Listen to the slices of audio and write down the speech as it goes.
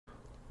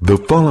The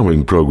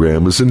following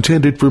program is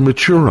intended for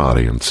mature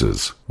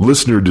audiences.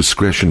 Listener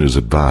discretion is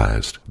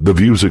advised. The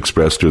views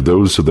expressed are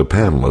those of the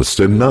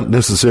panelists and not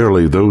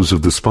necessarily those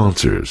of the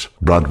sponsors.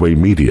 Broadway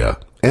Media,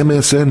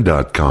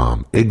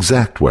 MSN.com,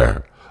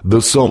 Exactware,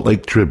 the Salt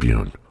Lake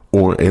Tribune,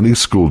 or any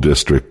school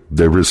district,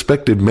 their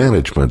respective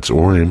managements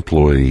or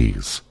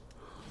employees.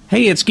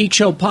 Hey, it's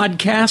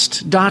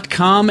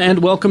GeekShowPodcast.com, and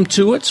welcome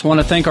to it. I want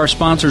to thank our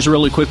sponsors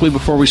really quickly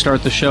before we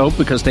start the show,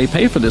 because they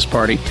pay for this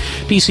party.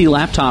 PC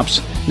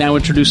Laptops, now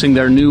introducing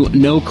their new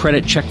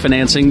no-credit check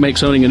financing,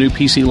 makes owning a new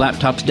PC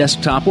Laptop's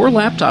desktop or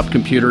laptop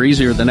computer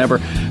easier than ever.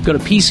 Go to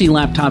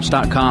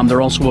PCLaptops.com.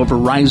 They're also a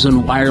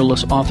Verizon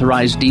Wireless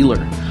authorized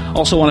dealer.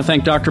 Also want to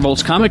thank Dr.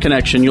 Volt's Comic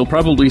Connection. You'll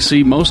probably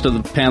see most of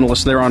the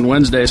panelists there on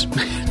Wednesdays.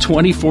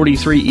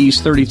 2043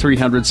 East,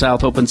 3300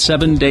 South, open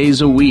 7 days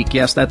a week.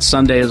 Yes, that's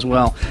Sunday as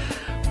well.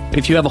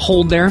 If you have a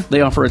hold there,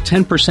 they offer a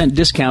 10%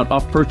 discount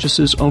off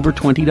purchases over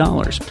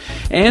 $20.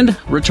 And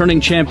returning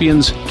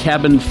champions,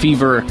 Cabin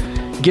Fever,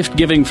 gift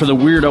giving for the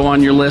weirdo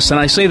on your list. And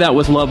I say that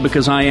with love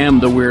because I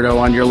am the weirdo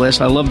on your list.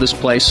 I love this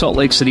place, Salt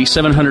Lake City,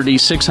 700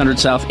 East, 600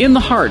 South, in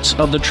the heart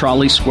of the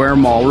Trolley Square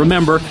Mall.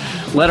 Remember,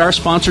 let our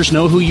sponsors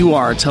know who you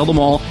are. Tell them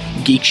all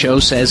Geek Show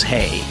says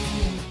hey.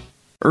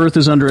 Earth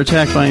is under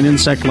attack by an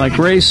insect-like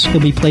race.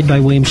 He'll be played by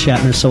William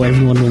Shatner, so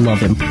everyone will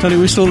love him. Tony,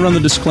 we still run the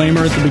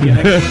disclaimer at the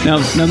beginning. now,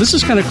 this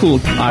is kind of cool.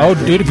 Oh,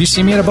 dude, have you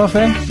seen me at a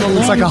buffet?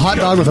 It's like a hot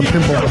dog with a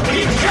pimple.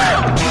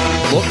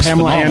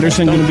 Pamela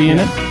Anderson going to be in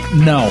it?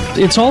 No.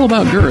 It's all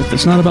about girth.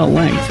 It's not about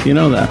length. You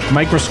know that.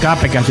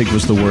 Microscopic, I think,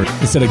 was the word.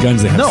 Instead of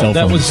guns, they have cell phones.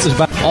 No, that was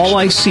about... All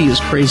I see is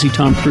crazy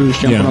Tom Cruise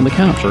jumping on the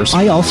couch.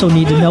 I also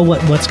need to know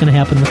what's going to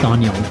happen with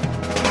Onion.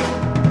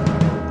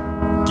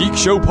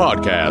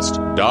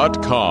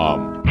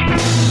 GeekShowPodcast.com.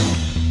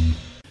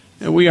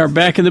 And we are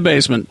back in the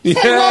basement.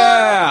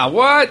 Yeah!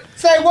 What?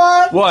 Say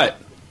what? What?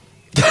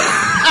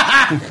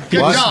 Good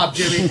job,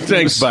 Jimmy.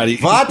 Thanks, buddy.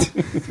 What?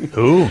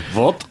 Who?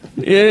 What?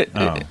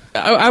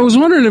 I was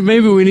wondering if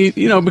maybe we need,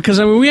 because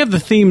we have the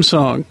theme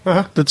song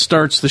that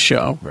starts the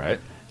show. Right.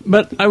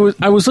 But I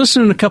was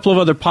listening to a couple of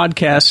other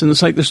podcasts, and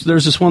it's like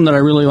there's this one that I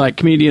really like,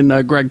 comedian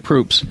Greg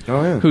Proops,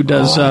 who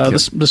does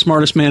the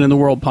Smartest Man in the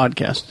World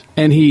podcast,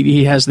 and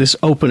he has this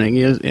opening,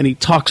 and he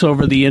talks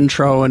over the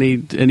intro, and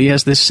he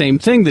has this same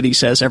thing that he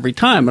says every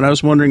time, and I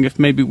was wondering if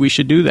maybe we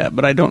should do that,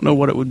 but I don't know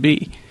what it would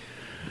be.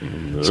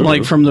 It's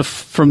like from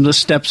the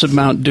steps of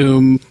Mount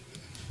Doom,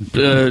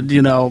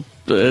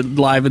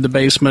 live in the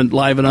basement,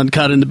 live and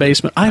uncut in the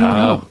basement. I don't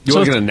know. You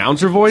want like an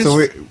announcer voice?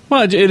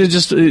 Well, it'd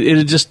just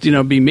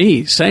be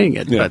me saying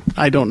it, but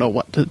I don't know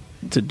what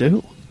to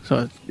do.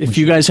 So if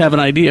you guys have an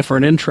idea for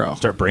an intro,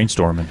 start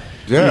brainstorming.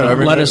 Yeah,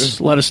 let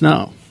us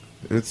know.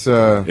 It's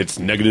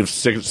negative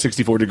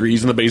 64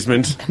 degrees in the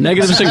basement.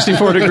 Negative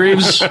 64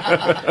 degrees.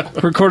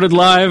 Recorded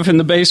live in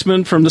the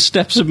basement from the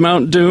steps of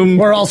Mount Doom.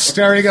 We're all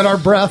staring at our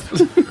breath.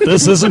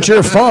 This isn't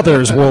your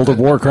father's World of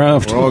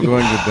Warcraft. We're all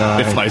going to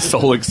die. It's my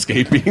soul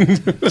escaping.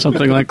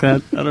 Something like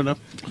that. I don't know.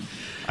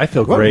 I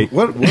feel great.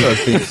 What would our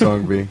theme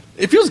song be?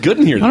 It feels good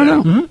in here. I don't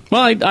know. Mm-hmm.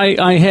 Well,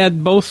 I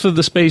had both of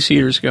the space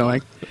heaters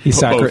going. He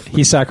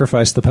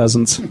sacrificed the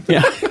peasants.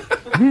 Yeah.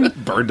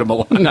 Burned them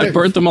alive. I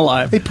burnt them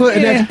alive. He put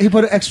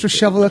an extra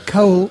shovel of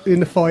coal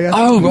in the fire.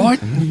 Oh,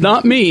 right.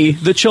 Not me.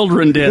 The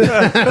children did.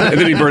 And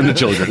then he burned the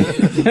children.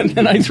 And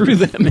then I threw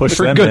them in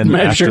for good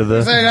measure.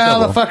 The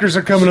fuckers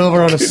are coming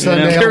over on a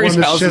Sunday. I warm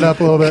this shit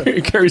up a little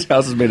bit. Carrie's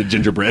house is made of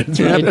gingerbread.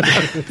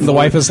 The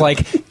wife is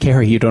like,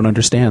 Carrie, you don't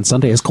understand.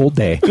 Sunday is cold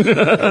day.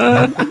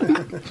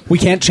 We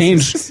can't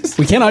change.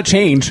 We cannot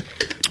change.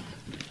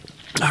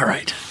 All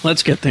right,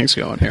 let's get things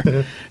going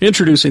here.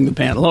 Introducing the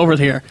panel over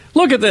here.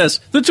 Look at this.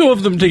 The two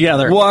of them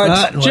together.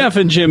 What? Jeff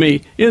and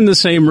Jimmy in the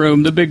same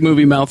room. The big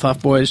movie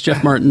mouth-off boys.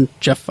 Jeff Martin,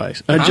 Jeff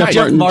Weiss.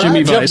 Jeff Martin,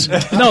 Jimmy Weiss.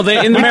 No,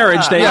 they in the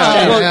marriage.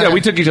 We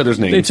took each other's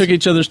names. They took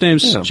each other's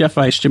names. Yeah. Jeff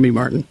Weiss, Jimmy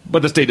Martin.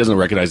 But the state doesn't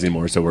recognize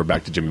anymore, so we're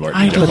back to Jimmy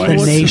Martin. I don't know.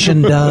 The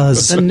nation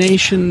does. The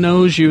nation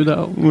knows you,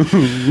 though.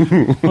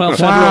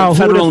 Well,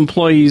 federal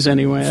employees,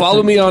 anyway.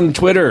 Follow me on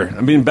Twitter.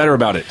 I'm being better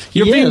about it.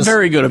 You're being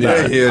very good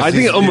about it. I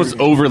think almost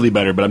overly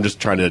better, but I'm just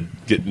trying to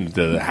get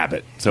into the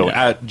habit. So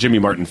at Jimmy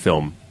Martin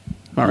Film,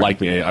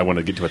 like me, I want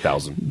to get to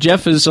 1,000.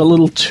 Jeff is a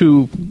little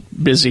too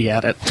busy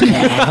at it.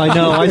 I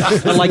know. I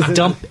like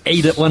dump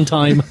 8 at one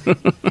time.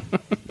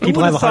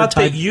 People have a hard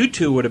time. That you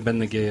two would have been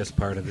the gayest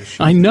part of this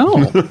show. I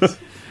know.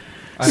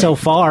 So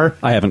far,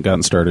 I haven't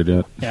gotten started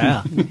yet.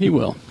 Yeah, he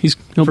will.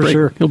 He'll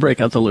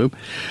break out the lube.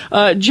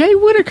 Jay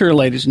Whitaker,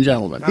 ladies and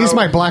gentlemen. He's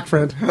my black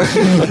friend.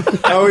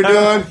 How we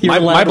doing?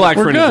 My black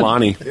friend is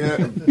Lonnie.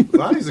 Yeah,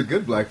 Lonnie's a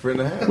good black friend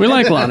to have. We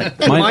like Lonnie.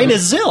 Mine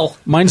is Zill.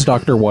 Mine's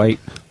Dr. White.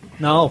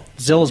 No,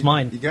 Zill is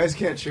mine. You guys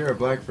can't share a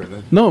black friend,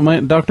 then?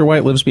 No, Dr.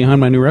 White lives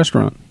behind my new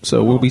restaurant,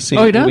 so we'll be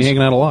seeing. He does? We'll be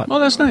hanging out a lot. Oh,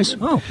 that's nice.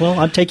 Oh, well,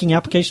 I'm taking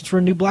applications for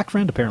a new black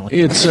friend, apparently.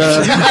 It's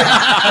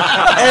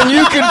and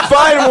you can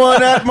find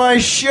one at my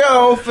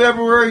show,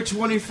 February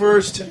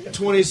 21st,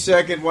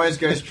 22nd, Wise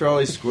Guys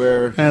Trolley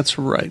Square. That's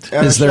right.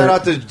 And shout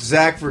out to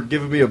Zach for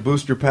giving me a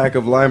booster pack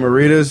of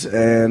Lime-A-Ritas,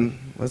 and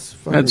let's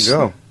fucking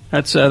go.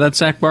 That's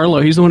Zach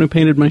Barlow. He's the one who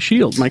painted my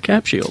shield, my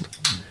cap shield.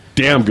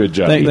 Damn good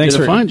job.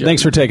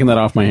 Thanks for taking that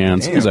off my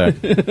hands, because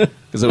it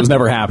was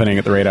never happening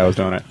at the rate I was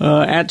doing it.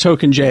 At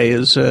Token J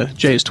is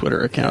Jay's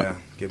Twitter account. Yeah,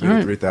 give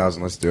me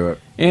 3,000. Let's do it.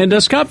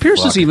 And Scott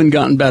Pierce has even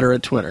gotten better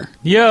at Twitter.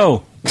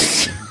 Yo.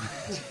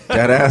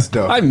 That ass,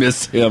 though. I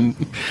miss him.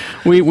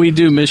 We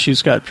do miss you,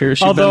 Scott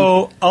Pierce.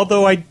 Although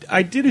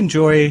I did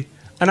enjoy,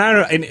 and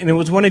it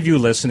was one of you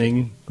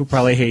listening who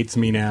probably hates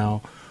me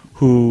now,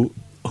 who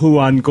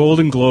on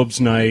Golden Globes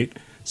night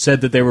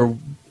said that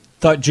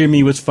thought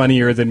Jimmy was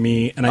funnier than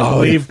me, and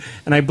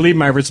I believe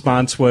my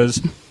response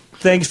was,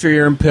 "Thanks for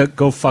your input.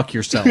 Go fuck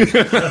yourself."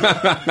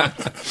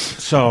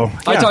 So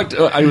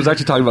yeah. I was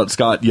actually talking about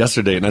Scott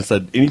yesterday, and I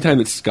said anytime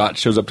that Scott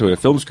shows up to a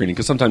film screening,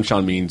 because sometimes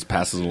Sean Means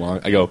passes along,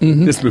 I go,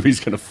 "This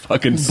movie's gonna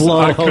fucking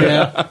suck."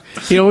 Yeah.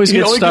 He always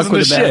gets stuck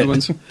with the bad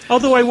ones.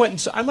 Although I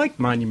liked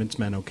Monuments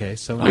Men. Okay,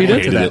 so I did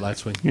hated that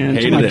last week. Yeah,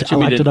 Hated it. I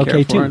liked it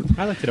okay too.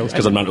 I liked it okay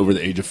Because I'm not over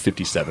the age of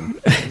 57.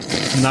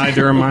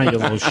 Neither am I, you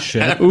little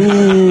shit.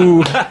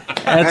 Ooh,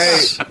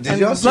 Did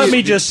y'all see Let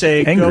me just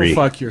say, Angry. go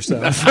fuck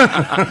yourself.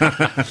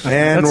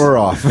 And we're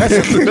off.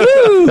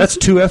 That's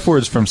 2 F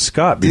words from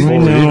Scott before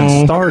we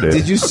even started.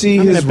 Did you see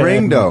his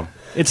ring, though?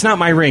 It's not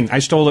my ring. I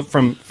stole it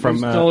from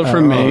stole it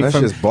from me. Oh, that's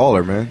just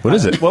baller, man. What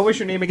is it? What was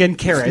your name again?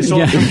 Carrie. I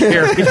stole it from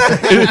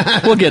Carrie.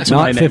 We'll get to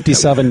my Not name.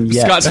 57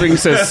 yet. Scott's ring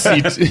says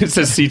it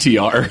says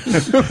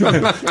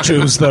CTR.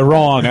 Choose the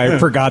wrong. I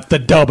forgot the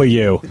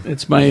W.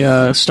 It's my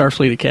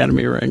Starfleet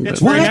Academy ring.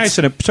 It's very nice,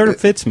 and it sort of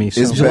fits me.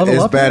 So. It's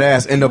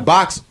badass. And the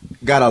box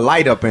got a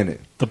light up in it.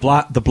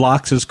 The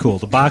blocks is cool.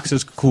 The box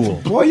is cool.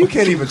 Boy, you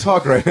can't even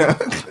talk right now.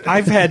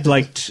 I've had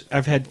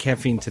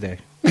caffeine today.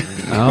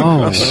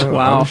 Oh,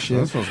 wow.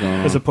 That's what's going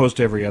on. As opposed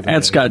to every other At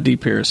day. Scott D.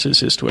 Pierce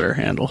is his Twitter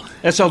handle.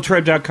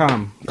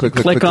 SLTread.com.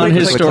 Click on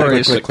his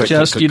stories.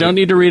 You don't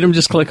need to read them,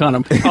 just click on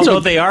them.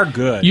 Although they are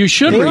good. You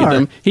should read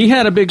them. He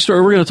had a big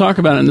story. We're going to talk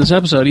about it in this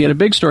episode. He had a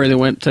big story that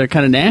went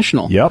kind of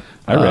national. Yep,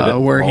 I read it.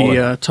 Where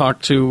he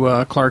talked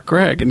to Clark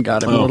Gregg and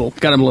got him a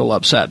little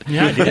upset.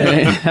 Yeah, I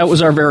did. That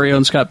was our very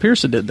own Scott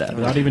Pierce that did that.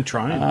 Without even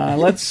trying.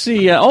 Let's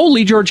see.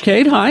 Lee George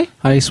Cade, hi.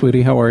 Hi,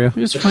 sweetie. How are you?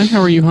 It's fine.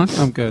 How are you, hon?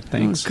 I'm good,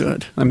 thanks. Oh,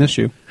 good. I miss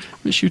you.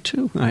 Miss you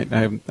too. I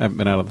haven't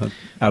been out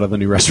of the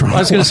new restaurant. I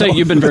was going to say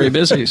you've been very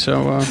busy.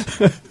 So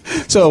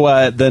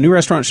the new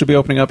restaurant should be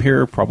opening up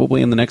here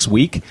probably in the next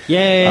week.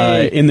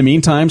 Yay! In the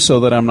meantime, so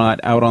that I'm not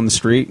out on the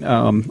street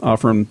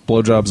offering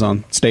blowjobs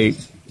on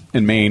State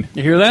in Maine.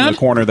 You hear that? In the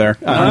corner there.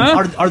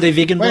 Are they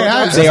vegan? Wait,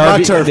 blowjobs? They are.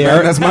 my turf, They man.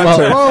 are. That's my well,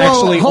 turf. Whoa,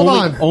 actually, hold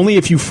on. only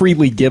if you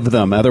freely give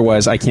them.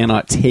 Otherwise, I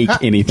cannot take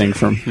anything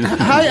from.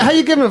 How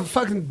you giving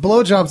fucking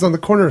blowjobs on the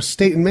corner of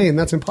State and Maine?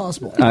 That's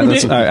impossible. I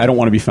don't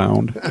want to be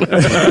found.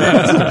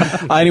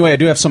 Anyway, I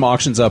do have some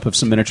auctions up of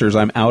some miniatures.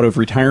 I'm out of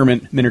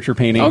retirement miniature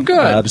painting. Oh,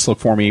 good. Just look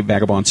for me,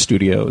 Vagabond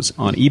Studios,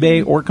 on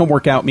eBay, or come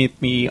work out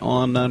with me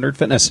on Nerd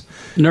Fitness.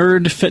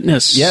 Nerd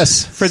Fitness.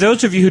 Yes. For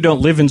those of you who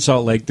don't live in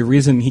Salt Lake, the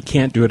reason he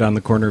can't do it on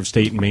the corner of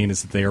State and Maine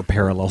is that they are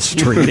parallel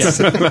streets.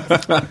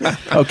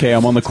 Okay,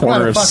 I'm on the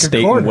corner of fucking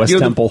State corner. and West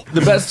Temple. The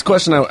best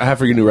question I have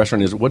for your new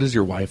restaurant is, what is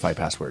your Wi-Fi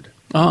password?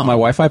 My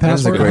Wi-Fi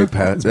That's a password? great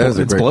That is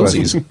a It's great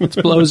Blowsies. question. It's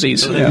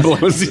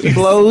Blowsies.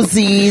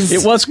 Blowsies.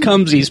 It was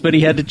Cumsies, but he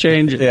had to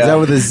change it. Is that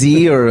with a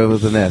Z or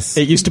with an S?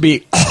 It used to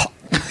be.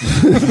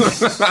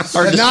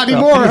 Not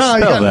anymore, huh?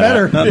 You got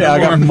better. Yeah, I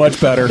got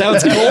much better. That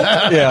was cool.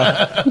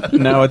 Yeah.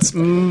 Now it's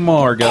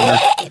more, Governor.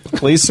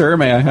 Please, sir,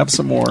 may I have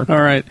some more?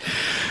 All right.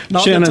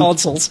 Not the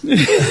tonsils.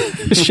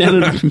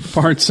 Shannon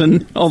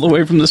Barnson, all the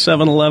way from the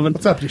 7-Eleven.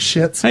 What's up, you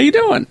shits? How you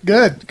doing?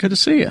 Good. Good to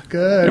see you.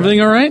 Good.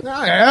 Everything all right?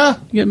 Oh, yeah.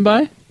 Getting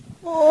by?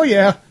 Oh,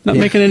 yeah. Not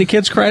making any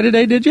kids cry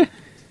today, did you?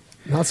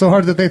 Not so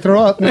hard that they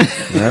throw up.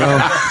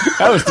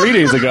 That was 3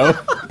 days ago.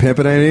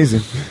 Pimping ain't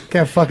easy.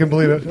 Can't fucking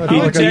believe it. I feel How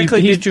like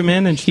exactly did you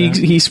manage that?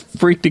 He's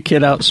freaked a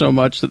kid out so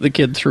much that the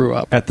kid threw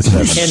up At the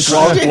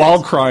 7.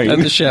 While crying. at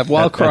the chef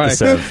while crying. At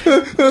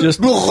the 7. Just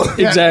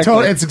Yeah,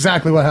 exactly. it's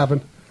exactly what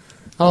happened.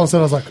 All of a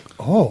sudden, I was like,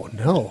 "Oh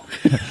no!"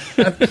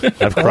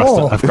 I've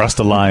crossed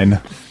a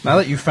line. Now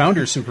that you found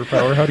your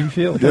superpower, how do you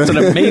feel? It's an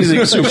amazing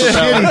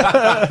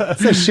superpower.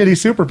 It's a shitty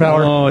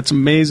superpower. Oh, it's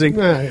amazing.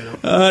 You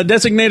know.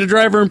 Designated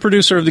driver and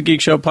producer of the Geek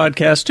Show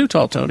podcast, Too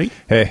Tall Tony.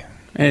 Hey,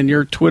 And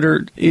your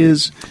Twitter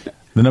is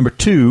the number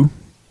 2,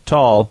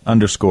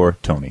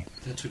 tall_Tony.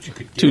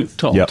 Too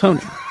Tall Yep. Tony.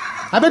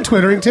 I've been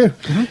twittering too.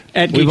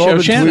 At Geek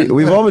Show Shannon.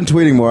 We've all been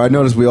tweeting more. I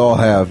noticed we all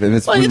have, and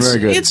it's Well, been very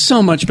good. it's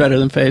so much better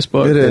than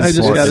Facebook. It is. I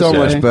just gotta so say.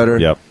 much better.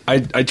 Yep. I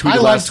tweeted I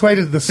live last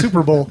tweeted the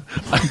Super Bowl.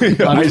 Live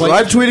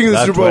tweeting the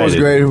That's Super Bowl was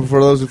right. great for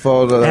those who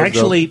followed. That was dope.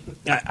 Actually,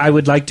 I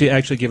would like to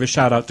actually give a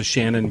shout out to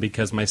Shannon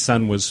because my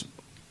son was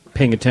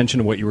paying attention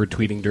to what you were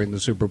tweeting during the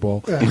Super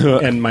Bowl.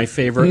 And my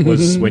favorite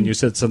was when you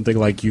said something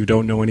like, you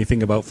don't know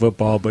anything about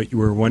football, but you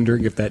were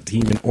wondering if that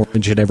team in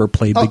orange had ever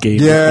played the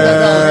game. Yeah,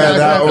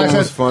 that I one said,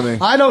 was funny.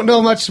 I don't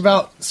know much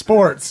about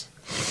sports,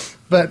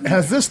 but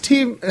has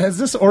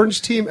this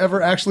orange team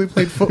ever actually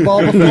played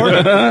football before?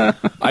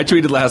 I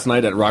tweeted last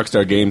night at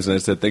Rockstar Games and I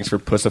said, thanks for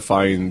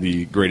pussifying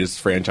the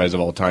greatest franchise of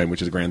all time,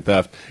 which is Grand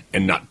Theft.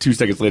 And not 2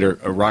 seconds later,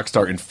 a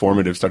Rockstar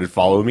informative started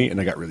following me and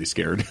I got really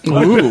scared.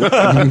 Ooh.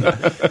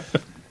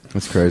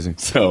 That's crazy.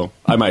 So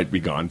I might be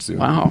gone soon.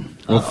 Wow.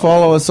 Well,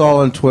 follow us all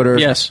on Twitter.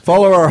 Yes.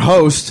 Follow our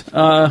host.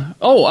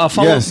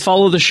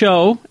 Follow the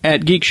show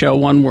at Geek Show,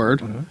 one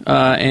word.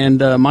 And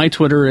my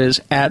Twitter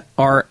is at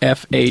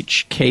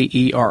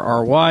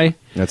RFHKERRY.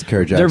 That's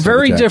Kerry Jackson. They're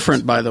very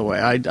different, by the way.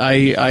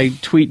 I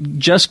tweet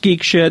just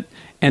geek shit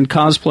and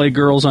cosplay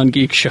girls on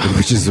Geek Show.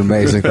 Which is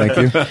amazing. Thank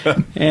you.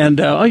 And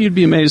you'd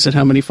be amazed at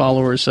how many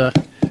followers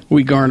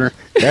we garner.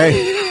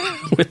 Hey.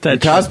 With that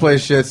cosplay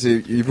shit. So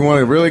if you want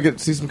to really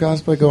see some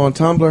cosplay, go on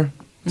Tumblr.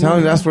 Tell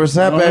me that's where it's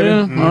at, baby.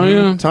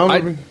 Yeah.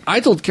 Tumblr. I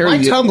told Carrie... My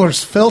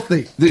Tumblr's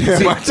filthy.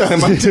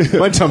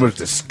 my Tumblr's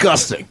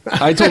disgusting.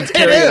 I told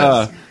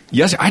Carrie...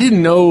 yes, I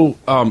didn't know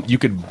you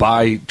could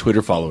buy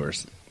Twitter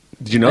followers.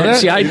 Did you know that?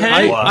 See, I'd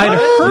heard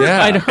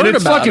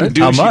about it.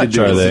 How much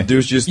are they?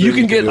 You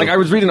can get... I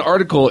was reading an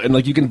article,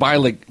 and you can buy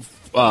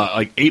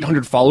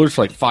 800 followers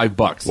for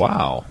 $5.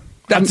 Wow.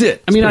 That's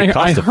it. I mean,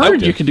 I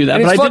heard you could do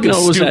that, but I didn't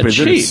know it was that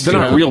cheap. They're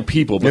not real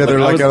people. But yeah, they're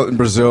out in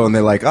Brazil, and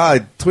they're like,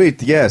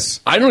 tweet, yes.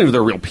 I don't even know if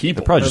they're real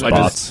people. They're probably just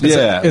bots.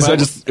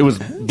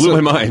 It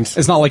blew my mind.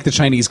 It's not like the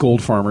Chinese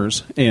gold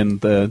farmers in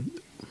the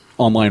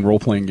online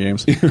role-playing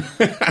games.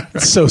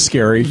 It's so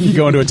scary. You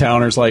go into a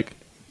town, and it's like,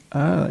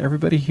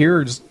 everybody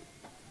here is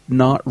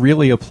not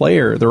really a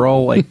player. They're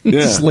all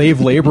slave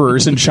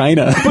laborers in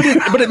China.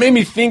 But it made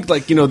me think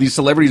these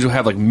celebrities who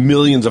have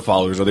millions of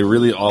followers, are they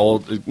really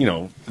all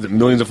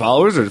millions of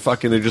followers, or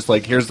they're just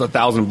here's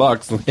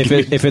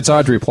 $1,000? If it's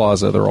Audrey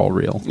Plaza, they're all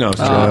real. No, it's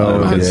true.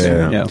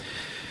 Yeah.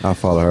 I'll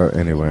follow her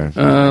anywhere.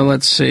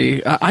 Let's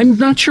see. I'm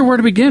not sure where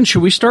to begin.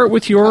 Should we start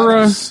with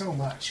your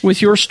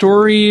with your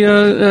story?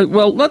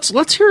 Well,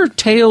 let's hear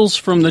tales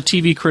from the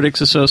TV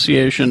Critics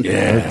Association.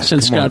 Yeah,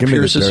 since Scott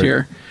Pierce is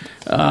here.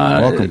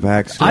 Welcome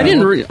back, Scott. I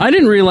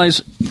didn't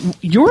realize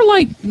you're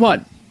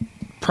what,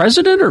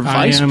 president or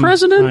vice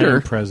president? I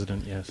am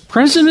president, yes.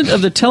 President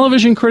of the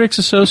Television Critics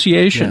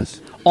Association.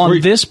 Yes. On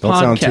this don't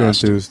sound too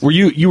podcast. enthused. Were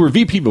you were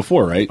VP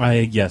before, right?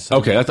 Yes.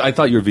 Okay, I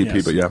thought you were VP,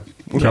 Yes. but yeah.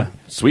 Okay. Okay.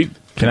 Sweet.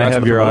 Can I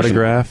have your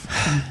autograph?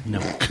 No.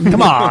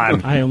 Come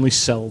on. I only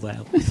sell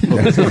that.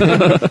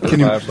 Can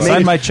you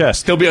sign my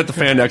chest? Still be at the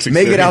FanX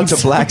Make it out to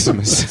experience.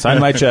 Blacksmiths.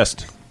 Sign my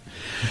chest.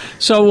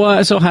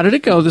 So how did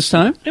it go this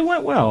time? It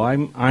went well.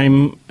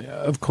 I'm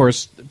of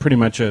course pretty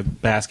much a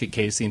basket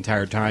case the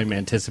entire time,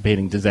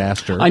 anticipating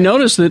disaster. I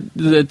noticed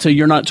that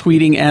you're not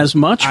tweeting as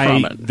much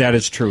from it. That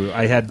is true.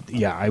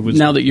 I was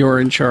now that you're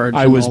in charge.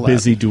 I and was all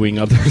busy doing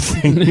other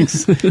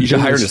things. You should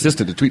hire an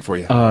assistant to tweet for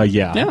you.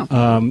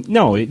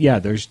 Yeah.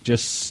 There's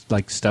just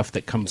stuff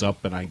that comes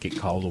up and I get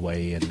called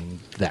away and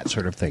that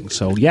sort of thing.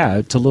 So yeah,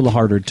 it's a little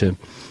harder to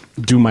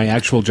do my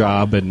actual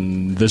job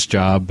and this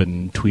job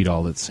and tweet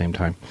all at the same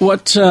time.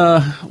 What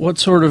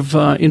sort of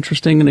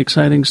interesting and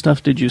exciting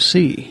stuff did you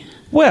see?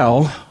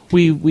 Well,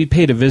 we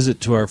paid a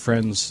visit to our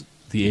friends,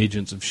 the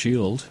agents of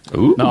S.H.I.E.L.D.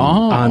 Ooh.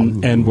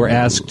 And were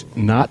asked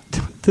not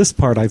this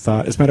part, I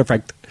thought. As a matter of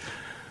fact,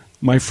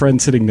 my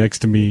friend sitting next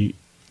to me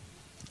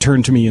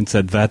turned to me and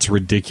said, "That's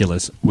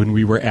ridiculous," when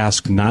we were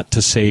asked not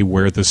to say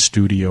where the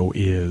studio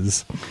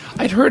is.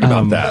 I'd heard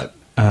about that.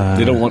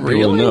 They don't want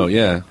people to know,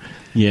 yeah.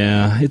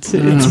 Yeah, it's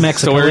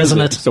Mexico,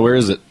 isn't it? So where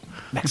is it?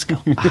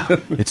 Mexico.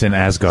 It's in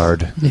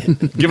Asgard.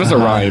 Give us a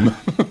rime.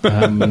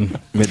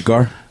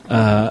 Midgar.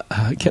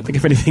 I can't think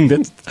of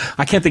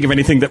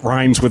anything that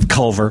rhymes with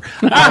Culver.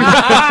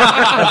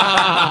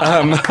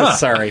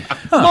 Sorry,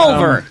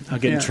 Culver. I'll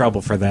get in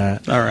trouble for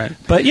that. All right,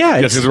 but yeah,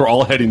 Yes, because we're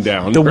all heading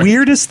down. the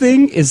weirdest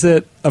thing is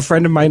that a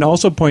friend of mine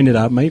also pointed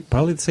out,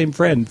 probably the same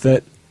friend,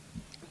 that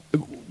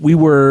we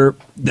were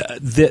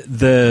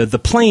the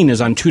plane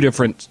is on two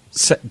different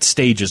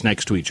stages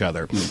next to each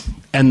other,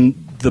 and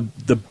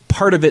the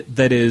part of it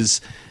that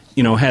is,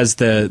 has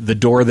the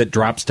door that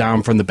drops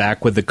down from the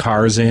back with the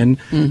cars in.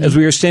 Mm-hmm. As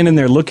we were standing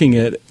there looking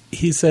at it,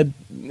 he said,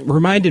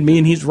 reminded me,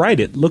 and he's right,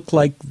 it looked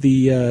like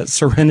the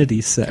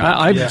Serenity set.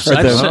 I've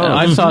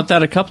thought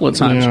that a couple of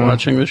times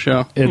watching the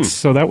show.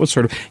 So that was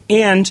sort of,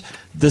 and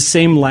the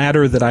same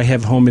ladder that I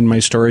have home in my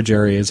storage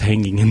area is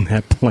hanging in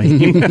that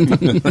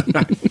plane.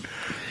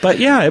 But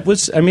yeah, it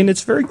was.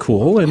 It's very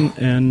cool,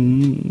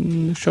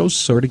 and the show's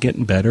sort of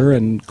getting better.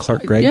 And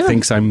Clark Gregg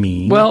thinks I'm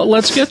mean. Well,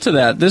 let's get to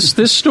that.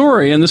 This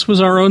story, and this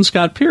was our own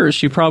Scott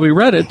Pierce. You probably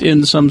read it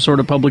in some sort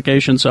of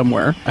publication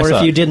somewhere. Or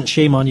if you didn't,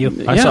 shame on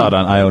you. I saw it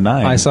on IO9.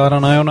 I saw it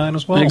on IO9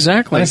 as well.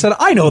 Exactly. And I said,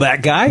 I know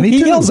that guy. He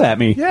yells at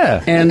me.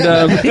 Yeah. And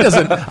he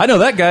doesn't. I know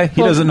that guy.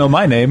 He doesn't know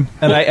my name.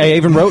 And I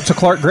even wrote to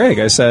Clark Gregg.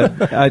 I said,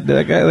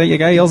 that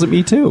guy yells at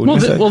me too.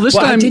 Well, this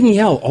time I didn't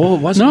yell. Oh,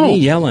 it wasn't me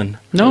yelling.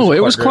 No,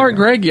 it was Clark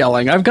Gregg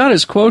yelling. I've got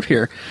his quote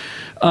here.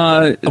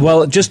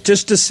 Well, just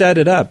to set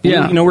it up,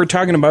 we're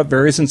talking about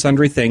various and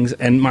sundry things,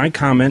 and my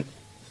comment,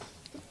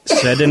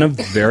 said in a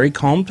very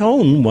calm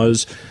tone,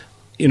 was,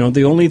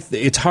 the only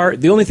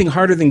thing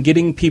harder than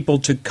getting people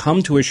to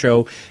come to a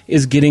show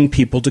is getting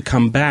people to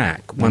come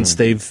back once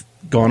they've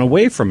gone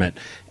away from it.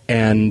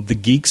 And the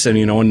geeks, and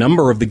a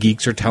number of the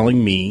geeks are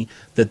telling me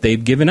that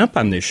they've given up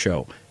on this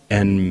show.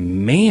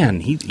 And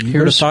man, you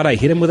would have thought I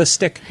hit him with a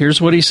stick. Here's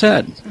what he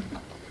said.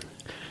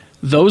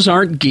 Those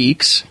aren't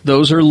geeks.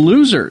 Those are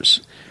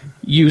losers.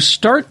 You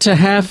start to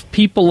have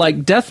people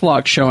like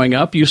Deathlock showing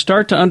up. You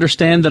start to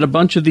understand that a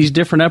bunch of these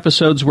different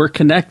episodes were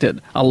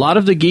connected. A lot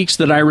of the geeks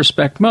that I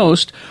respect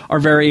most are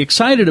very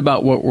excited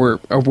about where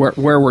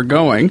we're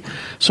going.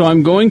 So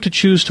I'm going to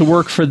choose to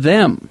work for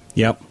them.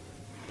 Yep.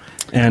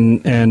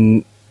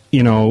 And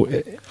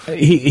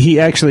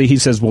he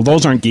says, well,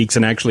 those aren't geeks.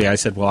 And actually, I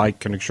said, well, I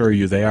can assure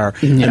you they are.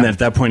 Yeah. And then at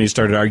that point, he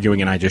started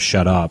arguing, and I just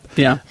shut up.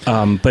 Yeah.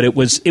 But it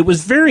was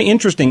very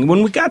interesting.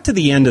 When we got to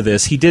the end of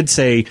this, he did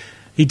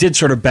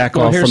sort of back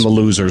off from the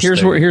losers.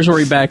 Here's where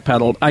he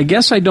backpedaled. I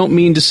guess I don't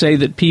mean to say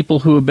that people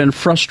who have been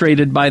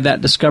frustrated by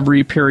that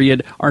discovery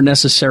period are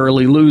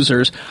necessarily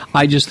losers.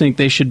 I just think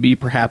they should be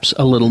perhaps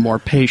a little more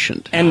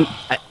patient. And,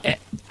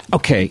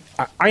 okay,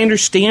 I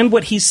understand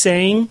what he's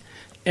saying,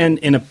 and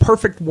in a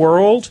perfect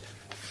world,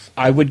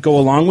 I would go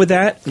along with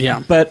that.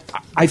 Yeah. But,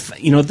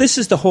 this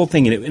is the whole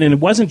thing. And it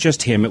wasn't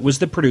just him. It was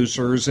the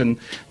producers and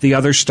the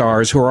other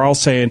stars who are all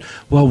saying,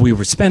 well, we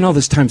spent all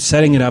this time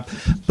setting it up.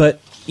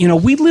 But,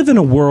 we live in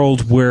a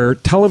world where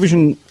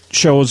television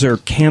shows are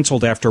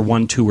canceled after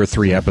 1, 2, or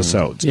 3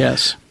 episodes.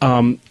 Yes.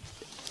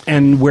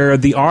 And where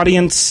the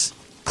audience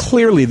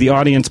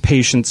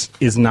patience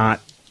is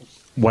not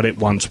what it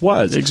once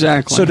was.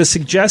 Exactly. So to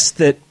suggest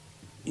that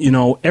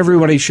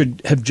everybody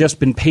should have just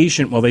been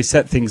patient while they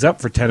set things up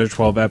for 10 or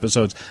 12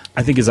 episoades,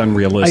 I think is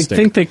unrealistic. I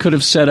think they could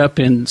have set up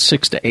in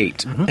 6 to 8.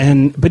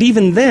 Mm-hmm. But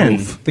even then,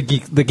 the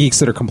geeks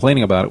that are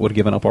complaining about it would have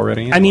given up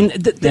already. Anyway. I mean,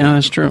 yeah,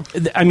 that's true.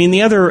 I mean,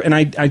 the other, and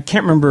I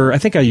can't remember. I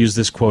think I used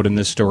this quote in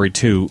this story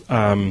too.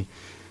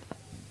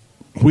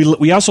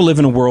 We also live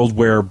in a world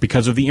where,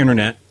 because of the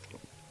internet,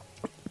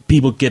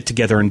 people get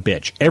together and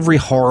bitch. Every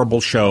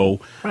horrible show,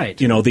 right?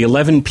 The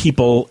 11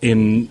 people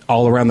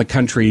all around the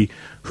country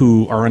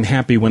who are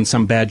unhappy when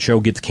some bad show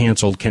gets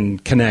canceled can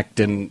connect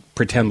and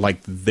pretend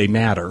like they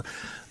matter.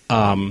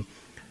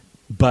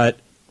 But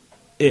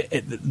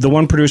the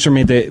one producer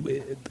made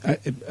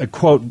a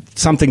quote,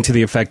 something to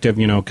the effect of,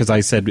 because I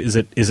said, is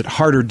it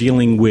harder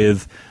dealing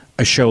with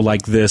a show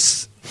like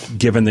this,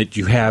 given that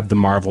you have the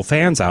Marvel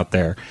fans out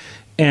there?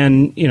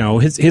 And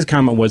his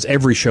comment was,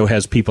 every show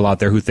has people out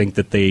there who think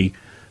that they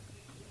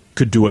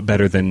could do it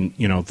better than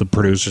the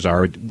producers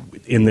are.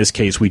 In this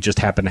case, we just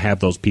happen to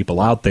have those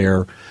people out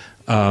there.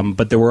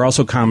 But there were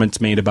also comments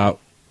made about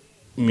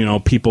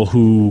people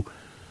who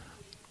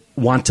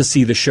want to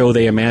see the show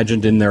they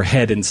imagined in their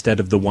head instead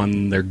of the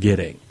one they're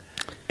getting,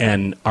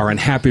 and are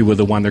unhappy with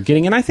the one they're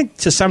getting. And I think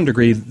to some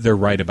degree they're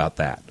right about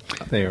that.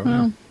 They are.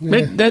 Well,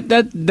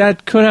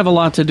 that could have a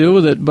lot to do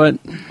with it, but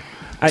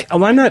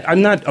I'm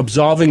not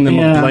absolving them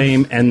of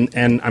blame.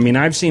 And I mean,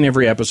 I've seen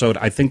every episode.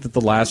 I think that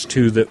the last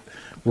 2 that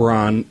were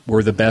on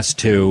were the best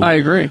 2. I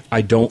agree.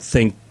 I don't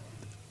think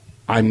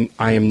I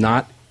am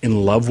not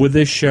in love with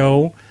this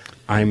show.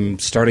 I'm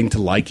starting to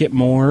like it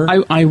more.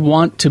 I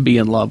want to be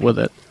in love with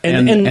it,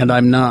 and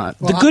I'm not.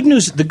 The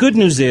good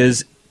news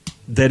is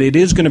that it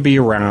is going to be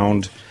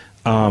around.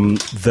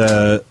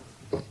 The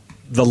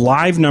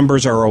live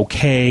numbers are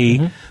okay.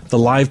 Mm-hmm. The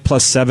live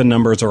plus 7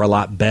 numbers are a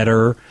lot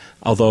better.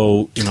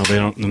 Although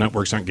the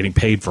networks aren't getting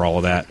paid for all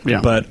of that.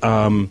 Yeah. But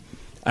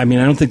I mean,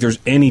 I don't think there's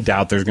any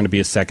doubt there's going to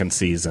be a second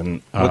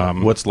season.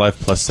 What's live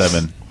plus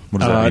 7? What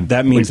does that mean?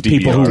 That means Like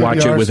people who DVRs?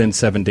 watch it within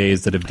 7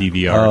 days that have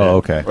DVR'd Oh, it.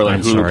 okay. Or like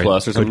I'm Hulu sorry.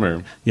 Plus or something.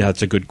 Or- Yeah,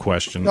 that's a good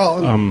question.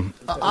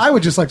 I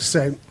would just like to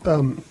say,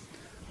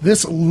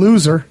 this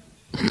loser.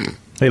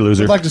 Hey,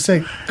 loser. I'd like to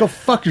say, go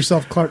fuck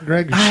yourself, Clark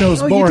Gregg. Your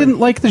show's You boring. didn't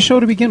like the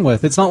show to begin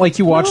with. It's not like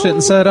you watched it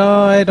and said,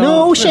 "Oh, I don't."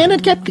 No, Shannon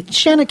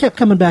kept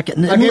coming back.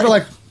 I gave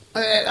it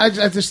I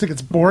just think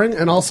it's boring,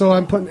 and also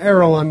I'm putting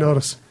Arrow on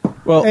notice.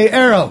 Well, Hey,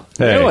 Arrow.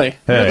 Hey, Really?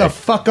 Get Hey. the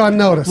fuck on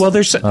notice. Well,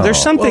 there's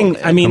something.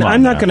 I mean, come on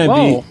I'm not now.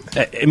 going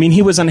to be. I mean,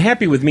 he was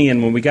unhappy with me,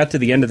 and when we got to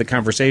the end of the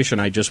conversation,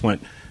 I just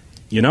went,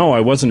 I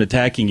wasn't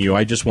attacking you.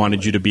 I just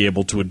wanted you to be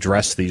able to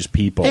address these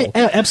people.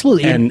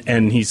 Absolutely.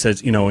 And he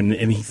says,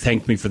 and he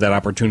thanked me for that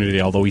opportunity,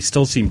 although he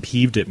still seemed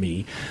peeved at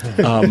me.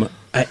 I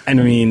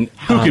mean,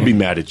 Who could be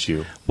mad at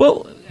you?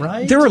 well,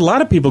 Right. there were a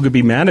lot of people who could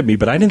be mad at me,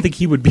 but I didn't think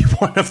he would be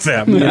one of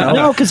them.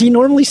 No, because he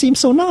normally seems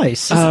so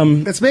nice.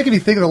 it's making me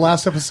think of the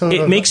last episode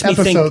It of makes me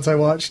think- episodes I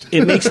watched.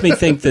 It makes me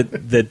think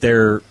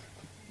that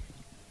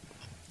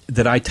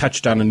I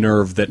touched on a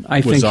nerve that I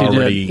was think you did.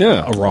 already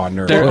Yeah. a raw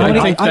nerve. There-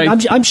 I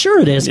think I'm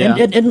sure it is. Yeah.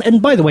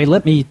 And by the way,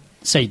 let me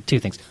say 2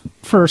 things.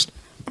 First,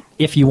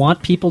 if you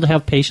want people to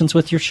have patience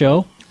with your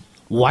show,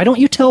 why don't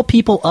you tell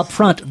people up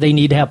front they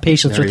need to have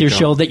patience There with you your go.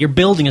 show, that you're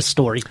building a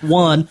story?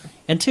 1.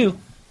 And 2,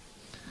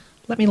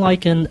 let me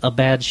liken a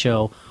bad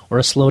show or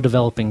a slow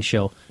developing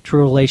show to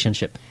a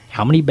relationship.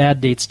 how many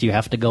bad dates do you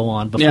have to go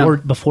on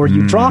before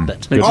you drop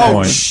it? Good Oh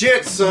point.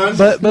 shit, son!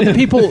 But the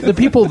people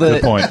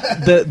Good point.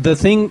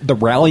 the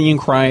rallying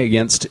cry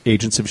against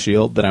Agents of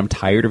S.H.I.E.L.D. that I'm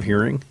tired of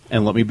hearing,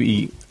 and let me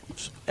be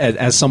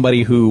as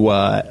somebody who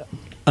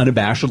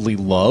unabashedly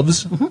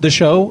loves the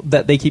show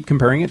that they keep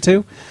comparing it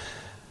to.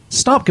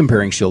 Stop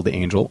comparing S.H.I.E.L.D. to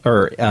Angel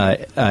or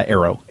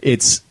Arrow.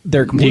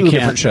 They're completely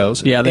different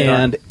shows. Yeah, they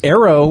and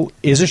Arrow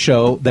is a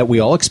show that we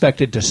all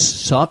expected to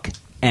suck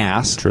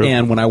ass. True.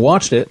 And when I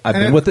watched it, I've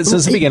been And with it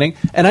since the beginning,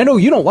 and I know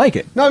you don't like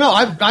it. No,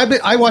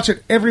 I watch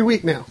it every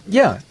week now.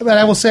 Yeah. But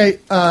I will say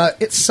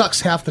it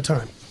sucks half the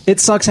time. It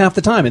sucks half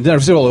the time, and then I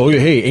say, "Oh,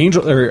 hey,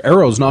 Angel or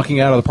Arrow's knocking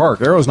it out of the park.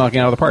 Arrow's knocking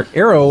it out of the park."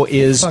 Arrow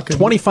is Fucking-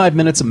 25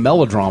 minutes of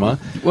melodrama,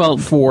 Well,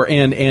 and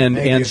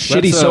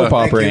shitty That's, soap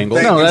opera Thank angle.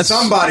 you, No, that's-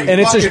 somebody.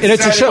 and it's a fucking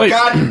show. said it,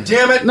 God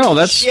damn it! No,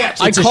 that's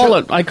Shit. I call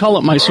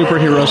it my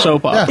superhero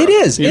soap opera. It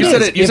is. You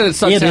said it. You said it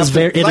sucks. It is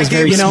very Like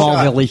very you know-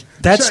 Smallville-y.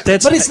 That's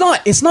But it's not.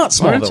 It's not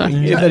small. Well,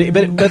 it's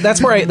But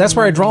that's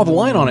where I draw the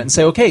line on it and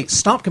say, okay,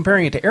 stop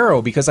comparing it to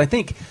Arrow, because I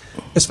think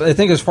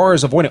as far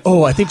as avoiding,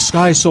 I think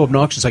Sky is so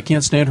obnoxious. I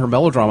can't stand her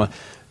melodrama.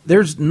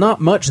 There's not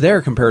much there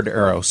compared to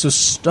Arrow, so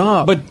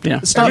stop. But,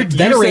 yeah. Stop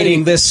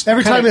venerating this.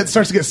 Every time kind of- it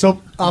starts to get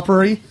soap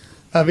opera-y,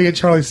 me and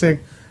Charlie sing,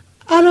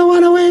 "I don't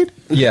want to wait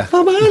Yeah.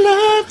 for my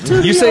life to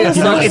You be say it's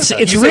over." not. it's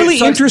you say really it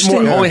sucks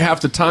interesting. only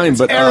half the time,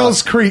 but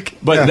Arrow's Creek.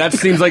 But that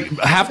seems like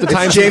half the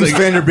time. It's James seems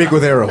like- Vanderbeek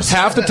with arrows.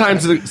 Half the time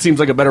it seems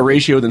like a better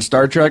ratio than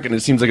Star Trek, and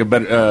it seems like a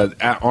better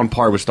on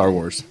par with Star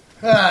Wars.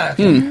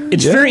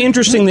 It's very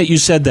interesting that you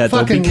said that, though,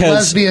 Fucking because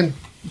lesbian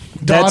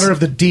that's- daughter of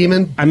the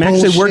demon. I'm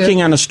actually bullshit.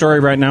 working on a story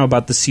right now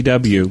about the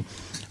CW,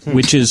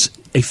 which is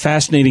a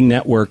fascinating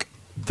network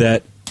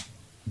that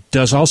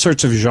does all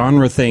sorts of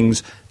genre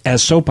things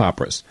as soap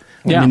operas.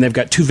 Yeah. I mean, they've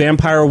got 2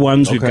 vampire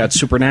ones. We've got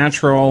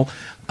Supernatural.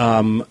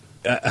 I'm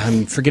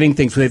forgetting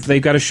things.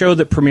 They've got a show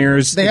that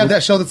premieres. They have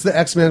that show that's the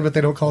X-Men, but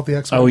they don't call it the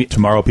X-Men. Oh,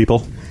 Tomorrow,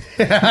 people.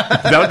 Is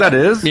that what that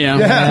is?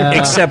 Yeah.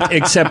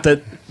 except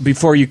that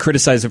before you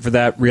criticize it for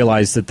that,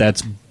 realize that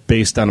that's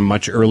based on a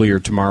much earlier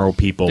Tomorrow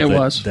People. It that,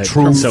 was. that,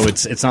 True. So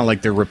it's not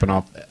like they're ripping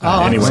off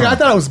anyway. See, I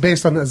thought it was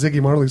based on that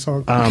Ziggy Marley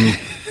song.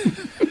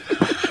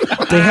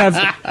 They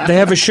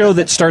have a show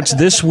that starts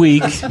this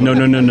week.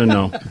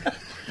 No.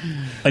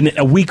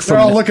 A week They're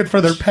from all looking for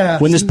their past.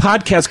 when this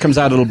podcast comes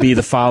out, it'll be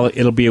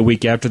it'll be a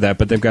week after that.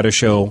 But they've got a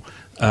show.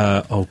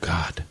 Oh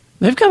God,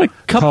 They've got a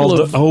couple called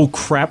of. Oh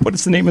Crap. What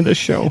is the name of this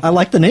show? I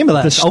like the name of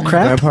that. Oh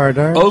crap! Vampire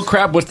Diaries. Oh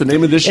crap! What's the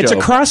name of this show? It's a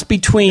cross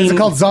between. Is it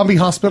called Zombie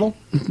Hospital?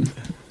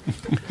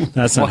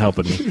 That's not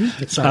helping me.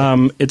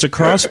 It's a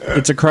cross.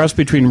 It's a cross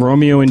between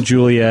Romeo and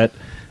Juliet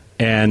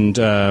and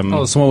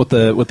it's the one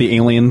with the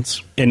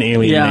aliens. an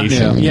Alien Yeah,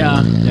 Nation.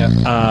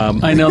 yeah.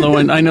 I know the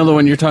one. I know the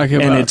one you're talking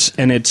about.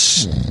 And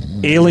it's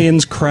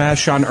aliens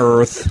crash on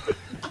Earth,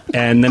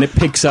 and then it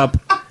picks up.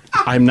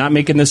 I'm not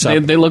making this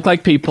up. They look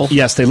like people.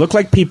 Yes, they look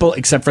like people,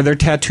 except for their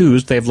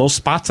tattoos. They have little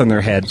spots on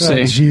their head. Oh,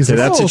 Jesus. So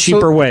that's a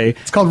cheaper way.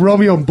 It's called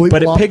Romeo and Bleep.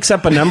 But it picks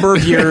up a number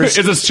of years.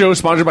 Is this show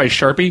sponsored by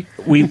Sharpie?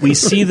 we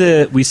see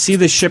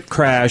the ship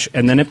crash,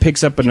 and then it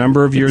picks up a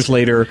number of years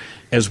later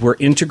as we're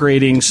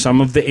integrating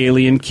some of the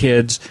alien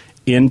kids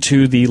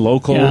into the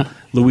local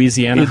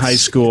Louisiana high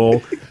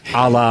school,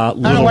 a la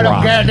Little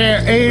Rock.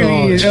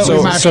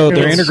 So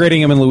they're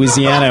integrating them in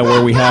Louisiana,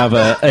 where we have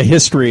a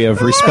history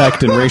of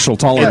respect and racial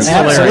tolerance.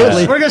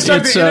 Absolutely. We're going to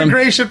start the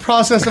integration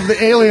process of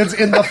the aliens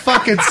in the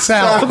fucking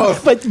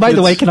South. But by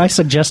the way, can I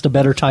suggest a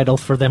better title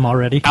for them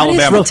already?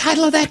 Alabama. What is the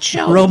title of that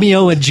show?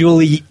 Romeo and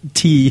Julie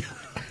T.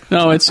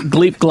 No, it's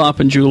Gleep, Glop,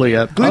 and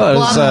Juliet. You're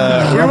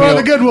one of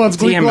the good ones.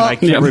 Bleep Damn it, I Glop.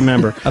 can't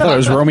remember. I thought it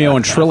was Romeo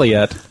and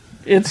Trilliet.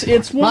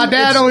 It's one. My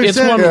dad always it's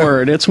said one that.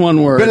 word. It's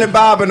one word. Billy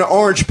Bob and the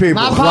Orange People.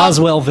 My pop-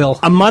 Roswellville.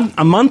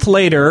 A month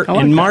later, I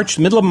like in that. March,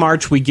 middle of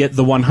March, we get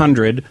the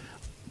 100.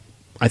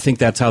 I think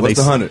that's how What's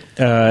they. the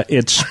 100?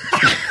 It's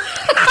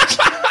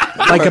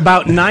like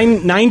about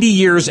 90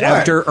 years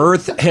after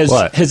Earth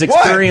has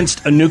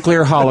experienced a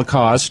nuclear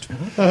holocaust,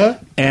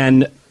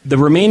 and the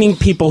remaining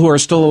people who are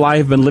still alive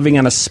have been living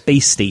on a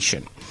space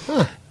station.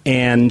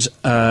 And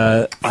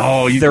they're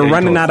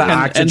running out of And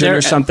oxygen they're-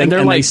 or something, and they're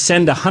and they like-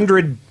 send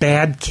 100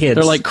 bad kids.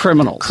 They're like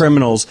criminals.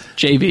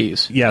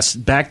 JVs. Yes,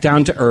 back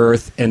down to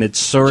Earth, and it's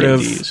sort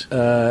JVs.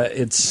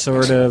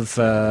 of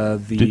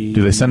the.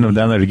 Do they send them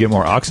down there to get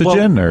more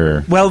oxygen,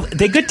 or Well,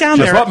 they get down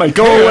just there.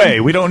 go away?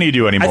 We don't need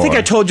you anymore. I think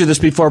I told you this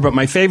before, but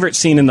my favorite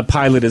scene in the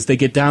pilot is they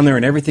get down there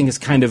and everything is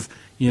kind of,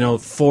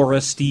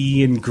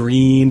 foresty and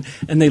green,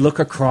 and they look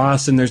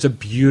across and there's a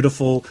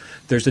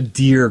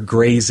deer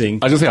grazing.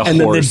 I was gonna say a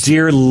and horse. then the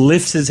deer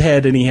lifts his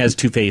head and he has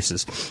 2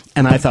 faces.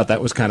 And I thought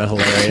that was kind of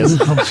hilarious.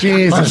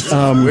 Jesus.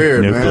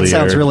 Weird, man. Nuclear. That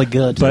sounds really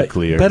good.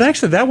 But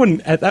actually, that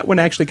one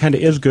actually kind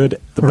of is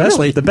good.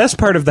 The best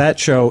part of that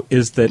show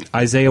is that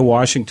Isaiah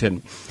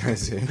Washington I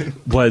see.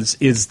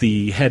 is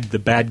the head, the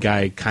bad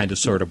guy, kind of,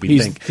 sort of. We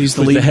He's- think he's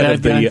the Was lead head bad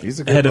of the guy? He's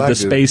a good head of black the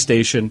dude. space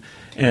station,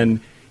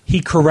 and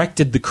he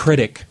corrected the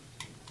critic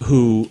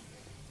who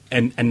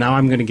and now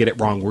I'm going to get it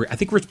wrong. I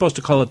think we're supposed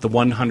to call it the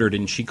 100,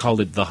 and she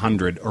called it the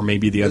 100, or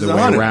maybe the other the way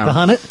 100. around. The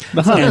 100?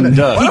 The 100. And Why he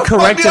the fuck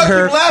corrected do y'all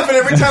her. keep laughing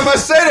every time I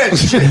say that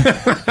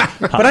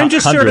shit? But I'm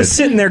just sort 100. of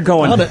sitting there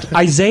going,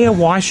 Isaiah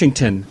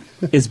Washington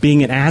is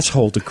being an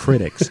asshole to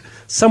critics.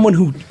 Someone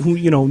who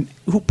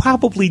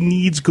probably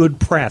needs good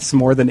press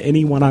more than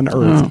anyone on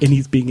earth, and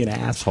he's being an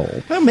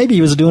asshole. Well, maybe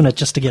he was doing it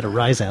just to get a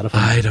rise out of him.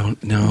 I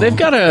don't know. They've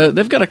got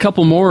a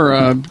couple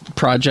more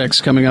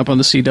projects coming up on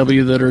the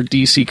CW that are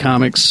DC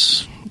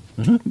Comics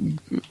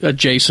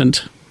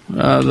adjacent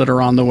that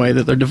are on the way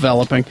that they're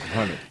developing,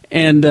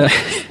 and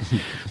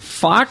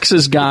Fox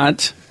has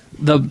got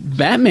the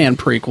Batman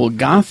prequel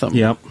Gotham.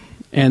 Yep.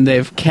 And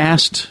they've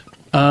cast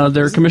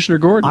their Commissioner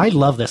Gordon. I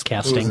love this Who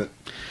is casting. it?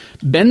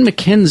 Ben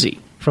McKenzie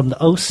From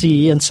the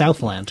OC and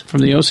Southland.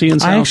 from the OC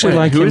and Southland. I actually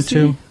like Who him is he?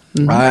 too.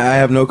 I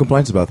have no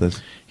complaints about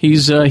this. He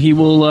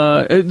will.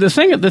 The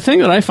thing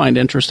that I find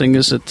interesting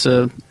is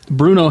that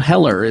Bruno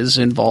Heller is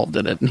involved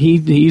in it, and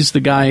he's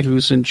the guy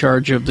who's in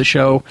charge of the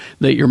show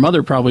that your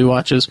mother probably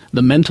watches,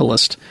 The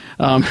Mentalist,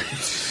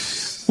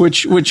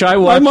 which I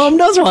watch. My mom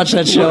does watch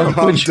that show. My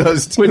mom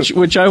does too.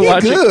 Which I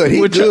watch. good.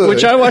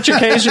 Which I watch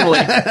occasionally.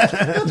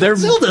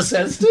 Zilda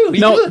says too.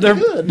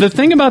 The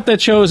thing about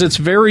that show is it's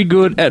very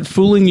good at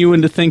fooling you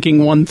into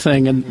thinking one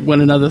thing and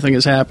when another thing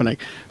is happening.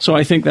 So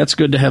I think that's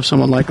good to have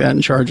someone like that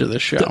in charge of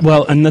this show.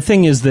 Well, and the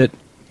thing is that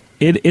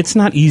it's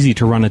not easy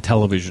to run a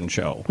television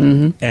show,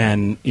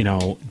 and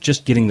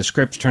just getting the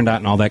scripts turned out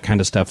and all that kind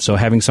of stuff. So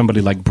having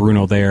somebody like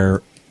Bruno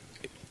there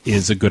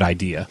is a good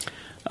idea.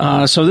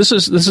 So this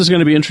is going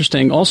to be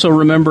interesting. Also,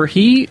 remember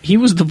he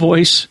was the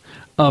voice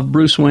of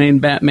Bruce Wayne,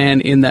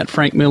 Batman in that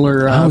Frank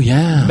Miller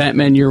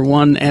Batman Year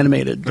One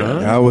animated.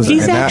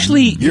 He's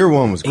actually year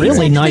one was great.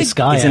 Really nice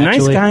guy. He's a nice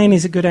actually. guy and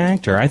he's a good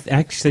actor. I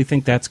actually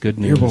think that's good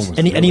news.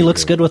 And he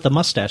looks good with the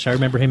mustache. I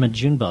remember him in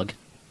Junebug.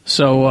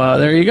 So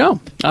there you go.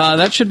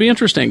 That should be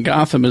interesting.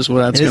 Gotham is what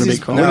that's going to be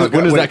called.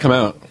 When does that come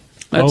out?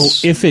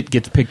 If it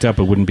gets picked up,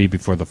 it wouldn't be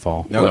before the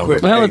fall. No,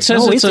 quit. Well, it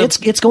says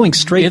it's going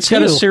straight. It's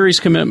got a series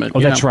commitment.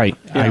 Oh, that's yeah. right.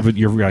 Yeah.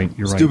 You're right.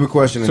 You're right. Stupid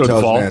question, So the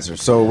intelligent fall? answer.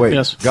 So wait,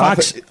 Yes.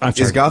 Fox- I'm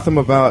sorry. is Gotham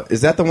about?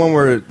 Is that the one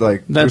where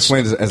like That's- Bruce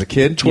Wayne as a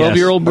kid?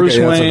 12-year-old Bruce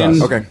Okay, yeah, that's what I Wayne.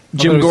 thought. Okay.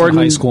 Jim Gordon.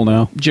 high school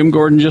now. Jim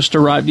Gordon just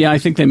arrived. Yeah, I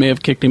think they may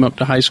have kicked him up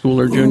to high school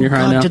or junior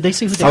high God, now. did they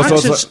see who they Oh,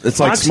 so are? it's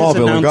like Fox has Smallville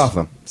in announced-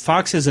 Gotham.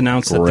 Fox has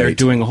announced that they're Great.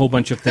 doing a whole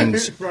bunch of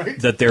things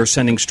that they're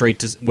sending straight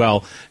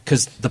to,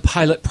 because the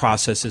pilot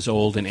process is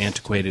old and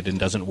antiquated and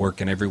doesn't work,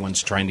 and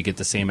everyone's trying to get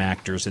the same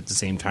actors at the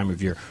same time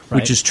of year,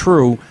 Right. which is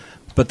true.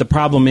 But the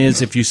problem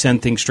is, if you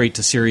send things straight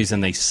to series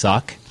and they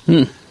suck,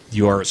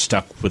 you are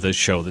stuck with a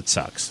show that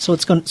sucks. So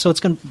it's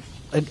going.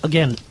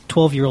 Again,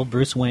 12-year-old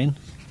Bruce Wayne.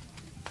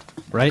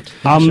 Right.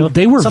 Show?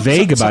 They were Some-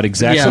 vague some- about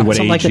exactly yeah, what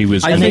something age like he that.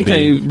 was I going to think be. they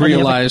And they haven't-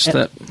 realized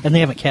that. and they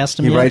haven't cast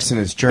him He yet. writes in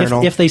his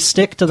journal. If they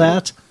stick to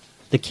that,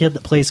 the kid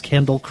that plays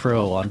Kendall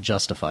Crowe on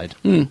Justified.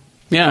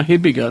 Yeah,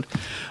 he'd be good.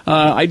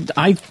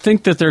 I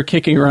think that they're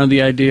kicking around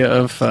the idea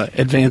of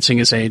advancing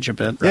his age a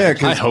bit. Yeah,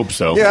 'cause- I hope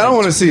so. Yeah, I don't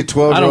want to see I don't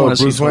want $12-year-old to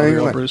see Bruce Wayne.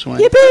 12-year-old Like, Bruce Wayne.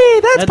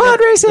 Yippee! That's That- pod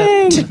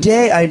racing!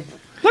 today I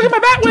Look at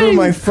my threw Batwing!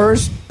 my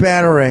first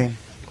batarang.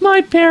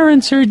 My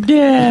parents are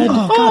dead.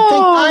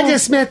 I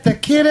just met the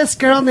cutest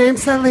girl named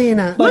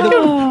Selena.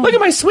 Look at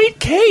my sweet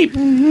cape.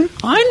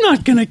 I'm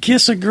not going to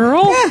kiss a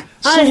girl.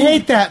 I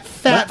hate that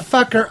fat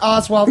fucker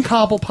Oswald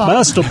Cobblepot.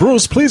 Master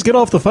Bruce, please get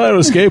off the fire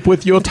escape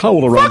with your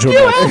towel around your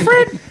neck.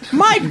 Alfred,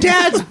 my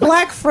dad's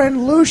black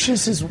friend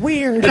Lucius is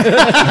weird.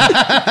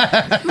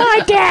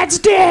 My dad's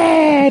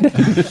dead.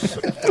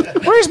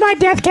 Where's my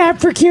death cab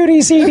for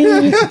cutie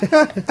CD?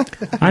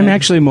 I'm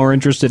actually more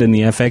interested in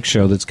the FX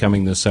show that's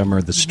coming this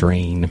summer, The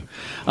Strain.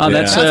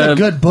 That's a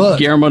good book.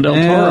 Guillermo del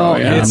Toro.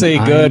 Yeah. It's a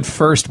good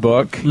first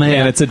book, Man.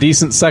 and it's a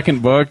decent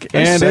second book,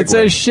 and it's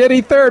a segue.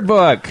 shitty third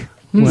book.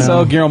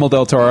 So, Guillermo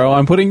del Toro,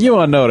 I'm putting you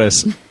on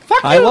notice.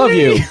 I love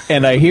you,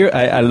 and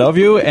I love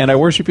you, and I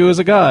worship you as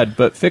a god.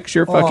 But fix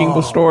your fucking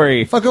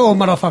story. Fuck oh,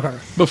 motherfucker.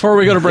 Before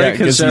we go to break,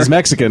 Because is he's there,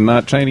 Mexican,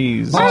 not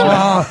Chinese.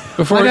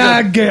 before, we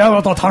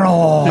go,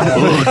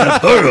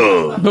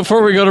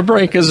 before we go to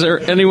break, is there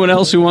anyone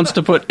else who wants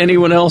to put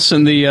anyone else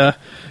in the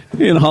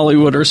in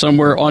Hollywood or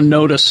somewhere on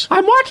notice?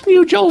 I'm watching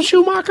you, Joel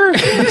Schumacher.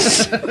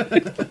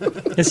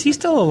 Is he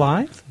still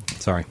alive?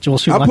 Sorry. Joel I'm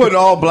Schumacher. putting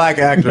all black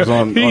actors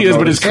on. He on is,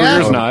 but his notice.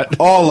 career's not.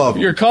 All of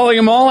them. You're calling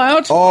them all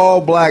out.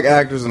 All black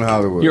actors in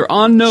Hollywood. You're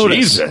on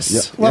notice.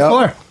 Jesus.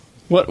 What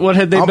for? What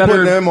had they I'm better?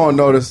 putting them on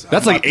notice.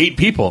 That's like 8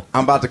 people.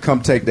 I'm about to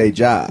come take their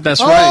job.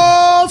 That's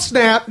right. Oh,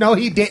 snap. No,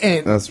 he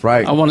didn't. That's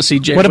right. I want to see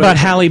Jay. What about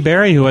Whitaker. Halle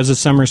Berry, who has a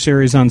summer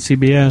series on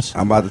CBS?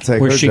 I'm about to take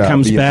where her she job.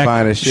 comes Being back.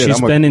 fine as shit.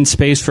 She's been in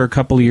space for a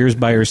couple of years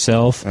by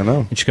herself. I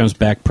know. And she comes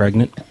back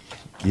pregnant.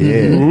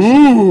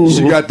 Yeah.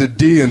 She got the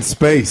D in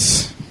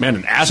space. Man,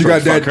 an She astro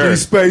got that fuck her. D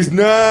Space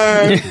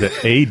Nine. The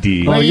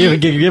AD. Oh,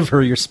 give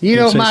her your. You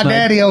know, your my 6'9".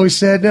 daddy always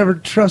said, never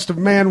trust a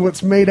man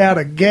what's made out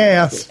of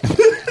gas.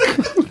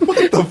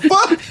 The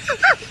fuck?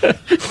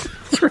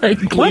 That's right.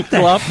 What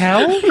the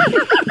hell?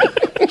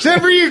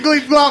 Except for you,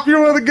 Gleep Glop. You're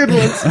one of the good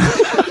ones.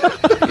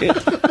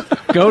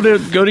 Go to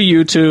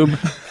YouTube.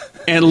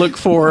 and look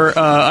for,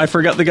 I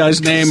forgot the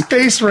guy's name.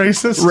 Space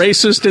Racist.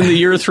 Racist in the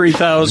Year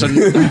 3000,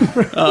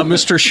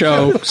 Mr.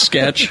 Show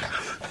sketch.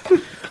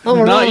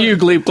 Oh, Not you,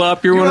 Gleep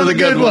Glop. You're one of the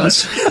good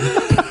ones.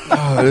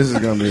 Oh, this is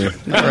going to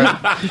be... All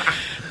right.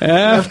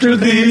 After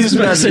these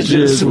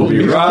messages, we'll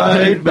be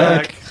right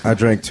back. I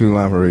drank 2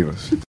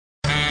 Lamarivas.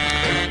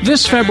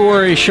 This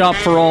February, shop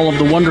for all of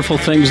the wonderful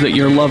things that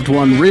your loved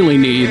one really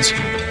needs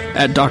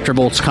at Dr.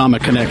 Volt's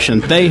Comic Connection.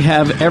 They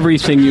have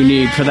everything you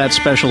need for that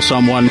special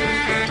someone.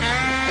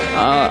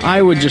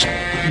 I would just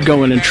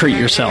go in and treat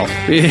yourself.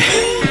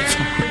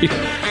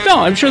 No,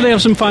 I'm sure they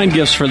have some fine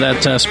gifts for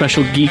that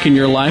special geek in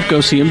your life.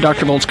 Go see them.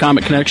 Dr. Volt's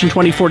Comic Connection,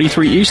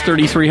 2043 East,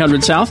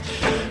 3300 South.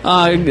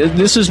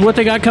 This is what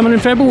they got coming in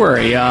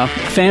February.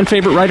 Fan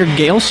favorite writer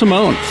Gail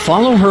Simone.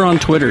 Follow her on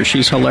Twitter.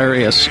 She's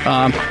hilarious.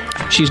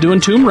 She's doing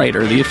Tomb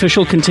Raider, the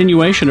official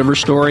continuation of her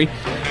story.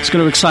 It's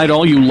going to excite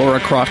all you Lara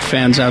Croft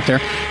fans out there.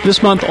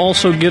 This month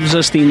also gives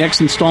us the next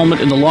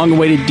installment in the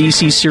long-awaited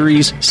DC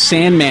series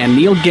Sandman.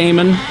 Neil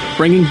Gaiman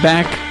bringing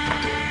back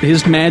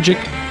his magic,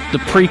 the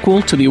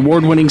prequel to the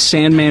award-winning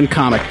Sandman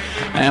comic.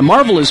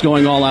 Marvel is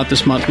going all out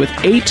this month with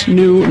 8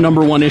 new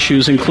 #1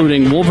 issues,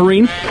 including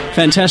Wolverine,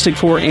 Fantastic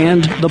Four,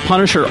 and The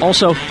Punisher.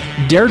 Also,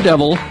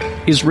 Daredevil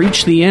is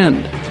reached the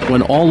end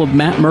when all of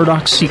Matt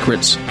Murdock's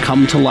secrets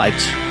come to light.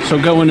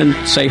 So go in and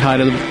say hi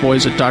to the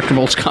boys at Dr.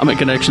 Volt's Comic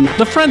Connection,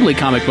 the friendly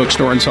comic book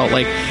store in Salt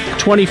Lake,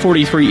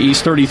 2043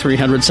 East,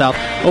 3300 South.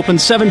 Open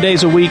 7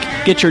 days a week.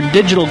 Get your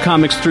digital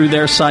comics through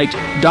their site,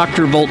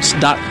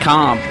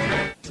 drvolts.com.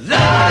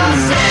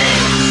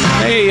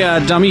 Hey,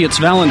 dummy, it's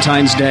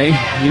Valentine's Day.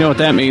 You know what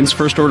that means.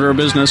 First order of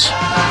business.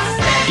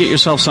 Get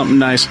yourself something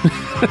nice.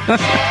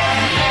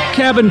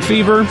 Cabin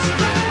Fever,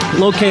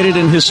 located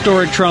in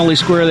historic Trolley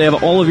Square. They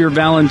have all of your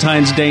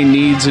Valentine's Day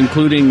needs,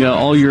 including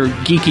all your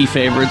geeky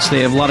favorites.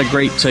 They have a lot of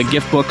great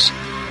gift books,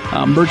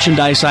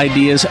 merchandise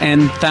ideas,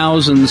 and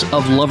thousands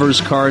of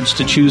lovers' cards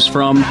to choose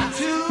from,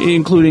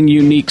 including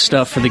unique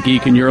stuff for the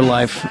geek in your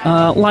life.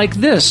 Like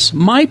this,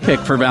 my pick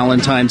for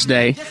Valentine's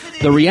Day,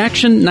 the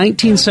Reaction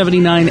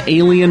 1979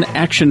 Alien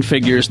action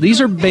figures.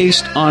 These are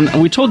based on,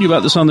 we told you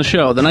about this on the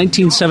show, the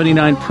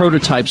 1979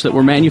 prototypes that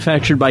were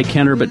manufactured by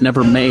Kenner but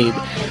never made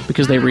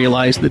because they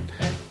realized that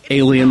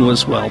Alien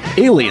was, well,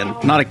 Alien,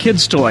 not a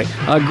kid's toy.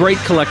 A great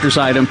collector's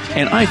item,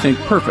 and I think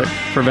perfect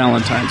for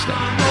Valentine's Day.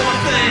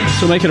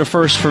 So make it a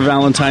first for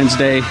Valentine's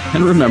Day.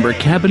 And remember,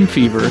 Cabin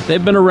Fever,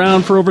 they've been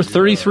around for over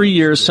 33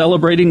 years,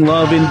 celebrating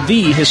love in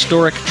the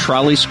historic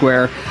Trolley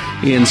Square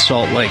in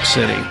Salt Lake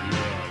City.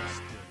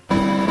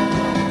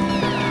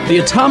 The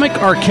Atomic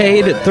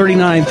Arcade at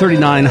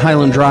 3939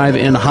 Highland Drive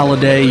in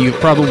Holiday. You've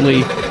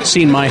probably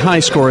seen my high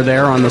score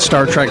there on the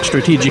Star Trek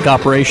Strategic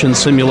Operations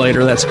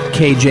Simulator. That's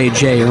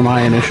KJJ are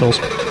my initials.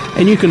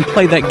 And you can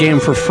play that game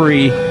for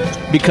free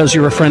because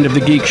you're a friend of the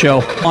Geek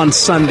Show on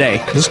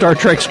Sunday. The Star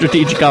Trek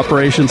Strategic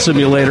Operations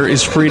Simulator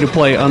is free to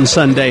play on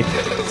Sunday.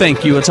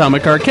 Thank you,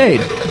 Atomic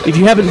Arcade. If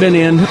you haven't been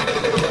in,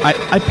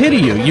 I pity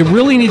you. You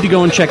really need to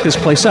go and check this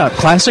place out.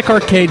 Classic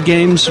arcade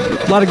games,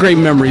 a lot of great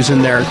memories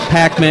in there.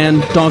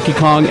 Pac-Man, Donkey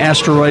Kong,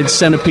 Asteroid,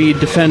 Centipede,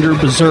 Defender,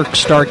 Berserk,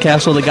 Star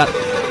Castle. They got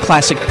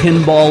classic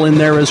pinball in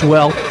there as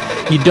well.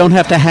 You don't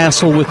have to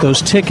hassle with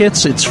those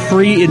tickets. It's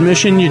free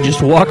admission. You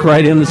just walk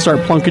right in and start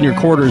plunking your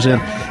quarters in.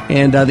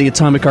 And the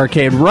Atomic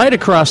Arcade right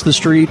across the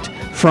street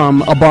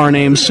from a bar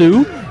named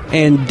Sue,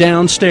 and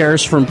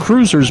downstairs from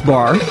Cruiser's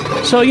Bar.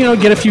 So,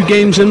 get a few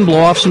games in, blow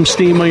off some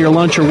steam on your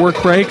lunch or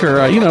work break, or,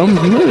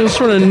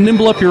 sort of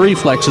nimble up your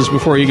reflexes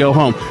before you go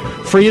home.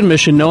 Free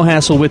admission, no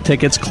hassle with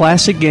tickets,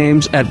 classic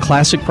games at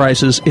classic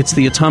prices. It's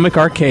the Atomic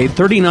Arcade,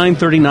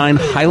 3939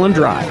 Highland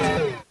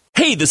Drive.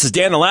 Hey, this is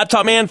Dan the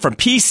Laptop Man from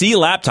PC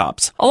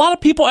Laptops. A lot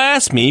of people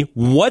ask me,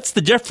 what's the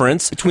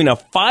difference between a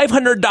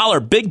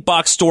 $500 big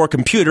box store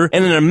computer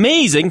and an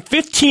amazing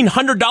 $1,500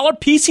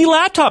 PC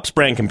Laptops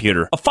brand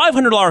computer? A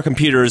 $500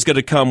 computer is going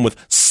to come with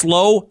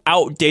slow,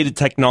 outdated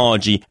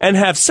technology and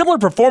have similar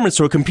performance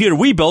to a computer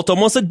we built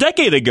almost a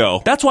decade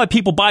ago. That's why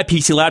people buy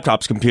PC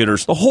Laptops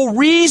computers. The whole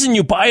reason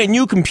you buy a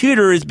new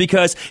computer is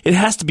because it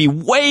has to be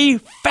way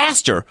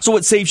faster, so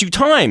it saves you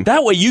time.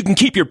 That way you can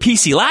keep your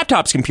PC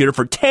Laptops computer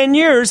for 10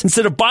 years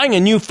instead of buying a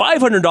new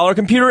 $500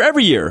 computer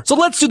every year. So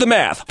let's do the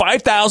math.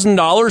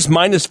 $5,000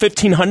 minus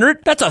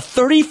 $1,500, that's a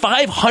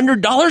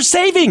 $3,500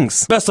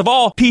 savings. Best of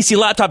all, PC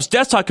Laptops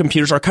desktop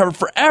computers are covered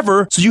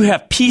forever, so you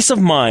have peace of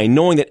mind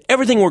knowing that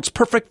everything works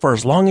perfect for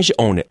as long as you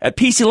own it. At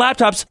PC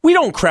Laptops, we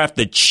don't craft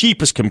the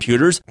cheapest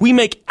computers. We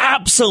make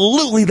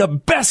absolutely the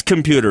best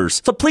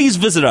computers. So please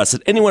visit us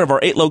at any one of our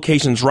 8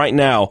 locations right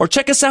now, or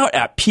check us out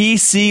at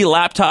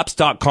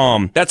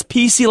PCLaptops.com. That's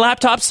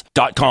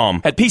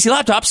PCLaptops.com. At PC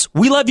Laptops,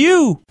 we love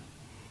you.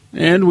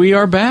 And we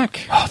are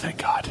back. Oh, thank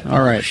God.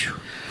 All right.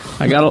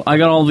 I got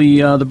all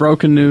the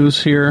broken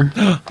news here.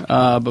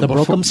 But the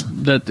brokens?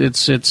 That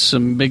it's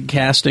some big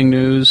casting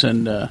news,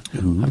 and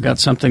I've got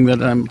something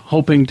that I'm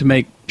hoping to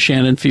make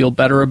Shannon feel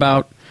better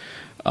about.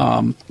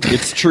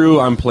 It's true.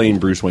 I'm playing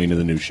Bruce Wayne in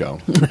the new show.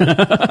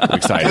 I'm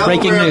excited.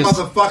 Breaking news.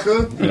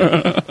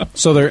 Motherfucker.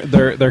 So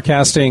they're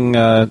casting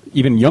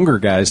even younger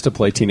guys to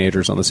play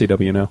teenagers on the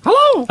CW now.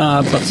 Hello!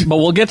 But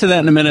we'll get to that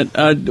in a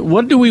minute.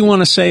 What do we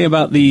want to say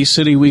about the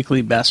City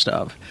Weekly Best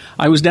Of?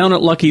 I was down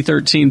at Lucky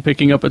 13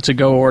 picking up a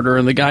to-go order,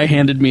 and the guy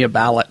handed me a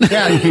ballot.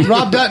 Yeah,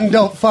 Rob Dutton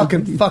don't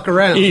fucking fuck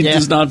around. He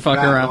does not fuck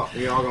around.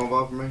 You all gonna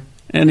vote for me?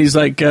 And he's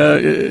like,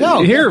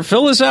 here,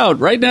 fill this out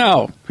right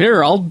now.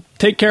 Here, I'll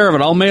take care of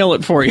it. I'll mail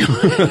it for you.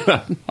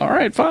 All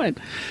right, fine.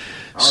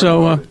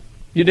 So,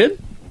 you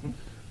did?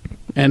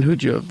 And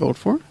who'd you vote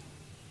for?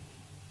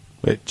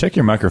 Wait, check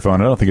your microphone.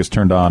 I don't think it's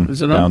turned on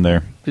Is it down on?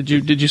 there. Did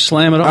you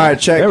slam it on? All right,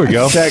 check. There we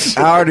go. Check.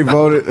 I already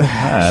voted.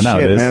 now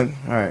Shit, it is. man.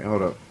 All right,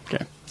 hold up.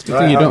 Okay. Good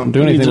thing you don't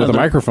do anything with a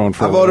microphone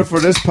for I voted for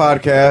this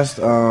podcast.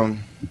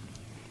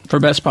 For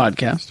Best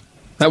Podcast.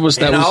 That was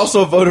I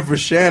also voted for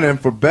Shannon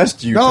for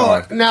Best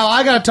Utah. No, now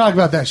I got to talk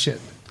about that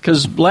shit.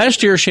 Because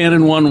last year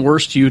Shannon won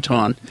Worst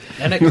Utah.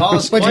 And it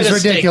caused Which quite is a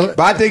ridiculous.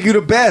 But I think you're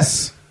the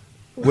best.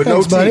 With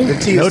Thanks, no buddy. T. The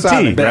T No is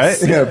silent. T, right?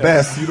 Yeah,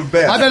 best. You the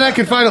best. I bet I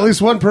could find at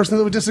least one person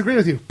that would disagree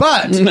with you.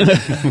 But,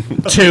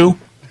 2.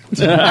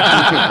 3.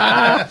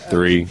 I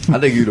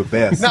think you're the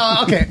best. no,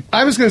 okay.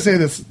 I was going to say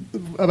this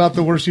about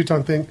the Worst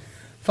Utah thing.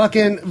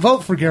 Fucking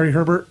vote for Gary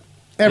Herbert.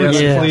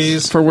 Everybody. Yes.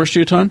 please. For Worst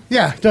Utah?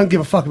 Yeah, don't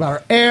give a fuck about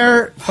our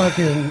air.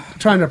 Fucking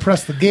trying to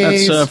oppress the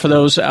gays. That's for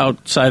those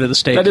outside of the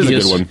state. That is He a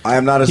good one. I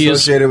am not He is-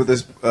 associated with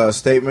this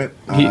statement.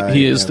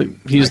 He is the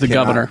I cannot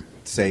governor.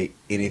 Say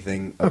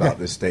anything about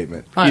this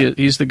statement.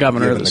 He's the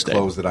governor Given of the the state.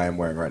 clothes that I am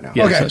wearing right now.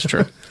 Yes, Okay. that's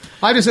true.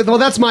 I just said, well,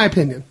 that's my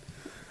opinion.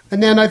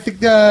 And then I think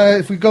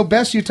if we go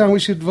Best Utah, we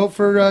should vote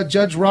for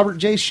Judge Robert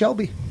J.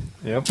 Shelby.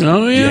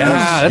 Oh,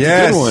 yeah. That's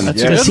Yes. a good one.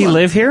 That's Yeah. Does he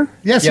live here?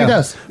 Yes, Yeah. he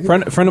does. A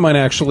friend of mine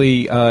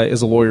actually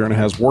is a lawyer and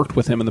has worked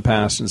with him in the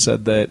past and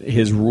said that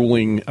his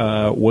ruling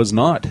was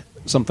not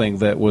something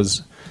that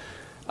was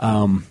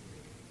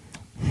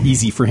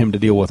easy for him to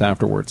deal with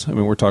afterwards. I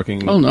mean, we're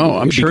talking. Oh, no,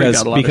 I'm sure he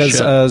because, got a lot of because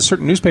shit. a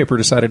certain newspaper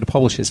decided to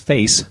publish his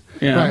face.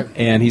 Yeah. Right.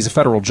 And he's a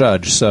federal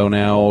judge, so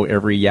now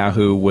every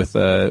Yahoo with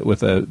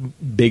a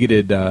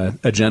bigoted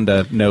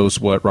agenda knows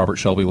what Robert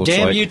Shelby looks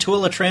Damn like. you,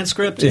 Twilla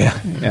transcript.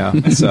 Yeah.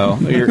 So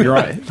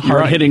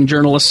Hard-hitting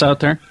journalists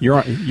out there.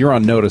 you're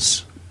on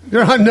notice.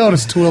 You're on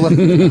notice,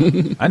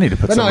 Twilla. I need to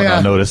put But no, someone yeah.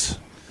 on notice.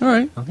 All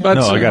right. But,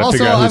 No, I got to Also,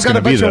 figure out who I've it's got going a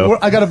to be, bunch though.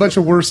 of I got a bunch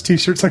of worse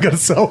T-shirts I got to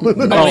sell.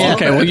 Oh,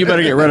 okay. Well, you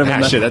better get rid of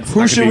them. Ah, shit, then. that's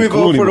Who not should gonna we be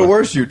cool vote for the anymore.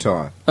 worst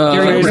Utah?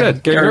 Gary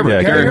Herbert. Gary Herbert.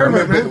 Yeah, Gary Gary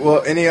Herbert, man.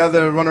 Well, any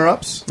other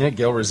runner-ups? Yeah,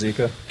 Gail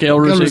Rosika.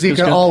 Gail Gil Ruzicka's Ruzicka,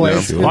 good.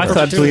 always. Well, I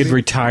thought we had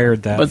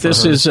retired that. But for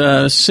this her. is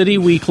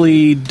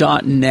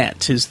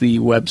cityweekly.net is the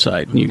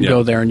website. And you can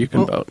go there and you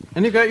can vote.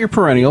 And you've got your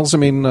perennials. I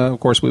mean, of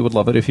course, we would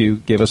love it if you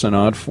gave us a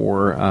nod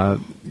for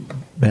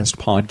Best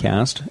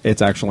Podcast.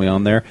 It's actually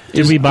on there.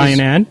 Did we buy an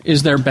ad?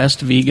 Is there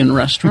best vegan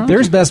restaurant?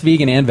 There's Best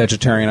Vegan and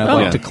Vegetarian. I'd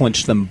like yeah. to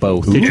clinch them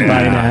both. Did you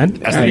buy an ad?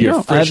 That's There the you year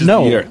go. fresh as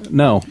the year.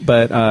 No.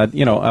 But,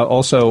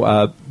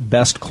 also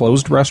Best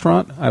Closed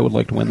Restaurant. I would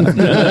like to win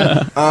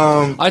that.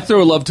 I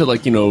throw a love to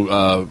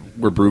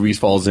where Broovies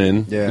falls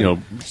in. Yeah.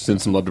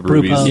 Send some love to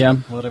Brew Broovies. Pub. Yeah.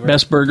 Whatever.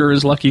 Best burger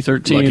is Lucky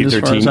 13 Lucky as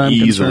far 13 as I'm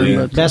easily.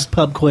 concerned. but Best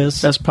pub quiz.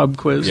 Best pub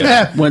quiz.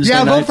 Yeah, Wednesday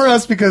vote nights. for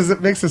us because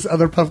it makes this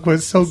other pub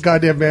quiz so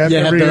goddamn mad Yeah,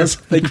 every it year. does.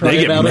 They cry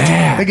get about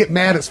mad. They get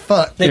mad as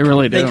fuck. They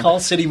really do. They call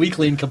City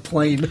Weekly and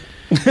complain.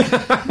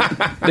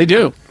 They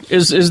do.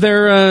 Is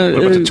there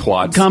What about the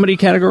twats? comedy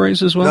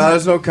categories as well? No,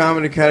 there's no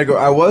comedy category.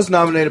 I was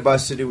nominated by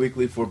City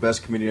Weekly for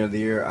Best Comedian of the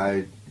Year.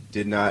 I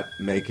did not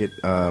make it.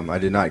 I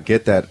did not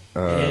get that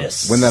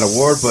win that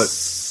award, but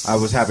I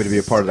was happy to be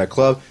a part of that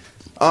club.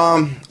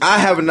 I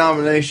have a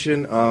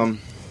nomination.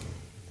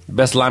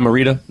 Best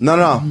Limerita.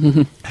 No.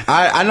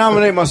 I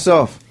nominate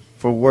myself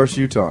for Worst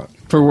Utah.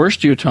 For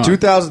Worst Utah.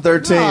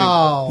 2013.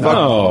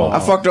 Oh. I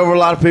fucked over a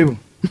lot of people.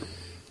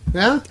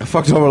 Yeah? I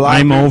fucked over a lot.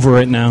 I'm of people.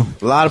 over it now.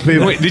 A lot of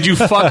people. Wait, did you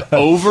fuck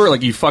over?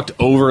 Like you fucked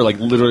over, like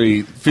literally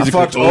I physically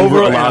fucked over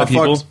over a and lot I of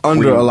people? fucked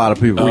under Were you- a lot of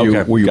people. Oh,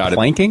 okay. Were you Got it.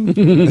 planking?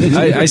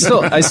 I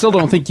still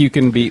don't think you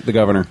can beat the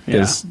governor.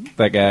 Because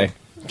that guy.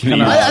 Can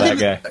you- I that think,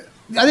 guy.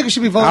 I think it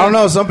should be voted. I don't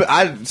know.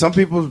 Some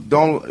people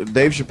don't.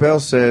 Dave Chappelle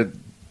said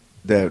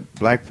that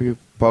black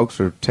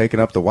folks are taking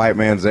up the white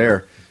man's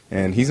air,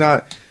 and he's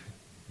not.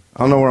 I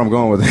don't know where I'm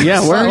going with this.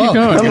 Yeah, where are you going?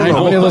 I don't know.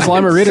 How many of those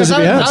Limeritas have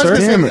you had, sir?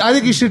 Damn it. I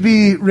think you should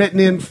be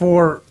written in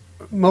for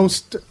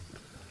most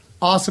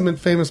awesome and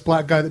famous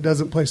black guy that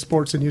doesn't play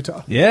sports in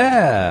Utah.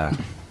 Yeah.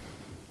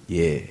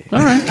 Yeah.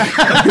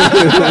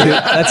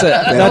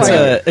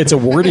 It's a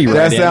wordy That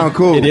write-in. sound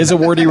cool. It is a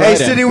wordy Hey,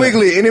 write-in. City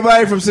Weekly.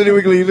 Anybody from City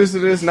Weekly, you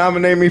listen to this,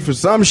 nominate me for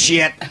some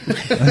shit.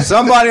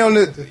 Somebody on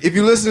the. If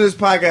you listen to this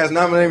podcast,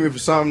 nominate me for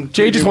something.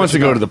 Jay just wants to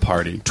go to the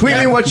party. Tweet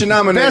me what you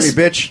nominate Best,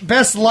 me, bitch.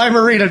 best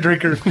Limerita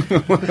drinker.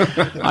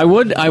 I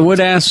would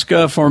ask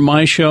for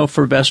my show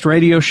for best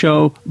radio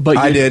show, but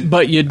I did.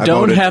 But you I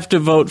don't voted. have to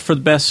vote for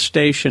the best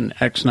station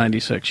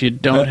X96. You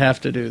don't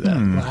have to do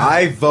that.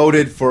 I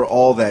voted for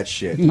all that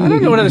shit. I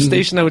don't know what other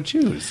station I would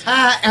choose.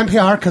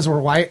 NPR because we're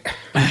white.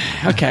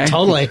 Okay.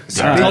 Totally.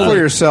 Speak for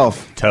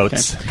yourself.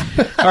 Totes.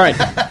 All right.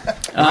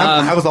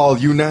 I was all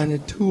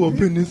united too up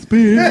in this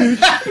bitch.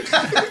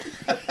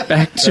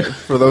 Back to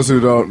For those who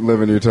don't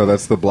live in Utah,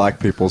 that's the black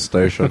people's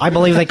station. I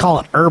believe they call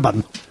it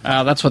urban.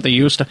 that's what they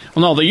used to.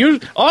 Well, no, the U.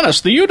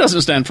 Honest, the U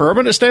doesn't stand for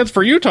urban; it stands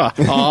for Utah.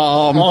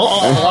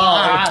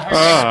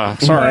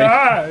 Sorry,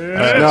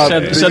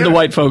 said the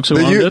white folks who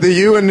owned it. The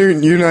U in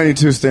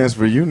U92 stands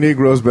for you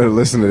Negroes better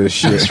listen to this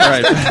shit. That's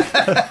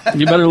right.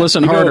 You better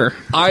listen harder.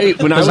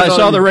 When I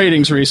saw the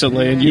ratings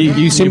recently, and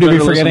You seem to be better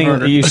listen forgetting.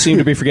 harder. You seem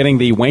to be forgetting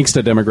the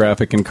Wanksta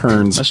demographic in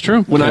Kearns. That's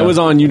true. When I was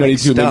on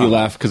U92, it made me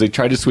laugh because they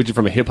tried to switch it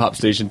from a hip hop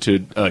station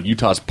to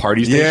Utah's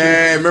party station.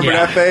 Yeah, remember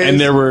that phase? And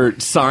there were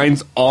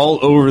signs all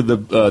over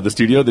the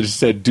studio that just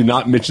said, "Do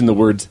not mention the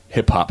words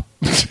hip hop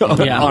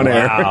on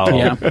air."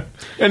 Yeah.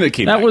 And it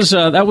came. That was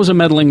a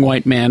meddling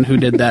white man who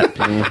did that.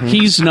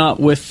 He's not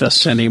with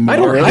us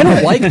anymore. I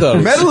don't like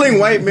those. Meddling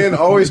white men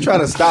always try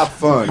to stop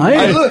fun.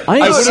 I would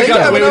have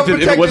got away with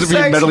it if it wasn't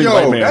for you meddling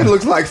white man. That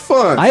looks like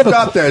fun.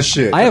 Stop that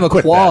shit. I have a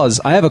clause.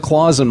 I have a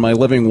clause in my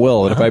living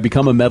will that if I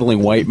become a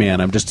meddling white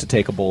man, I'm just to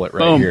take a bullet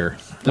right Boom. here.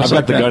 I've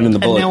got the gun in the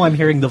And bullet. now I'm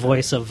hearing the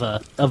voice of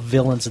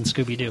villains in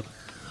Scooby Doo.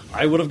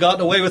 I would have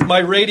gotten away with my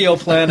radio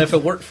plan if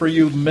it weren't for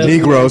you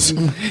Negroes.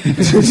 right?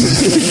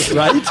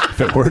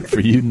 If it worked for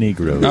you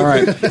Negroes. All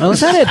right. Well, is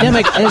that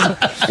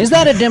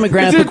a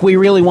demographic we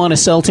really want to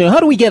sell to? How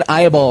do we get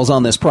eyeballs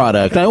on this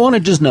product? I want to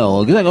just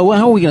know.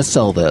 How are we going to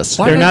sell this?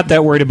 They're not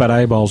that worried about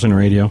eyeballs in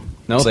radio.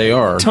 No, they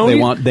are. Tony-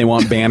 They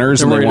want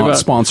banners and they worried want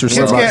about-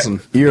 sponsorships. Kids And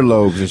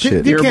earlobes and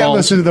shit. You can't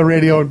listen to the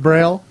radio in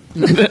Braille.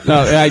 No,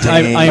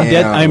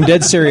 I'm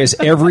dead serious.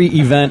 Every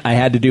event I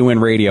had to do in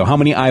radio, how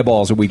many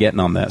eyeballs are we getting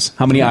on this?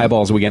 How many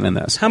eyeballs are we getting in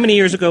this? How many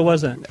years ago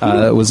was that?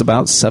 It was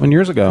about 7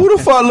 years ago. Who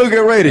the fuck look at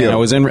radio? And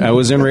I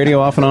was in radio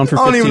off and on for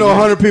 15 I don't even know years.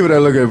 100 people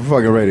that look at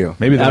fucking radio.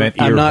 Maybe they meant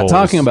I'm not ear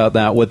talking holes. about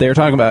that. What they're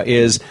talking about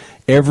is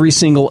every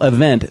single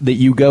event that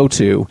you go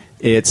to,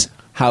 it's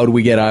how do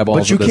we get eyeballs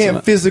But you at this can't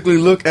event? physically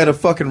look at a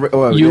fucking.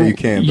 Well, yeah, you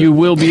can. You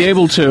will be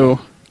able to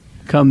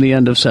come the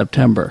end of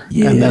September,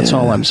 and that's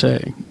all I'm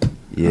saying.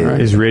 Yeah.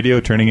 Is radio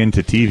turning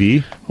into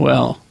TV?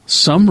 Well,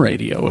 some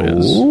radio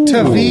is.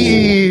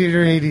 TV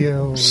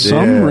radio.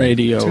 Some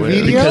radio is.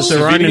 Video? Because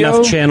there aren't Video?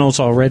 enough channels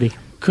already.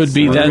 Could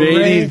be that.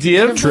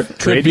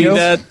 Could be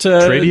that.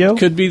 Radio?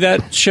 Could be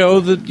that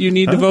show that you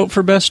need to vote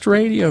for best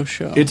radio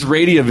show. It's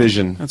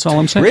Radiovision. That's all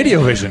I'm saying.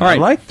 Radiovision. All right.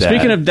 I like that.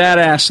 Speaking of dad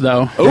ass,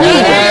 though,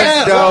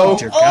 That ass dope.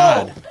 Dear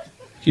God.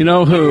 you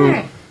know who?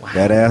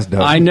 That ass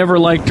dope. I never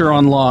liked her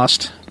on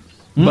Lost,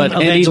 but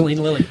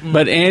Evangeline Lilly.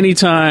 but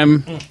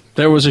anytime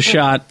there was a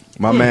shot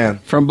My man.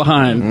 from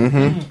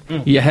behind,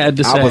 you had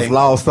to say I was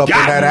lost up in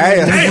that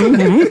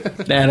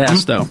ass. dad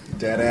ass, though.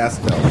 That ass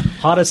dope.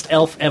 Hottest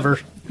elf ever.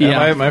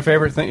 Yeah. My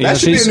favorite thing. That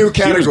should be a new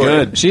category.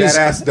 good. That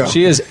ass dope.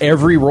 She is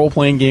every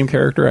role-playing game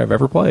character I've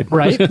ever played.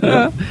 Right?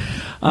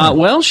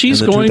 Well, she's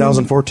the going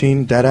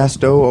 2014 That Ass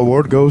Doe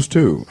Award goes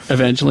to.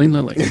 Evangeline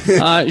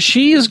Lilly.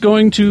 She is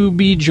going to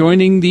be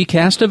joining the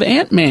cast of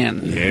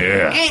Ant-Man.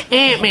 Yeah.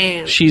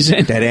 Ant-Man. She's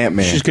in That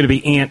Ant-Man. She's going to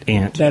be Ant.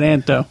 that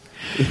Anto.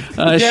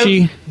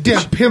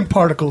 Damn pimp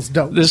particles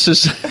dope. This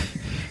is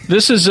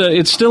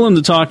it's still in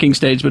the talking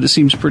stage, but it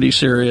seems pretty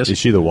serious. Is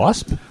she the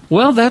Wasp?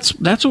 Well, that's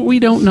what we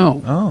don't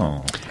know.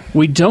 Oh.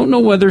 We don't know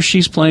whether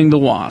she's playing the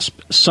Wasp.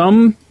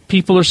 Some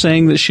people are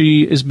saying that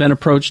she has been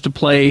approached to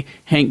play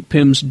Hank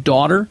Pym's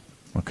daughter,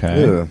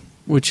 Okay. Yeah.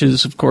 which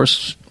is, of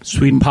course,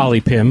 Sweet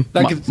Polly Pym.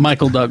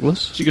 Michael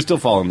Douglas. She could still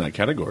fall in that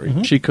category.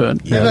 She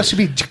could. Maybe that should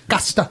be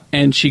Jocasta.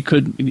 And she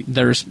could.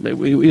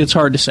 It's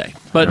hard to say,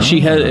 but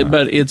she had.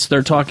 But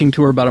they're talking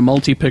to her about a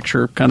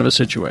multi-picture kind of a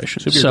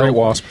situation. She'd be a great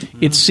Wasp.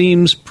 It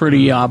seems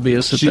pretty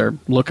obvious that they're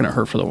looking at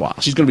her for the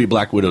Wasp. She's going to be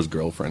Black Widow's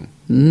girlfriend.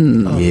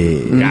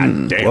 Yeah.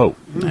 God damn. Whoa.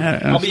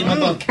 I'll be in my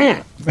bunk.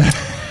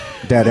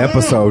 That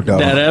episode, though.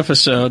 That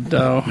episode,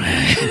 though.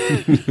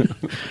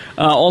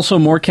 Also,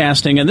 more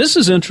casting, and this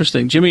is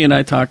interesting. Jimmy and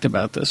I talked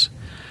about this.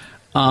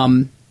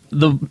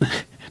 The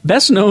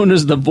best known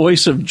as the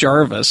voice of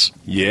Jarvis,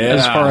 Yeah,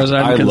 as far as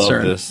I'm I love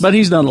concerned. this. But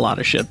he's done a lot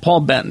of shit. Paul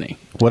Bettany.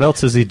 What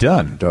else has he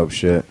done? Dope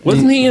shit.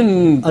 Wasn't he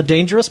in... A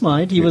Dangerous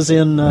Mind. He was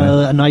in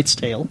A Knight's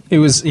Tale. He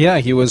was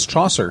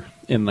Chaucer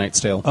in Knight's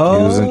Tale. He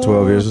was in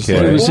 12 Years a Okay.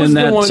 Slave. He was What was in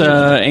the that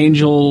one-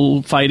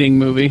 angel fighting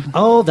movie.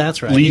 Oh,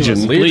 that's right.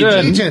 Legion.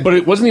 Legion.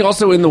 But wasn't he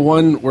also in the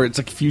one where it's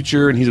like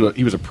future and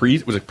he was a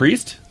priest? Was it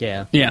priest?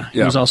 Yeah. Yeah, he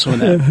Yeah. was also in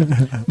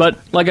that. But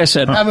like I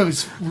said, That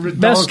movie's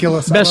best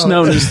ridiculous. best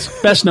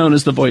known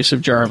as the voice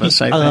of Jarvis.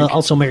 I think.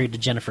 Also married to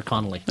Jennifer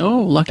Connelly.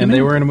 Oh, lucky And me.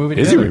 they were in a movie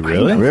Is he together.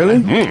 really? Really?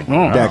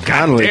 That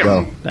Connolly,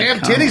 though. Damn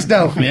titties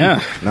though.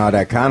 Yeah, No,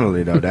 that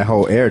Connolly, though. That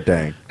whole air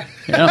thing.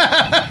 yeah.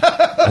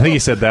 I think he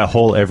said that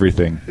whole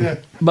everything.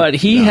 But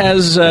he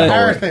has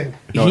Entire thing.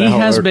 No, he that whole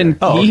has air been thing.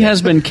 Oh, he okay.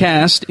 has been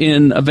cast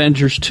in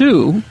Avengers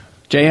 2.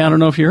 Jay, I don't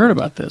know if you heard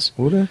about this.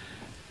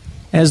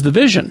 As the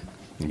Vision.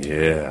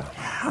 Yeah.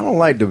 I don't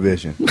like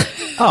Division.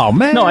 Oh,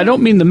 man. No, I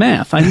don't mean the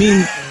math. I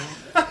mean.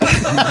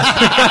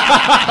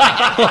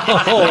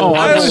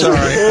 I'm sorry.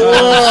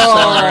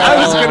 I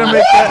was going to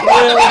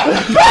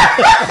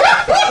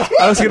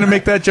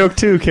make that joke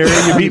too, Carrie.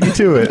 You beat me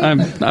to it.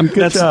 I'm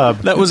Good job.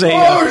 That was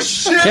a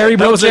shit! Carrie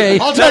Brochet.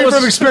 I'll tell you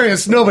from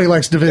experience, nobody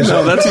likes division.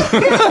 No, that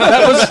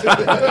was.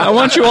 I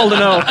want you all to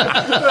know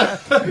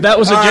that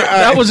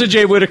was a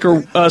Jay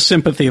Whitaker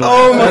sympathy line.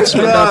 Oh my that's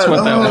god!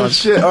 what that was.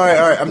 Shit! All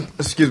right.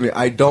 Excuse me.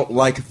 I don't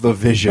like the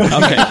vision.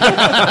 Okay.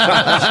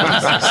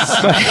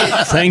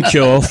 Thank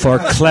you for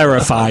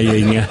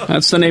clarifying.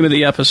 That's the name of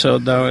the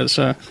episode, though. Is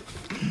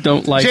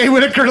don't like Jay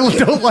Whitaker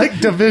don't like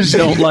division.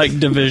 Don't like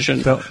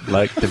division. Don't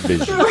like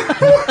division.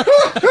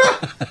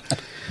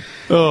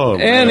 Oh.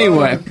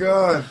 Anyway. Oh my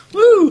god.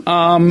 Woo.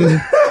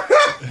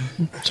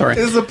 Sorry.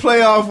 It's a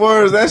playoff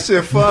words. That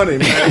shit funny,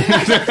 man.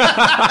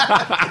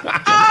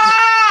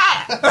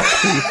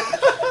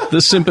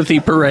 The sympathy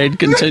parade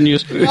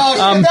continues. Oh, shit,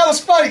 that was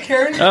funny,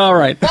 Karen. All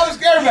right. That was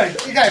everybody.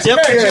 You guys, Yep.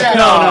 Karen, yeah.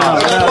 No.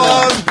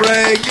 Applause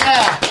break.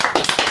 Yeah.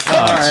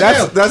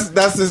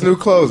 That's his new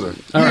closer.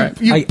 All right.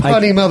 You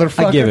punny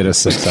motherfucker. I give it a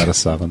 6 out of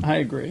 7. I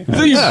agree. You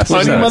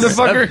funny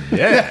motherfucker.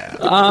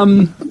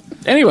 Yeah.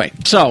 Anyway,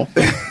 so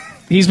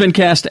he's been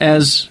cast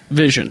as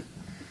Vision.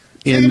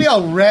 He's gonna be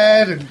all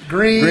red and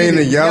green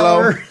and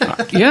yellow.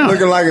 Yeah.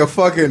 Looking like a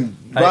fucking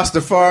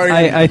Rastafarian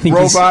I think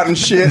robot and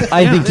shit.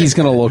 I think he's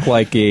going to look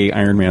like a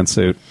Iron Man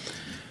suit.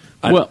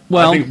 Well,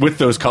 I think with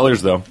those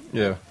colors, though.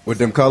 Yeah. With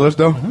them colors,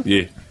 though?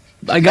 Yeah.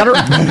 I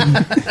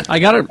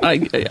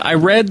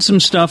read some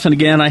stuff, and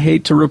again, I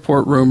hate to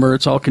report rumor,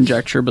 it's all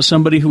conjecture, but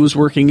somebody who was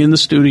working in the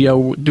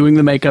studio doing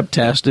the makeup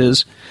test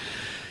it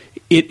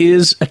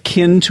is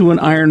akin to an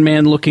Iron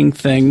Man looking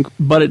thing,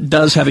 but it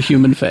does have a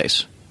human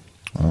face.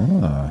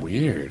 Oh.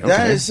 Weird. Okay.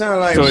 That sounds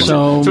like...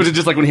 So is it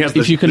just like when he has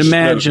if you can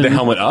imagine the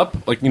helmet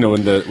up? Like, when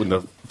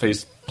the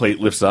face plate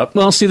lifts up?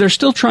 Well, see, they're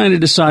still trying to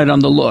decide on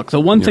the look. The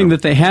one thing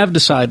that they have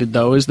decided,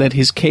 though, is that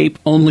his cape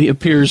only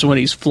appears when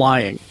he's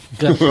flying.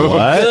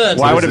 What?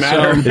 Why would it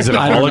matter? Is it a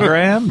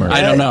hologram?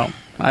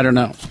 I don't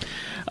know.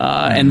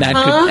 And that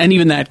could, and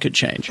even that could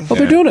change. Well,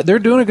 they're doing it. They're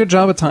doing a good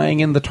job of tying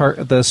in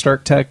the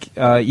Stark Tech,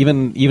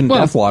 even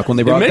Deathlock. When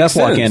they brought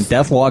Deathlock in,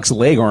 Deathlock's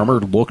leg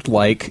armor looked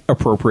like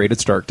appropriated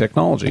Stark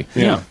technology.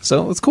 Yeah.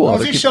 So it's cool.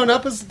 Has he shown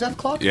up as Death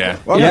Clock? Yeah.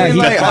 Well,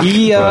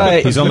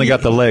 He's only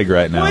got the leg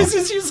right now. He's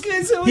doing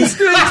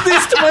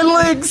this to my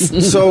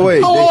legs. So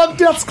wait. I'm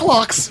Death's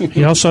Clocks.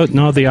 He also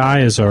the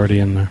eye is already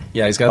in there.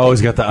 Yeah, he's got.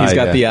 He's got the eye. He's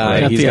got the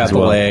eye. Right. He's got the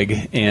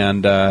leg,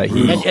 and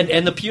he.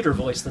 And the pewter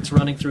voice that's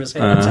running through his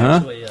head. It's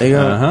actually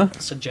a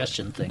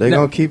suggestion thing. They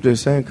gonna keep the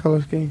same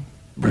color scheme?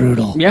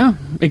 Brutal. Yeah,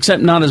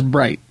 except not as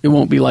bright. It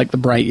won't be like the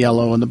bright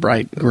yellow and the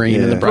bright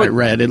green and the bright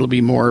red. It'll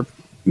be more,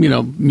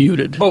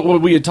 muted. But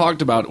what we had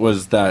talked about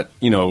was that,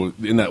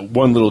 in that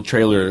one little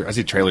trailer,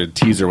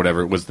 teaser,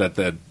 whatever, was that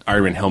the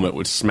Iron Man helmet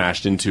was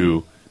smashed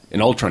into an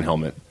Ultron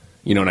helmet.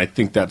 And I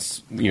think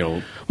that's, that's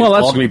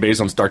all going to be based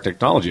on Stark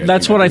technology.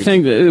 That's what I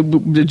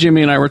think.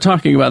 Jimmy and I were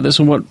talking about this,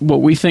 and what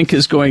we think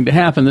is going to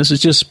happen. This is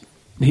just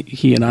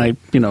he and I,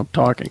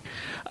 talking.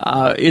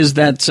 Is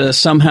that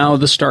somehow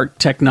the Stark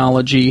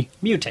technology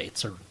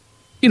mutates, or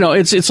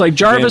it's like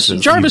Jarvis.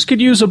 Jarvis could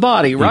use a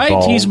body, right?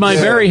 Evolves. He's my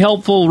very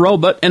helpful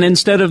robot, and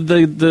instead of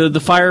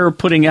the fire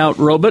putting out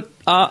robot,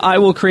 I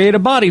will create a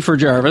body for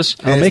Jarvis.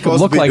 I'll make him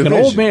look like an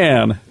old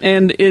man,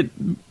 and it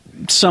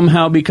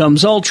somehow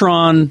becomes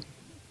Ultron.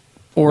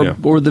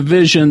 Or the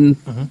Vision,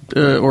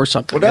 or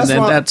something, Well, and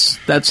then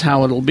that's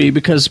how it'll be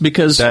because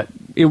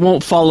it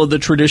won't follow the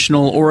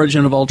traditional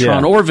origin of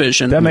Ultron or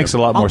Vision. That makes a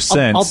lot more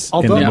sense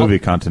in the movie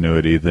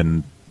continuity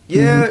than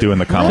doing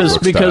the comic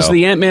book because style.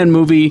 the Ant-Man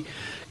movie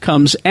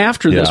comes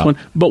after this one.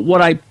 But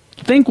what I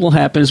think will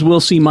happen is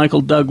we'll see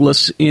Michael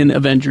Douglas in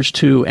Avengers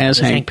 2 as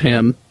Hank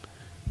Pym,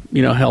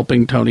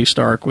 helping Tony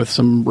Stark with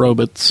some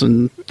robots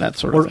and that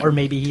sort of thing. Or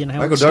maybe he and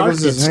Howard Stark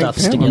did stuff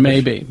together. Or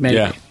maybe.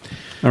 Yeah.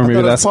 or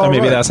maybe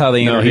that's how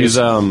they introduce.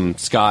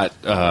 He's Scott.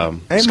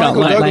 Scott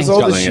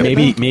Lang.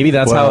 Maybe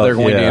that's how they're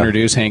going to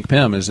introduce Hank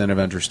Pym as in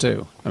Avengers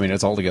 2. I mean,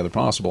 it's altogether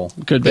possible.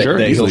 Could be.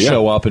 That he'll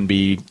show up and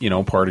be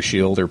part of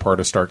S.H.I.E.L.D. or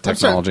part of Stark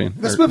technology.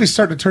 This movie's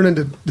starting to turn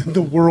into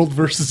the world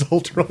versus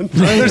Ultron.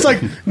 There's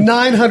like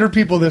 900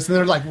 people in this, and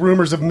there are like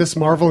rumors of Miss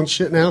Marvel and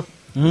shit now.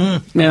 Yeah.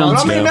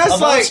 I mean, that's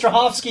like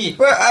Strahovski.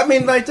 But I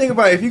mean, like, think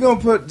about it. If you're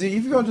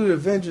gonna do the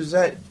Avengers,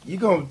 you're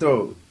gonna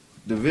throw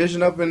the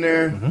Vision up in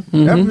there.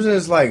 That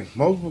presents like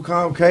multiple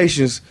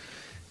complications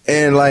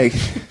and like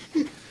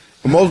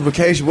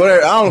multiplication,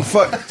 whatever. I don't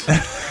fuck.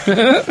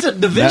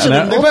 Division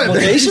and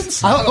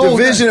multiplications.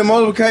 Division and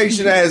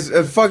multiplication as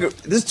fucking.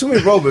 There's too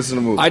many robots in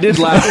the movie. I did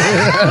laugh.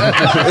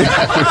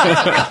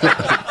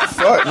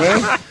 Fuck,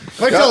 man.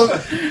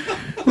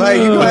 Like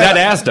that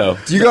ass though.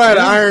 You gonna have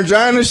the Iron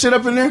Giant and shit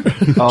up in there?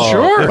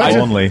 Sure.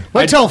 Only.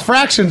 Wait till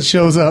Fraction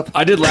shows up.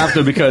 I did laugh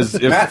though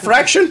because Matt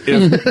Fraction?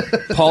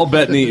 If Paul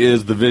Bettany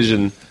is the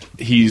Vision,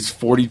 he's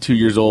 42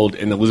 years old,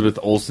 and Elizabeth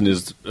Olsen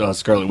is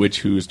Scarlet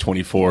Witch, who is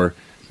 24.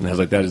 And I was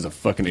like, that is a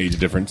fucking age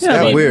difference.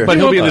 Yeah, but, weird. But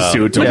he'll be in the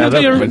suit.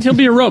 But he'll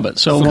be a robot,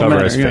 so it won't Cover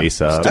matter. his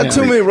face up. That's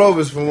too many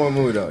robots for one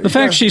movie, though. The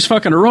fact she's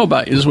fucking a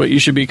robot is what you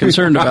should be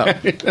concerned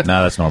about,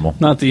 No, that's normal.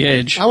 not the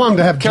age. I want him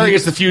to have Carrie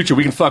is the future.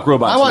 We can fuck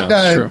robots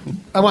now.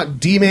 I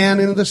want D-Man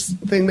in this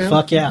thing now.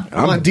 Fuck yeah.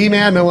 I want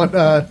D-Man. I want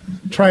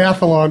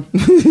Triathlon.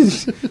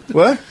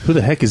 What? Who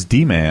the heck is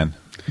D-Man?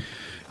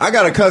 I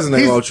got a cousin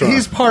named Ultron.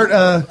 He's part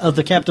of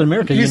the Captain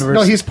America universe.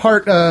 No, he's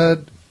part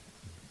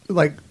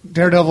like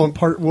Daredevil and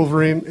part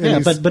Wolverine.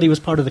 And yeah, but he was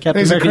part of the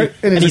Captain America,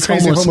 and he's a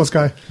crazy homeless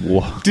guy.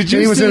 Whoa. Did you?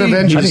 He was in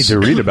Avengers. I need to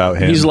read about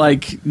him. He's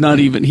like not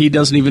even. He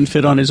doesn't even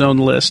fit on his own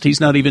list. He's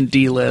not even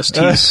D list.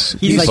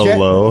 He's like so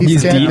low.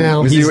 He's dead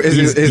now. Is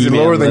he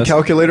lower than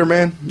Calculator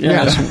Man?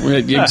 Yeah,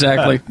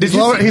 exactly. He's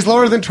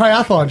lower than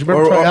Triathlon. Do you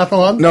remember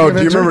Triathlon? No.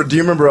 Do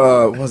you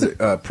remember? Was it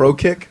Pro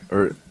Kick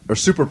or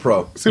Super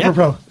Pro? Super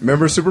Pro.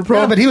 Remember Super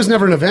Pro? Yeah, but he was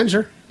never an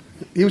Avenger.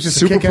 He was just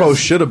Super a Pro.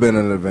 Should have been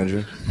an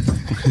Avenger.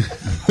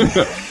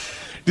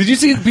 Did you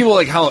see people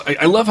like how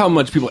I love how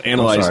much people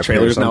analyze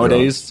trailers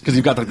nowadays because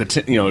you've got like the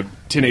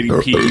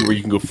 1080p where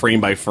you can go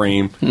frame by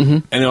frame,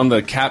 and on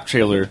the Cap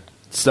trailer,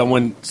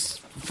 someone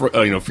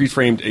freeze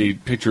framed a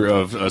picture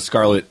of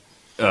Scarlet,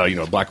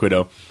 Black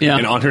Widow,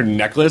 and on her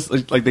necklace,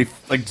 like they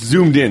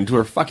zoomed in to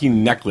her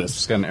fucking necklace.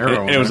 She's got an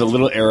arrow, and it was a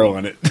little arrow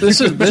on it.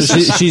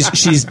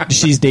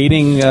 She's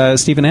dating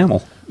Stephen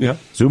Amell. Yeah,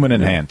 zoom and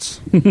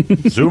enhance.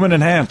 Zoom and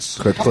enhance.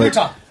 Click.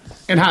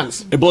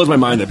 Enhance. It blows my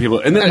mind that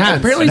people. And then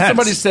apparently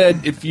somebody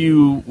said if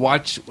you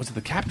watch, was it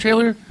the Cap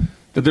trailer,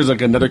 that there's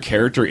like another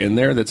character in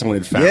there that someone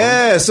had found.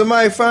 Yeah,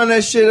 somebody found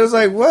that shit. I was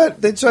like,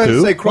 what? They tried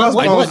to say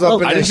Crossbones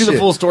up in I didn't see the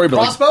full story, but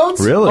Crossbones?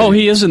 Really? Oh,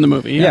 he is in the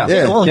movie. Yeah,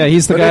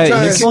 he's the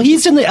guy.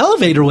 He's in the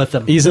elevator with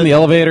them. He's in the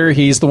elevator.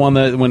 He's the one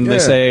that when they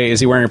say, "Is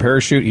he wearing a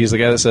parachute?" He's the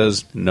guy that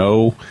says,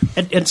 "No."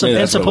 And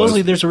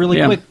supposedly there's a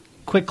really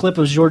quick clip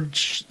of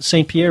Georges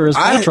St. Pierre as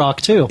Batroc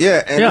too.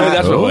 Yeah,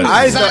 that's what it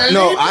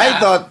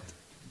was.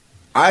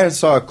 I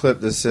saw a clip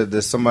that said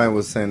that somebody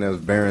was saying there was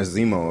Baron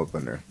Zemo up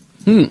in there.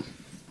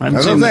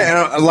 That's what I'm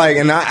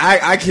saying.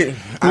 I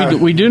can't.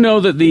 We do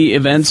know that the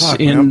events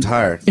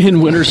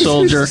in Winter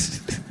Soldier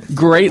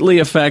greatly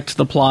affect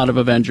the plot of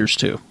Avengers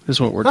 2,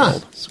 is what we're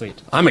told.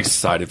 Sweet. I'm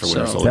excited for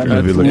Winter Soldier.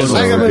 That movie looks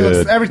so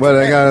good. Well,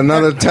 they got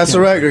another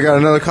Tesseract. They got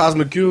another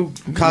Cosmic Cube,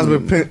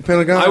 Cosmic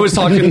Pentagon. I was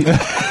talking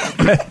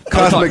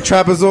Cosmic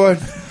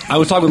Trapezoid. I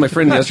was talking with my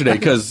friend yesterday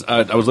because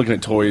I was looking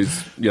at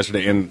toys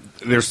yesterday, and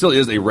there still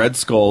is a Red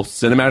Skull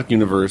Cinematic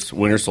Universe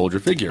Winter Soldier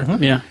figure.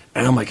 Yeah.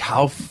 And I'm like,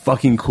 how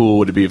fucking cool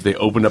would it be if they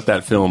opened up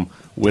that film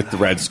with the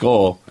Red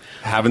Skull,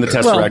 having the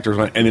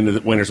Tesseract, and then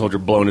the Winter Soldier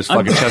blowing his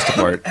fucking chest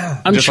apart?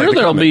 I'm sure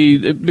there'll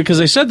be, because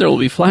they said there will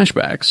be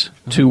flashbacks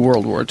to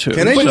World War II.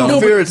 Can they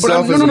fear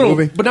itself as a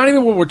movie? But not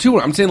even World War II.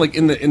 I'm saying like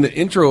in the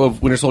intro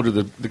of Winter Soldier,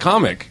 the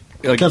comic.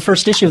 Like the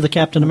first issue of the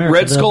Captain America.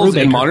 Red Skull's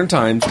in modern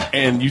times,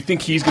 and you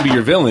think he's going to be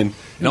your villain,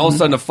 and all of a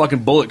sudden a fucking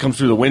bullet comes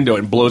through the window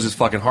and blows his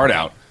fucking heart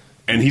out,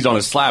 and he's on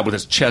a slab with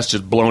his chest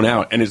just blown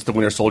out, and it's the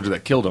Winter Soldier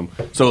that killed him.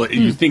 So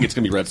you think it's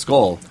going to be Red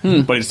Skull,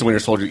 but it's the Winter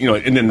Soldier,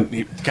 and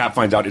then Cap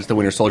finds out it's the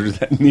Winter Soldier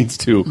that needs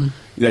to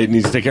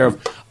take care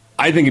of.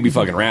 I think it'd be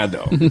fucking rad,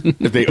 though,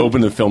 if they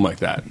open the film like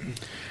that.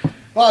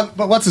 Well,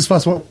 but what's his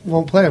fuss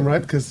won't play him,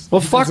 right? Well,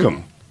 fuck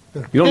him.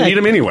 You don't need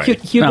him anyway.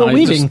 Hugo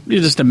Weaving.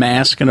 He's just a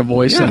mask and a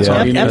voice. Yeah,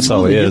 that's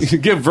all he is.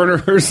 Give Werner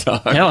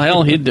Herzog.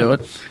 Hell, he'd do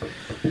it.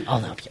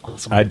 Oh, that would be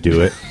awesome. I'd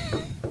do it.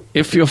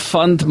 If you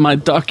fund my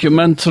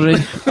documentary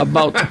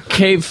about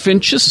cave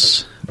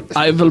finches,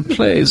 I will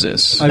play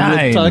this.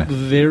 I will talk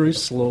very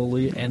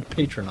slowly and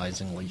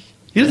patronizingly.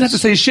 He doesn't have to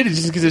say shit. He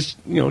just gets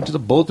just a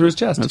bullet through his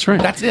chest. That's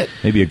right. That's it.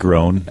 Maybe a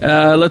groan.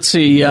 Let's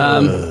see.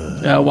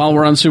 While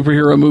we're on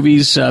superhero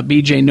movies,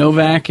 B.J.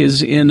 Novak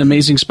is in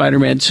Amazing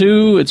Spider-Man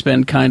 2. It's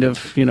been kind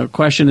of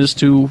question as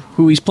to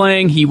who he's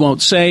playing. He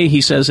won't say.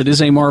 He says it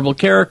is a Marvel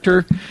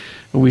character.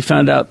 We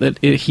found out that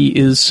he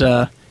is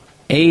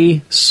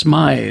A.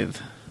 Smythe.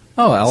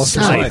 Oh,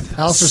 Alistair Smythe.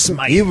 Alistair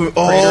Smythe. He was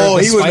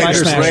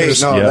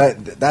great. No,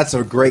 that's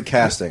a great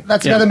casting.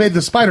 That's the guy that made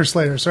the Spider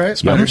Slayers, right?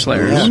 Spider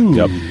Slayers.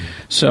 Yep.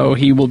 So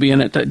he will be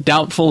in it.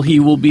 Doubtful he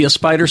will be a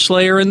Spider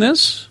Slayer in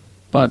this,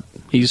 but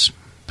he's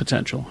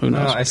potential. Who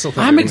knows?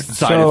 I'm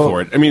excited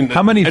for it. I mean,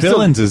 how many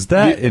villains is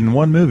that in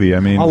one movie? I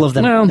mean, all of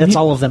them. Well, that's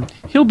all of them.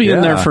 He'll be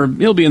in there for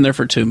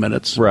 2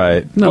 minutes.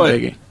 Right. No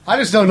biggie. I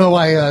just don't know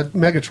why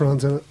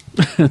Megatron's in it.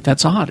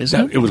 That's odd,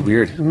 isn't it? It was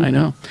weird. I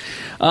know.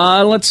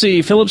 Let's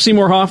see. Philip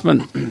Seymour Hoffman.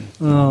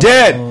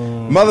 Dead.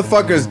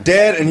 Motherfucker's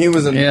dead, and he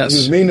was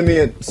mean to me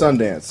at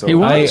Sundance. So. He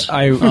was?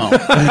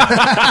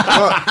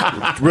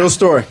 Real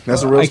story.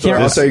 That's a real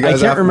story. I'll tell you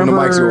guys I can't when the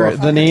mics are remember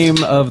off. the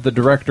name of the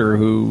director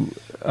who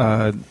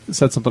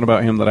said something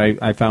about him that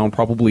I found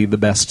probably the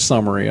best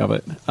summary of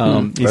it.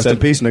 He Rest said, in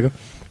peace, nigga.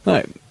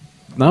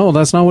 No,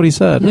 that's not what he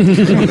said.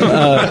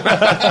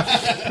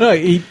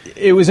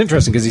 It was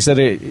interesting because he said,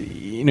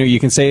 you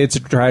can say it's a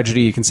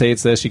tragedy, you can say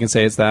it's this, you can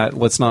say it's that.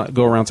 Let's not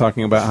go around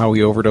talking about how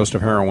he overdosed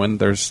of heroin.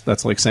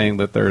 That's like saying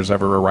that there's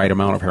ever a right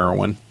amount of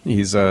heroin.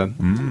 He's he's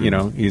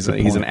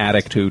an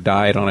addict who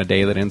died on a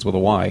day that ends with a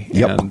Y.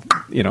 Yep. And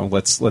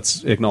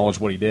let's acknowledge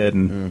what he did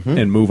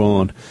and move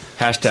on.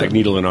 Hashtag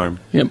needle in arm.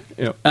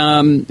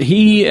 Yep.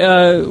 He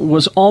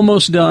was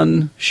almost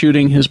done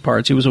shooting his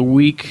parts. He was a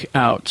week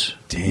out.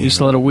 Damn. He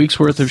still had a week's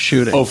worth of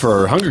shooting. Oh,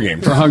 for Hunger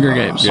Games. For Hunger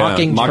Games. Yeah.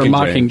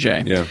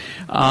 Mockingjay. Yeah.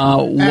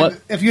 What?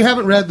 If you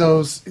haven't read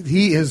those,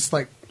 he is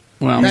like.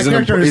 Well, he's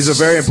a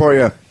very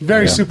important.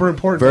 Very super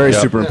important. Very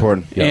super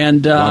important. Yeah.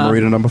 And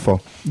Marita number 4.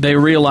 They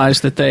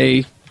realized that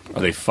they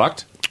are they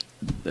fucked.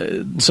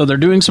 So they're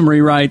doing some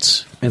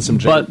rewrites and some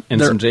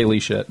Jay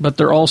Lee shit. But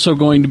they're also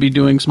going to be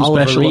doing some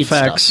special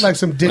effects, stuff. Like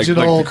some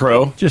digital, like The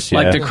Crow,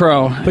 like The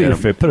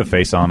Crow. Put a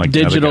face on a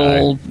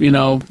digital,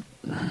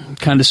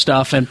 kind of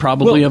stuff, and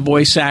probably a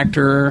voice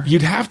actor.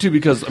 You'd have to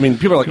because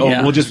people are like,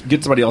 we'll just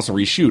get somebody else and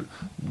reshoot.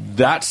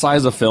 That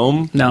size of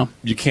film, no,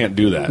 you can't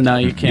do that. No,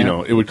 you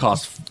can't. It would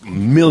cost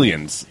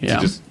millions to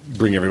just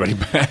bring everybody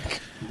back.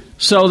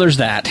 So there's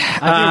that.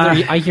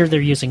 I hear they're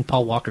using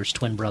Paul Walker's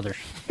twin brother.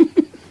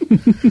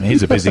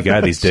 He's a busy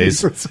guy these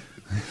days.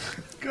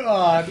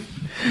 God.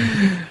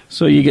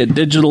 So you get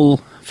digital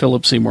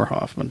Philip Seymour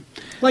Hoffman.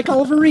 Like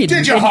Oliver Reed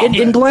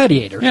in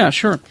Gladiator. Yeah,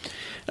 sure.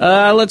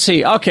 Let's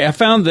see. Okay, I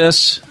found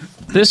this.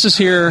 This is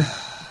here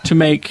to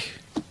make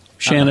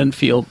Shannon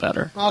feel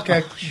better.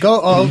 Okay,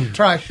 go.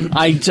 Try.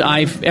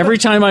 Every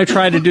time I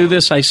try to do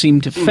this, I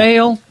seem to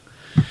fail,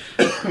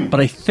 but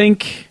I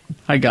think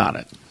I got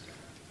it.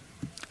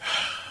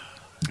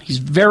 He's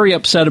very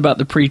upset about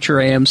the Preacher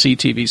AMC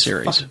TV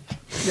series.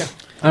 Yeah,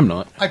 I'm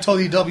not. I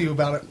told EW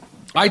about it.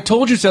 I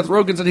told you Seth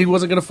Rogen said he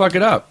wasn't going to fuck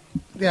it up.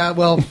 Yeah,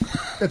 well,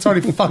 it's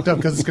already fucked up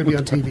because it's going to be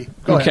on TV.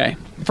 Go ahead.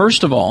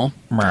 First of all,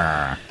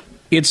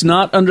 it's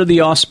not under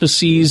the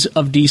auspices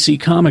of DC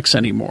Comics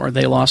anymore.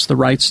 They lost the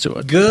rights to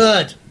it.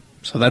 Good.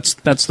 So that's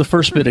the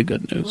first bit of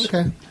good news.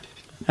 Okay.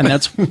 And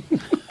that's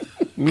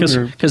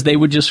because they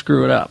would just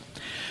screw it up.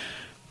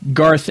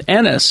 Garth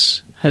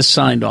Ennis has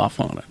signed off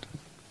on it.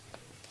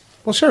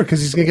 Well, sure, because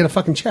he's going to get a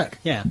fucking check.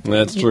 Yeah.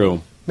 That's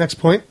true. Next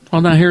point.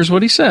 Well, now here's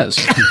what he says.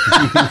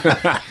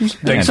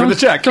 Thanks for the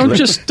check. Don't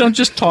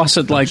just toss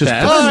it like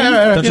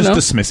that. Don't just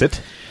dismiss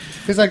it.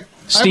 He's like,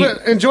 I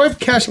would enjoy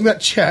cashing that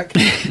check.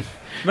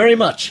 Very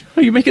much.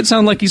 Well, you make it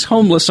sound like he's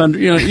homeless.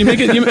 You make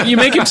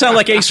him sound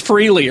like Ace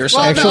Frehley or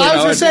something. Well, I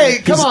was going to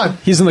say, come on.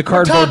 He's in the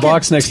cardboard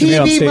box next to me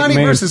on State TV money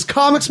Main. versus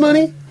comics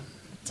money.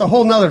 It's a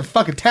whole nother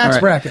fucking tax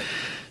bracket.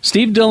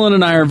 Steve Dillon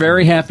and I are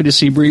very happy to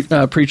see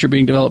Preacher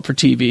being developed for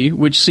TV,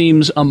 which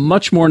seems a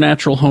much more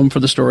natural home for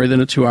the story than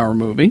a 2-hour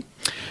movie.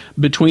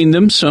 Between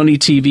them, Sony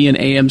TV and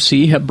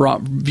AMC have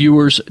brought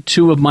viewers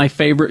 2 of my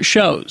favorite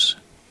shows,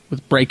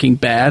 with Breaking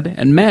Bad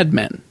and Mad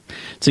Men.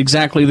 It's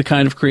exactly the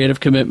kind of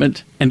creative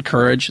commitment and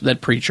courage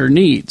that Preacher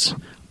needs.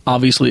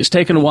 Obviously, it's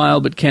taken a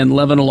while, but Ken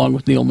Levin, along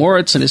with Neil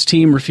Moritz and his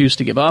team, refused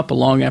to give up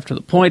long after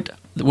the point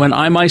when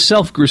I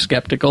myself grew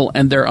skeptical,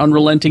 and their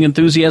unrelenting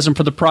enthusiasm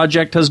for the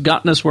project has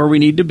gotten us where we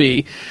need to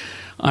be.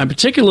 I'm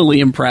particularly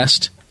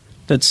impressed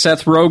that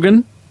Seth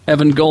Rogen,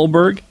 Evan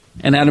Goldberg,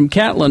 and Adam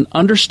Catlin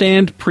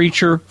understand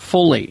Preacher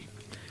fully,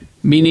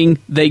 meaning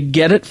they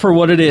get it for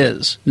what it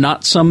is,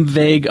 not some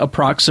vague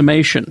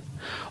approximation.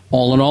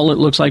 All in all, it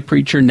looks like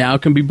Preacher now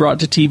can be brought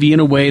to TV in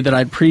a way that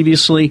I'd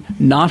previously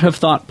not have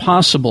thought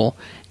possible,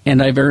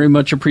 and I very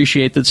much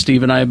appreciate that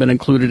Steve and I have been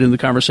included in the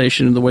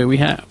conversation in the way we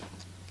have.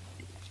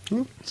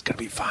 It's going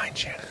to be fine,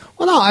 Shannon.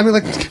 Well, no, I mean,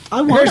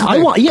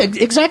 I want, yeah,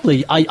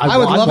 exactly. I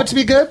would love it to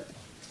be good.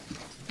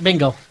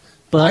 Bingo.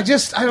 But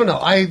I don't know.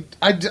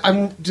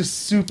 I'm just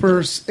super.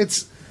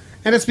 It's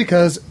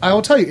because I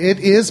will tell you, it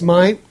is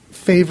my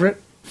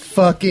favorite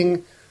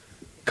fucking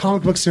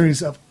comic book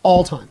series of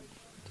all time.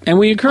 And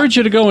we encourage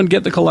you to go and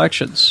get the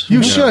collections.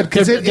 You should,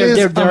 because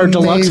there are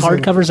deluxe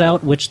hardcovers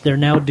out, which they're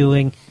now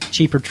doing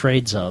cheaper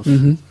trades of.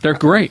 Mm-hmm. They're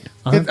great.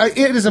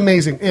 It is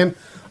amazing, and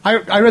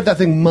I read that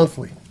thing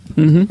monthly.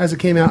 Mm-hmm. As it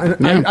came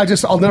out, and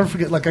I'll never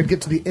forget. Like, I'd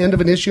get to the end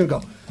of an issue and go,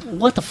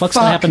 "What the fuck's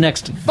gonna happen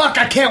next?" Fuck!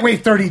 I can't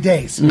wait 30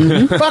 days.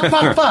 Mm-hmm.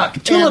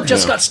 Fuck! Tulip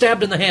just got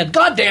stabbed in the hand.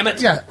 God damn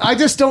it! Yeah, I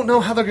just don't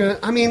know how they're gonna.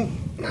 I mean,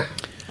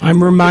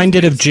 I'm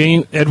reminded of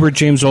Edward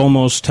James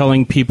Olmos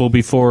telling people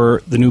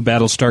before the new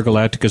Battlestar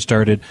Galactica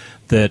started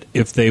that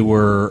if they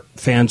were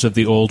fans of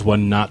the old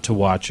one, not to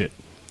watch it,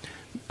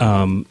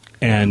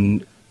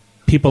 and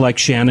people like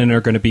Shannon are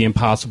going to be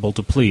impossible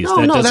to please.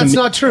 No, that's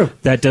not true.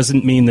 That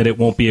doesn't mean that it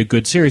won't be a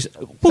good series.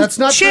 Well, that's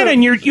not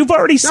Shannon, true. You've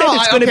already said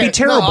it's going to be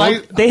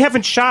terrible. They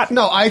haven't shot.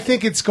 No, I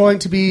think it's going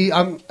to be.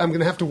 I'm going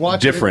to have to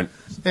watch different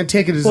it and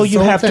take it as well. its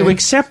You own have thing. to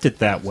accept it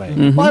that way.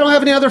 Mm-hmm. Well, I don't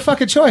have any other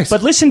fucking choice.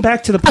 But listen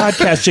back to the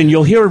podcast and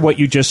you'll hear what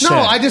you just said.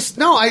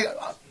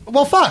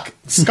 Well, fuck,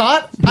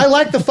 Scott. I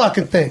like the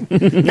fucking thing,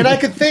 and I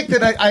could think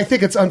that I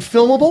think it's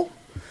unfilmable.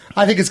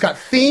 I think it's got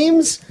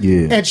themes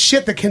and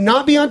shit that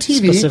cannot be on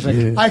TV. Specific.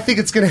 Yeah. I think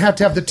it's going to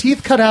have the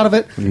teeth cut out of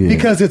it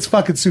because it's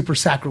fucking super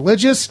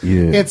sacrilegious.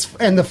 Yeah.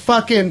 And the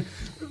fucking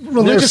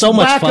religious so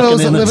much wackos that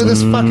fucking live in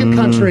this fucking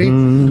country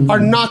are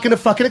not going to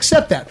fucking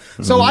accept that.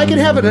 So I can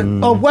have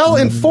a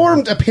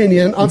well-informed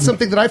opinion on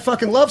something that I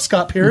fucking love,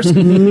 Scott Pierce,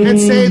 and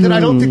say that I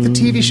don't think the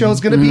TV show is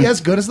going to be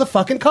as good as the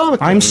fucking comic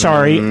book. I'm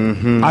sorry.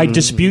 I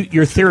dispute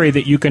your theory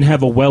that you can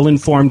have a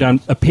well-informed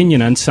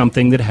opinion on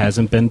something that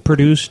hasn't been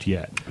produced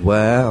yet.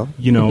 Well,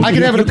 You know, I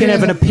can have an you can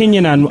have an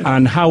opinion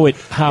on how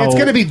it's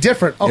going to be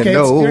different. Okay,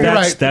 no. you're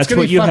right. That's It's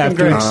gonna what be you fucking have to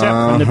great. accept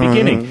from the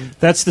beginning.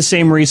 That's the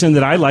same reason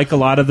that I like a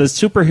lot of the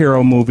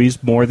superhero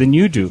movies more than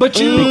you do.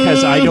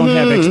 Because I don't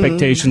have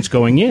expectations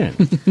going in.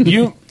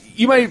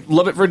 You might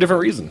love it for a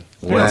different reason.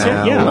 Wow.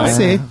 Yeah. We'll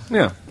see.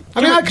 Yeah.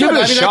 I mean, I could give it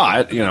a I mean,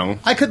 shot. You know,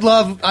 I could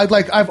love.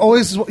 I've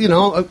always,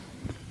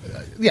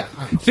 yeah.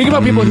 think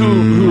about people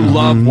who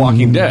love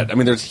Walking Dead. I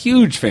mean, there's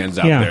huge fans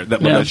out Yeah. there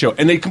that love Yeah. that show,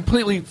 and they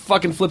completely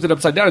fucking flipped it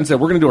upside down and said,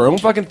 "We're going to do our own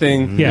fucking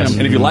thing." Yes.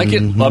 And if you like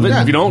it, love it.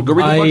 Yeah. If you don't, go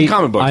read the fucking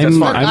comic books. That's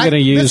fine. I'm gonna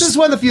use- This is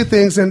one of the few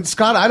things, and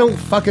Scott, I don't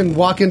fucking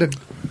walk into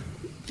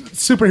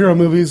superhero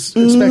movies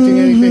expecting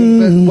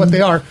anything but what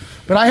they are.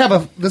 But I have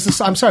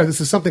I'm sorry,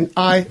 this is something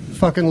I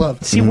fucking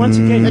love. See, once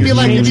again, It'd be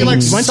like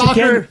once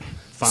soccer, again,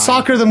 fine.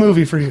 soccer the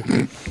movie for you.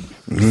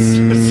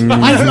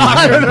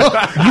 I don't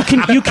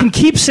know. You can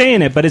keep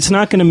saying it, but it's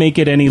not going to make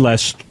it any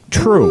less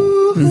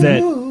true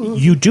that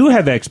you do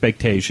have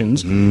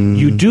expectations.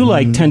 You do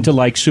tend to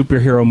like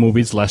superhero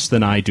movies less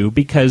than I do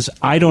because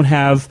I don't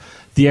have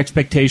the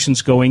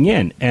expectations going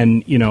in,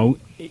 and The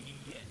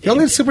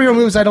only superhero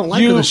movies I don't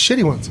like are the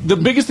shitty ones. The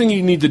biggest thing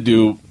you need to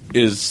do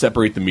is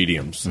separate the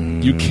mediums.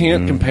 You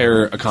can't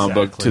compare a comic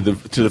book to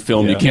the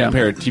film. You can't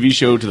compare a TV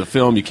show to the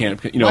film. You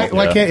can't.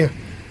 Why can't you?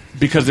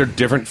 Because they're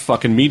different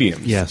fucking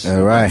mediums. yes,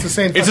 All right. It's the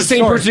same. It's the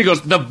same person who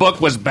goes, the book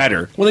was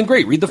better. Well, then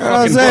great, read the what I'm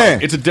fucking saying.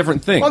 book. It's a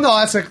different thing. Well, no,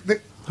 that's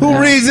Who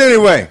reads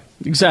anyway?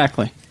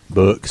 Exactly.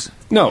 Books.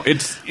 No,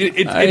 it's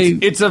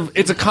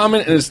a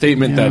comment and a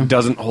statement that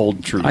doesn't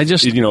hold true.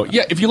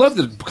 If you love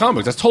the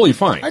comics, that's totally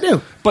fine. I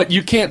do. But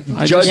you can't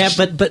judge. Yeah,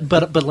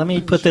 but let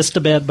me put this to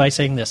bed by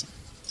saying this.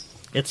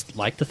 It's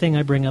like the thing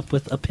I bring up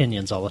with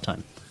opinions all the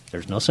time.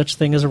 There's no such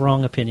thing as a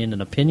wrong opinion.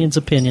 An opinion's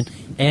opinion.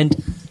 And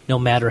no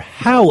matter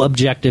how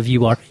objective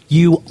you are,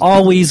 you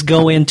always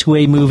go into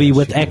a movie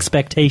with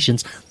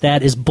expectations.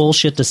 That is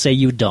bullshit to say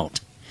you don't.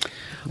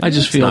 I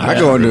just feel I bad.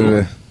 go into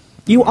the.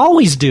 You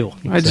always do.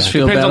 I just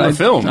feel Depends bad. on the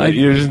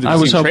film. I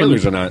was hoping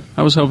trailers or not.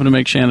 I was hoping to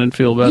make Shannon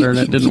feel better, and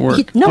it didn't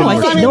work.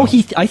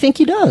 I think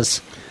he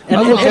does. And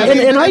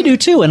I do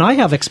too, and I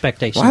have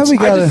expectations. Why we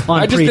gotta?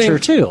 on Preacher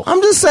too.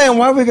 I'm just saying,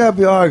 why we gotta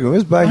be arguing?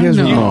 It's Black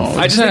History Month.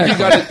 I just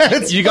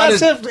think you got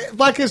to.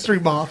 Black History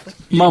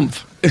Month.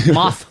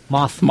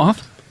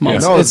 Moth.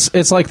 No,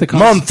 It's like the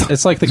Month.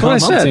 It's like the That's what I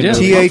said, Constantine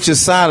yeah. movie. TH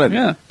is silent.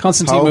 Yeah.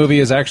 Constantine Oh. movie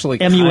is actually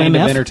kind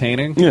MUMF? of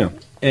entertaining. Yeah.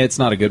 It's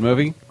not a good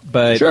movie,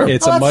 but Sure.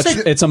 it's Oh, a let's much take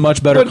it- it's a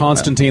much better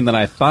Constantine than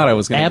I thought I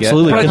was going to get.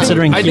 Absolutely. But I think-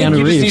 Considering I think Keanu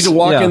you just Reeves. need to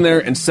walk Yeah. in there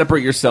and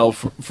separate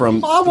yourself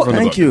from the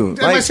Thank book. you.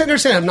 Am I sitting there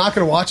saying I'm not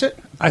going to watch it?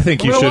 I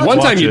think you Well, should. One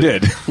watch time you it.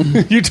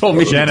 did. You told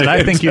me, Shannon. you I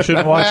did. think you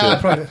shouldn't watch Yeah,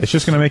 it. probably. It's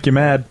just going to make you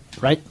mad.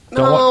 Right?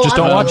 Just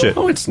don't watch it.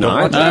 No, it's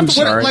not. I'm What-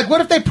 sorry. Like, what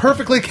if they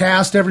perfectly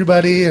cast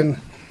everybody and?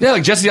 Yeah,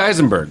 like Jesse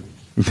Eisenberg.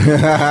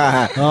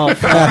 Oh,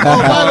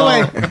 by the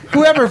way,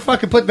 whoever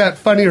fucking put that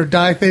Funny or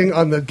Die thing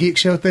on the Geek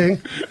Show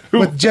thing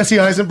with Jesse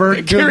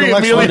Eisenberg doing Carrie the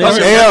Lex Amelia.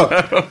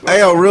 Luthor, Hey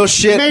yo, real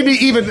shit. made me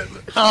even.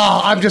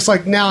 Oh, I'm just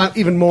like now.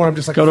 Even more. I'm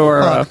just like Go to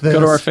our fuck this.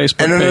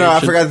 Facebook And page. no, I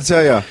forgot to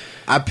tell you.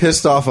 I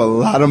pissed off a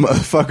lot of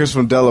motherfuckers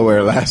from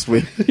Delaware last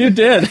week. You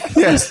did.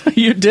 Yes.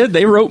 You did.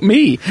 They wrote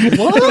me.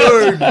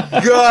 Oh,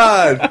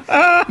 God.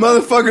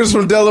 Motherfuckers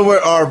from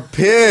Delaware are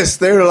pissed.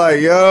 They were like,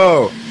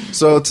 yo.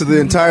 So to the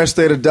entire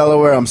state of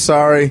Delaware, I'm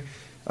sorry.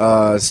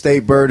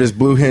 State bird is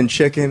blue hen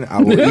chicken.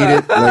 I will eat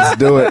it. Let's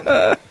do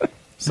it.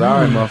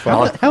 Sorry,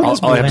 motherfucker.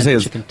 All I have to say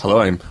is,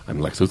 hello, I'm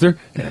Lex Luthor,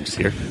 and I'm just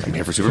here. I'm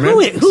here for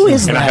Superman. Who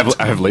is and that?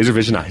 I have laser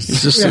vision eyes.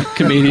 He's just a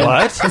comedian.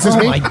 This is Oh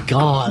me. my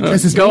God.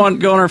 This is Go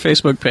me. on our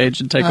Facebook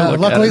page and take a look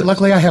Luckily, at it.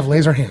 luckily, I have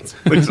laser hands.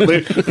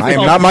 I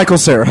am not Michael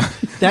Cera.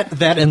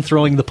 That and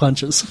throwing the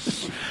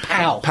punches.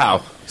 Pow.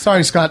 Pow.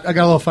 Sorry, Scott. I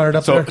got a little fired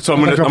up So, there. so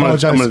I'm I'd like to gonna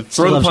apologize.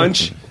 throw the Loves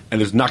punch, and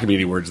there's not gonna be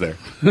any words there.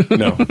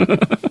 No.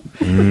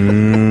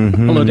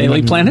 Hello,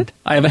 Daily Planet.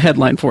 I have a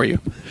headline for you.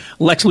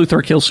 Lex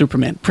Luthor kills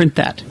Superman. Print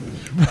that.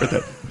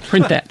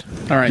 Print that.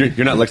 All right.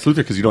 You're not Lex Luthor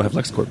because you don't have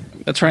LexCorp.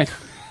 That's right.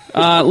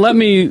 Let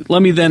me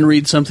then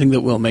read something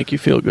that will make you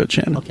feel good,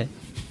 Shannon. Okay.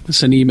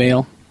 It's an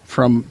email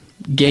from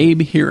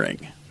Gabe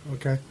Hearing.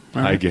 Okay.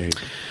 Hi, Gabe.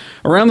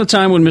 Around the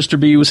time when Mr.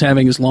 B was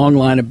having his long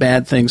line of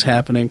bad things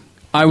happening,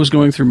 I was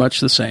going through much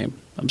the same.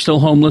 I'm still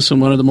homeless in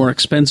one of the more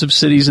expensive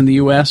cities in the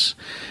U.S.,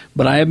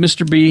 but I have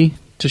Mr. B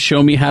to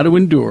show me how to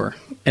endure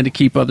and to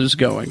keep others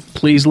going.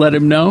 Please let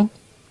him know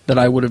that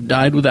I would have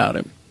died without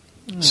him.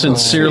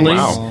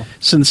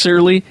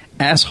 Sincerely,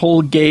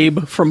 asshole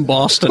Gabe from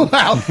Boston.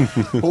 Wow.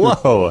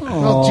 Whoa.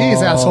 Well,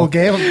 geez, asshole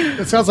Gabe.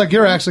 It sounds like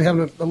you're actually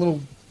having a little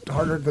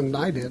harder than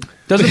I did.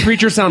 Does the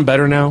preacher sound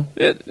better now?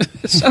 It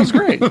sounds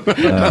great.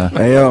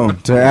 Hey, yo,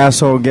 to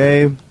asshole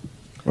Gabe.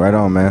 Right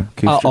on, man.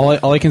 Keep All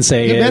I can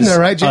say You've is been there,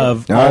 right, Jim? I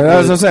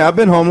was gonna say I've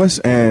been homeless,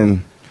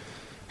 and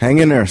Hang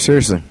in there,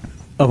 seriously.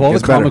 Of all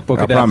It's the comic better, book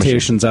I promise you.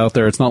 adaptations out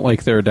there, it's not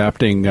like they're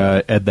adapting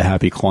Ed the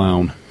Happy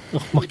Clown.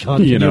 Oh my God!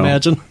 Can you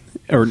imagine?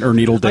 Or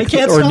Needle Dick, I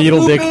can't or stop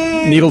Needle Dick,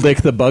 moving! Needle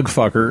Dick the Bug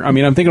Fucker. I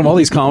mean, I'm thinking of all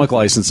these comic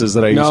licenses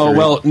that I used to read.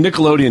 well,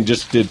 Nickelodeon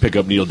just did pick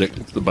up Needle Dick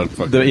the Bug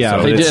Fucker. Yeah,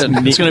 They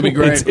did. It's going to be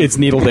great. It's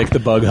Needle Dick the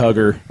Bug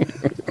Hugger.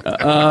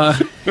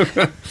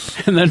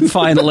 And then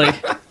finally,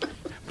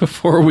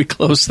 before we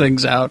close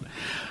things out,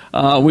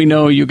 we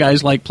know you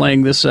guys like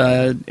playing this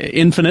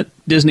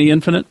Disney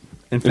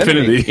Infinity.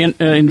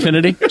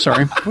 Infinity.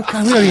 Sorry. God, we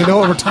don't even know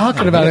what we're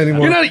talking about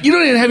anymore. You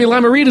don't even have any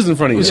Lamaritas in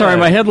front of you. Sorry,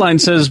 my headline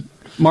says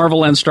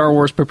Marvel and Star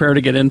Wars prepare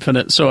to get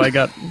infinite, so I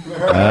got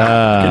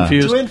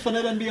confused. To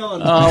infinite and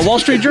beyond. Wall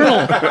Street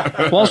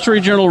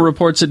Journal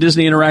reports that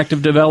Disney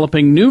Interactive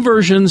developing new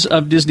versions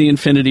of Disney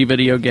Infinity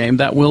video game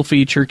that will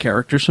feature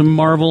characters from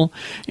Marvel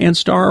and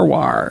Star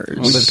Wars.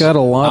 Well, they've got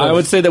a lot. I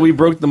would say that we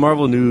broke the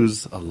Marvel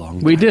news a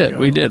long time ago.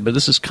 We did, but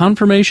this is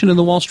confirmation in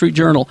the Wall Street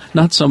Journal,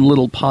 not some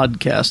little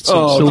podcast,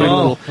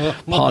 little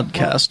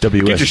podcast.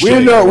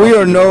 We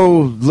are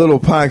no little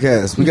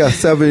podcast. We got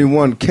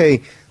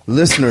 71K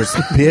listeners,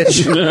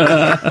 bitch.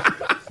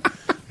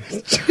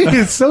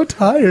 He's so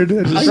tired.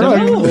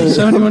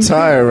 I'm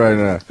tired right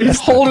now. He's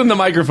holding the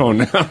microphone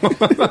now.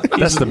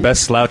 That's the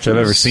best slouch I've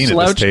ever seen at this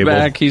Slouched table.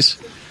 back.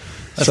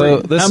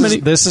 So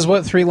this is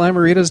what 3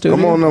 Lamaritas do.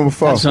 I'm on number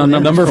 4. That's on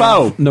number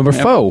 4. Number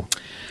 4.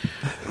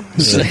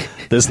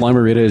 This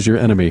Lamarita is your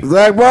enemy.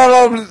 Like,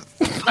 well,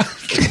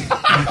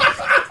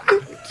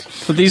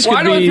 But these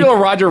Why could do I be feel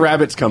Roger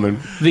Rabbit's coming?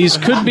 these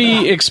could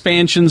be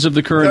expansions of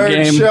the current third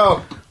game,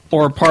 show.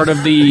 or part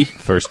of the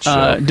First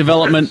show.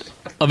 development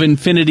of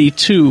Infinity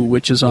 2,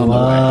 which is on the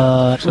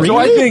way. So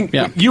I think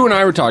Yeah. you and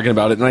I were talking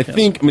about it, and I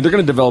think they're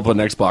going to develop an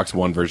Xbox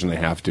One version. They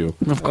have to,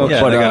 Of course.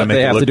 Yeah, but, they gotta make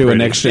They it have look to do a pretty.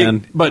 next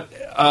gen. but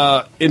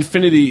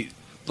Infinity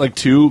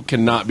 2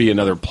 cannot be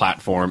another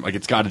platform. Like,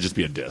 it's got to just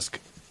be a disc.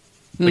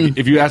 Like,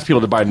 if you ask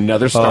people to buy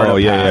another startup,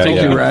 yeah, I think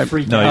yeah. you're right.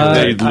 No,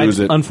 they'd lose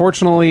it.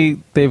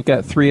 Unfortunately, they've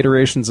got 3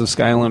 iterations of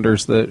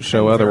Skylanders that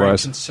show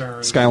otherwise.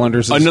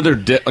 Skylanders is Another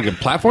like a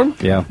platform.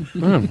 yeah.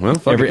 Well,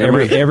 fuck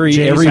Every it.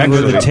 Jay's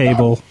under the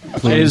table.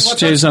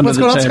 Jay's under what's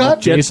the going on, table. Scott?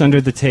 Jay's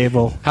under the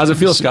table. How's it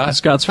feel, Scott?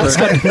 Scott's first.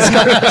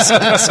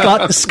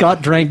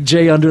 Scott drank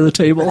Jay under the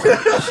table.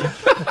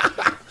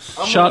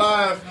 Shot.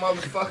 alive,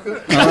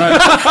 motherfucker.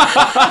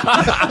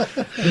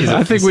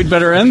 I think we'd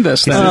better end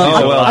this then.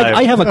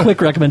 I have a quick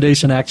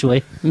recommendation,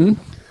 actually.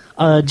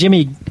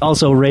 Jimmy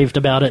also raved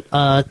about it.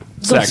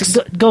 Sex.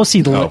 Go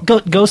see the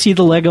go see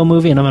the Lego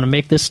Movie, and I'm going to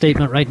make this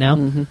statement right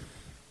now.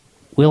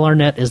 Will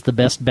Arnett is the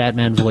best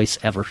Batman voice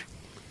ever.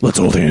 Let's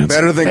hold hands.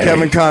 Better than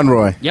Kevin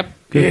Conroy. Yep.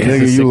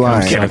 Nigga, you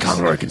lying. Kevin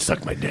Conroy can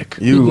suck my dick.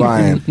 You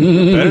lying.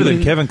 Better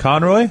than Kevin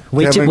Conroy?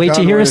 Wait Kevin to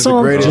hear Conroy a is the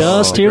song. greatest-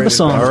 Just hear the greatest-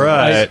 song. All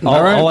right.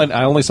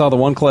 I only saw the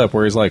one clip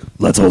where he's like,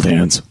 "Let's hold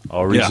hands."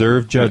 I'll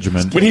reserve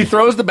judgment. When he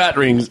throws the bat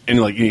rings and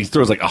he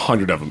throws like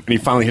 100 of them, and he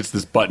finally hits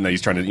this button that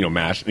he's trying to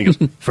mash, and he goes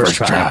first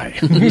try.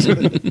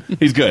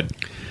 He's good.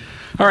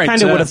 All right.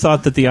 Kind of would have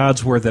thought that the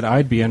odds were that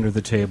I'd be under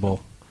the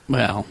table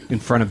Well, in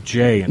front of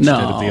Jay instead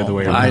no. of the other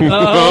way around.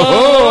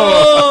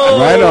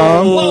 Right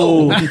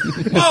on.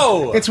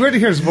 It's weird to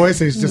hear his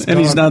voice. And he's just and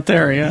he's gone. not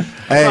there. Yeah.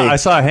 Hey, I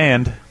saw a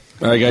hand.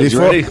 All right, guys, you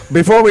ready?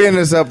 before we end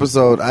this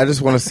episode, I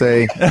just want to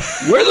say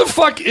Where the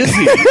fuck is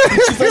he?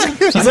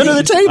 He's under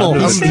the table.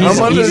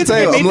 I'm under the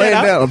table. I'm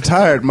laying down. I'm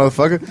tired,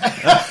 motherfucker.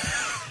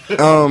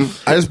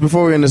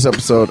 Before we end this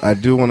episode, I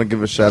do want to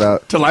give a shout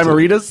out To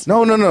Limeritas?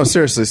 No.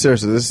 Seriously. This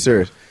is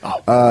serious.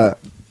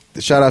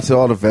 Shout out to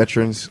all the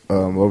veterans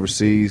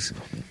overseas.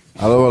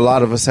 I know a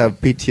lot of us have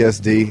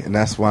PTSD, and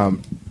that's why I'm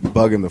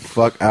bugging the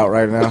fuck out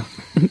right now.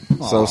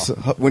 so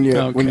when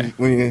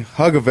you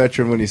hug a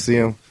veteran when you see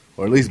him,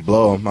 or at least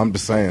blow him, I'm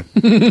just saying.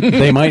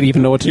 They might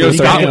even know what to do. with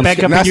their hands. back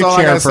up And in that's your all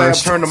I chair gotta say. I'll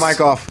first. turn the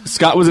mic off.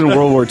 Scott was in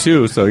World War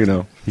II,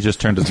 so He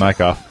just turned his mic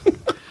off.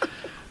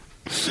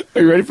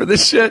 Are you ready for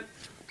this shit?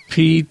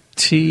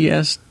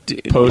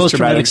 PTSD.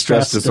 Post-traumatic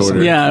stress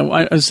disorder. Yeah,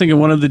 I was thinking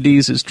one of the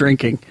D's is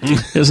drinking,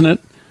 isn't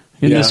it?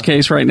 In Yeah. this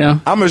case right now.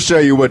 I'm gonna show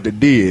you what the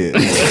D is.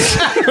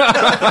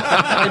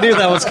 I knew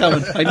that was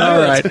coming. I knew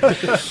All it.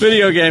 right.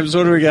 Video games,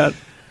 what do we got?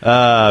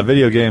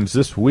 Video games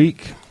this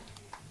week.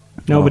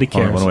 Nobody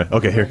Hold on, cares. one away.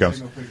 Okay, here it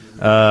comes.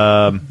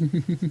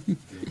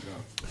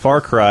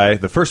 Far Cry,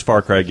 the first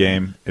Far Cry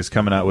game, is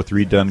coming out with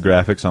redone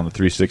graphics on the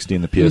 360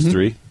 and the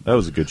PS3. That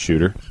was a good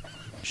shooter.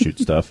 Shoot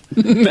stuff.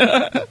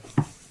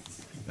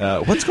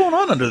 What's going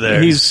on under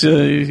there? He's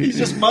He's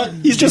just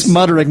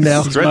muttering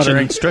now.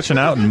 stretching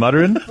out and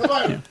muttering.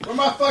 Where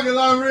my fucking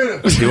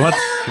Lamarita? He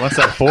wants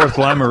that fourth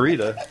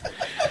Lamarita.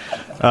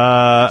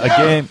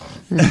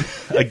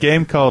 A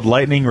game called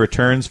Lightning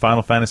Returns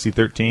Final Fantasy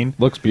 13.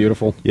 Looks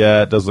beautiful.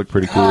 Yeah, it does look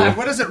pretty cool. God,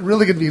 when is it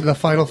really going to be the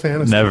Final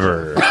Fantasy?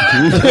 Never.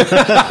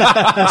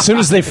 As soon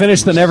as they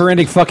finish the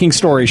never-ending fucking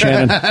story,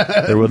 Shannon.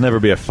 There will never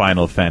be a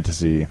Final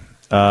Fantasy.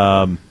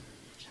 PS3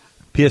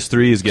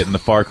 is getting the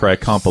Far Cry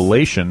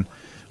compilation,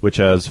 which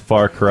has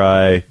Far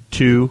Cry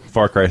 2,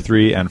 Far Cry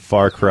 3, and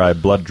Far Cry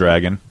Blood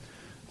Dragon.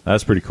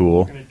 That's pretty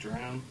cool.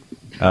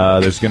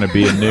 There's going to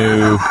be a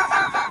new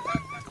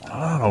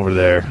on over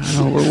there?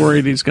 Oh, we're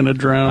worried he's going to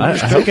drown. I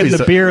hope Look at he's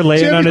the beer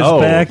laying on his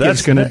back.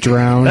 He's going to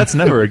drown. That's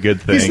never a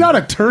good thing. He's not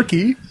a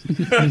turkey.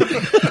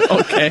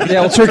 Okay.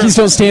 Yeah, well, turkeys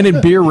don't stand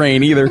in beer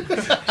rain either.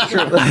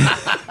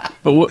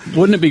 But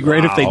wouldn't it be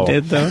great if they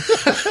did, though?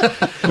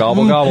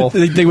 Gobble, gobble.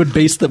 They would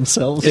base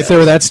themselves. If they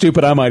were that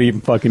stupid, I might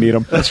even fucking eat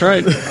them. That's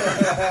right.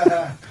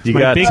 You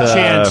got big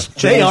chance.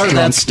 They are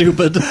that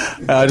stupid.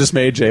 I just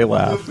made Jay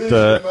laugh. He's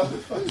still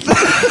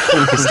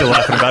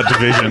laughing about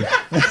Division.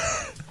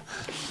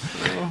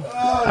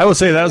 I will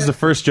say that was the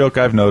first joke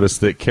I've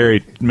noticed that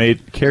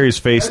Carrie's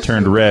face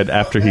turned red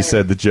after he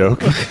said the joke.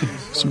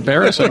 It's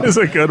embarrassing. It was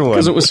a good one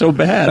because it was so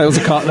bad. That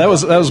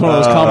was one of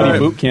those comedy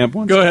boot camp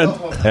ones. Go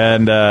ahead.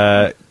 And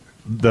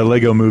the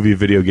Lego Movie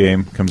video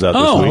game comes out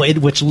this week.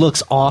 Which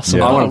looks awesome.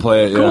 Yeah. I want to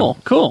play it. Yeah.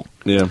 Cool.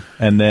 Yeah.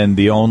 And then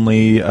the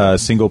only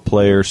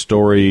single-player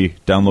story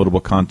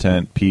downloadable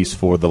content piece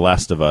for The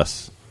Last of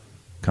Us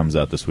comes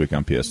out this week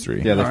on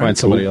PS3. Yeah, they find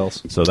somebody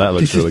else. So that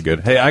looks really good.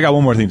 Hey, I got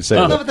one more thing to say.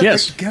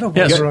 Yes. Ghetto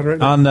Yes. Boys are on right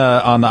now.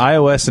 On the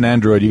iOS and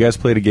Android, you guys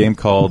played a game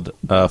called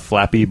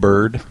Flappy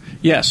Bird.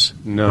 Yes.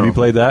 No. Have you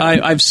played that?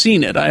 I've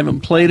seen it. I haven't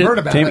played it. Heard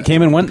about it.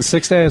 Came and went in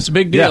 6 days. It's a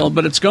big deal, Yeah.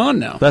 but it's gone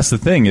now. That's the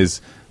thing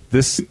is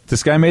this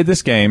guy made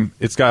this game.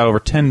 It's got over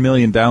 10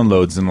 million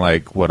downloads in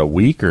like what, a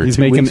week or He's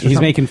 2 making weeks or he's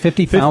something? making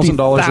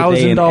 $50,000 a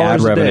day in $50,000 ad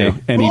a revenue, day.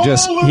 and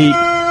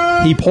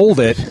he pulled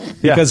it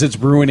because it's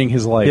ruining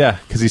his life. Yeah,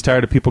 because he's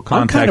tired of people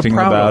contacting him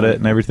proud about of it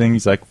and everything.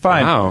 He's like,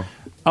 fine, Wow.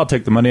 I'll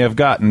take the money I've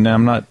got, and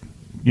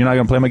you're not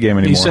going to play my game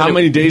anymore. said- How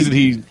many days did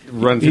he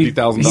run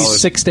 $50,000?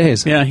 6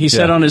 days. Yeah, he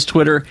said on his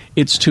Twitter,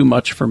 "It's too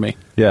much for me."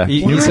 Yeah,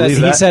 He You said,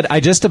 believe that? I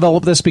just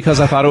developed this because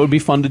I thought it would be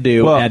fun to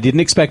do, Well- and I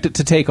didn't expect it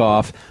to take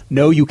off.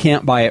 No, you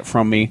can't buy it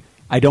from me.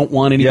 I don't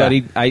want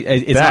anybody.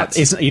 Yeah.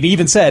 It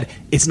even said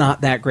it's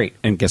not that great,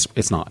 and guess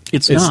it's not.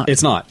 It's not.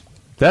 It's not.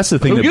 That's the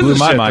thing Who that gives blew a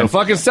my shit, mind. though?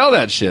 Fucking sell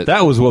that shit.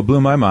 That was what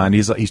blew my mind.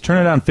 He's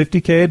turning down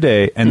 $50K a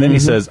day, and then he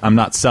says, "I'm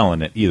not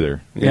selling it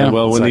either." yeah,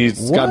 well, It's when like,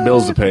 he's got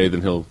bills to pay,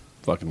 then he'll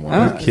fucking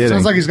want it. Kidding.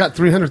 Sounds like he's got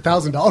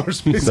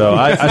 $300,000. So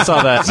I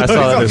saw that. I saw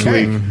that this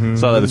okay. week.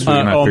 Saw that this week.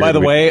 and I Oh, by figured the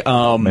we'd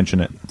way,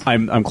 mention it.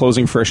 I'm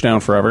closing Frisch down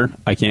forever.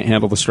 I can't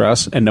handle the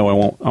stress, and no,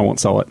 I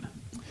won't sell it.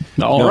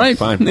 All right.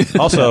 Fine.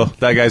 Also,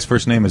 that guy's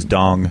first name is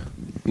Dong.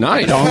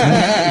 Nice.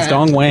 It's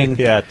Dong Wang.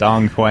 Yeah,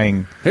 Dong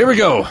Huang. Here we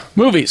go.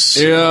 Movies.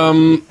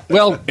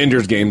 Well,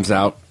 Ender's Game's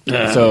out.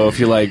 So if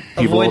you like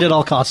people... Avoid at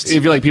all costs.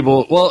 If you like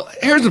people... Well,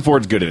 Harrison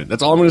Ford's good at it.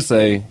 That's all I'm going to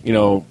say. You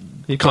know,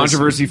 Because-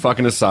 controversy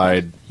fucking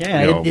aside.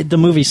 Yeah, you know. the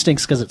movie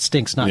stinks because it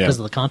stinks, not Yeah. because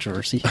of the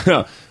controversy.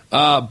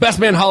 Best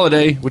Man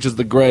Holiday, which is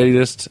the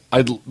greatest.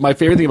 My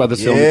favorite thing about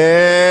this film...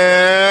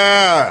 Yeah.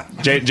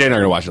 Jay and I are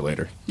going to watch it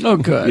later. Oh,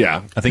 good.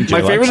 Yeah. I think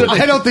Jay my favorite... likes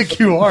it. I don't think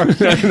you are.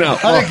 No.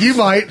 I think you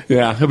might.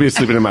 Yeah, he'll be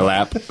sleeping in my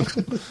lap.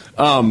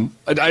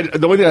 The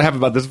only thing I have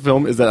about this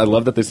film is that I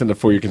love that they send a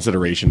for your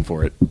consideration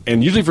for it,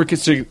 and usually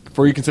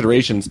for your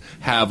considerations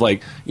have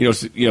like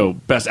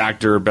best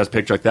actor, best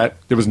picture like that.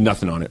 There was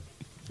nothing on it.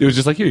 It was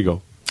just like, here you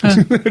go,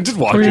 just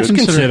watch it.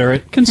 Consider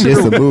it. It's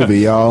Consider the movie,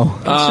 y'all.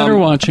 consider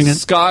watching it.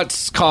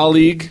 Scott's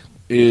colleague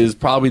is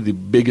probably the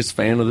biggest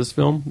fan of this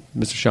film,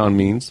 Mr. Sean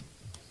Means.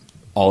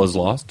 All Is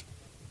Lost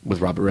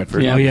with Robert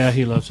Redford. Oh, yeah,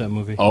 he loves that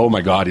movie. Oh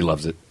my God, he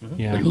loves it.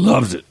 Yeah. He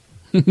loves it.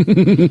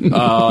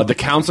 The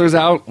Counselor's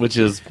out, which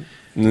is.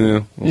 All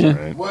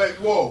right. Wait,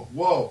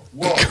 whoa.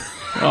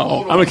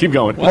 I'm gonna keep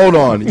going. Hold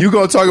on. You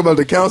gonna talk about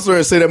The Counselor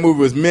and say that movie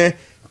was meh?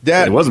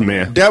 It wasn't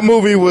meh. That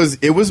movie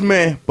was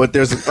meh, but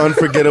there's an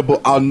unforgettable.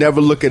 I'll never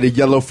look at a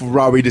yellow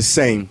Ferrari the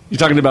same. You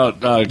talking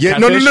about Yeah,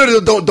 Catfish?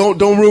 no,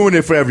 don't ruin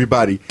it for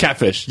everybody.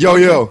 Catfish.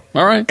 Yo.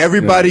 All right.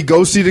 Everybody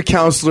go see The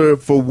Counselor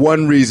for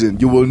one reason.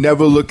 You will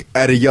never look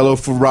at a yellow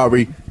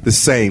Ferrari the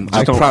same.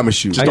 I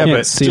promise you. I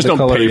can't see just the don't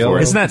color pay for yellow.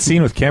 it. Isn't that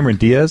scene with Cameron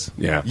Diaz?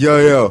 Yeah.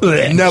 Yo.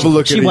 Never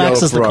look She at a yellow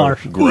waxes the Ferrari.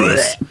 car.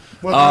 Gross.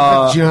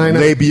 Vagina.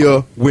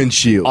 Labia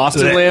windshield.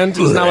 Austin Land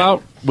is now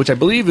out, which I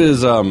believe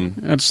is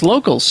It's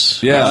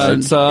locals. yeah,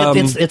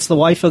 it's It's the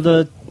wife of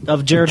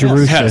Jared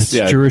Jerusha. Hess,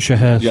 yeah. Jerusha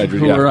Hess. yeah,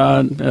 Who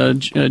were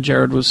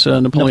Jared was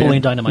Napoleon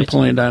Dynamite.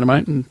 Napoleon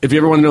Dynamite. And If you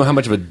ever want to know how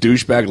much of a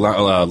douchebag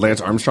Lance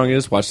Armstrong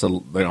is, watch the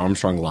Lance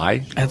Armstrong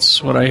Lie.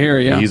 that's what I hear.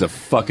 Yeah. He's a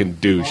fucking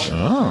douche.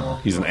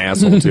 Oh. He's an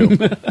asshole too.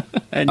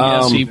 and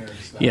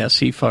yes,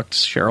 he fucked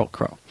Sheryl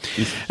Crow.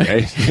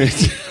 Okay.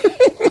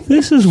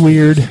 This is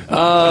weird.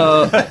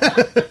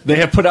 They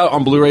have put out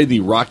on Blu-ray the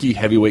Rocky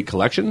Heavyweight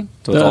Collection.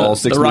 So it's all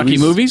six the Rocky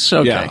movies?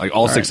 Okay. Yeah, like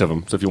all six of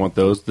them. So if you want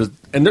those,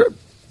 and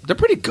they're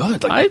pretty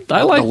good. Like,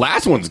 I like the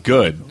last one's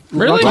good.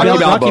 Really?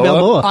 Rocky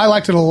Balboa. I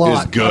liked it a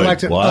lot. It's good. I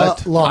liked it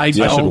What? a lot. I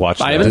should watch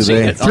I that. haven't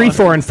seen it. 3,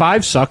 4, and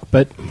 5 suck,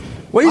 but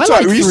What are you I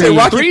talking? like You say three.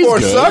 Rocky Three's 4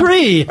 good. suck?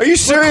 Three. Are you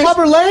serious?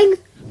 Clubber Lang?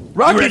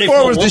 Rocky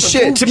 4 was the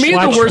shit. To me,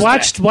 the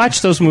worst.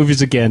 watch those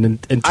movies again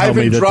and tell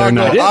me Ivan that they're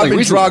not. Ivan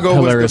Drago was the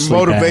hilariously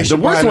motivation bad. The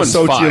worst behind the one's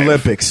Sochi 5.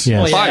 Olympics.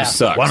 Yeah. Oh, yeah. 5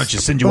 sucks. Why don't you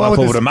send you The one off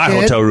with over to his my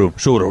kid? hotel room?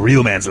 Show what a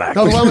real man's like.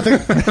 No, the one with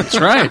the, That's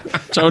right.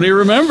 Tony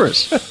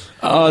remembers.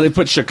 They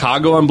put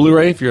Chicago on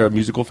Blu-ray if you're a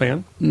musical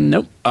fan.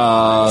 Nope.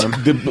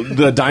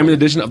 The Diamond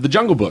Edition of The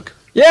Jungle Book.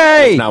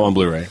 Yay! It's now on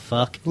Blu-ray.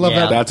 Fuck. Love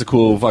that. That's a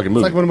cool fucking It's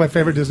movie. like one of my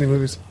favorite Disney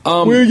movies.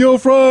 We're your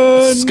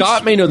friends.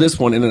 Scott may know this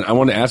one, and I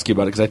want to ask you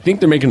about it because I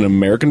think they're making an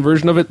American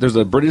version of it. There's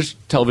a British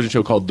television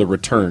show called The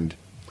Returned.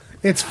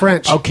 It's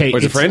French. Okay, Oh,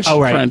 is it French? Oh,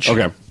 right. French.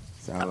 Okay.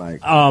 Sound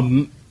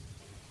like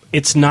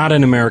It's not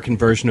an American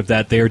version of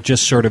that. They are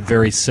just sort of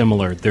very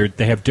similar.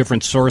 They have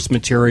different source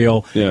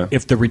material. Yeah.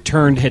 If The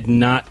Returned had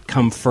not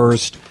come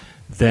first,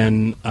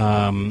 then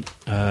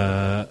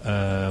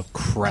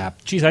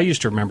crap. Geez, I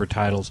used to remember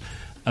titles.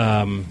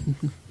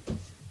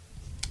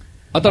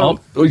 I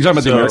thought you're talking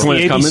about the American one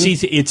The that's coming.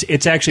 ABC,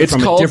 it's actually It's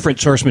from called- a different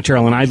source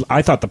material, and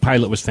I thought the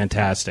pilot was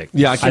fantastic.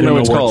 Yeah, I can't don't remember know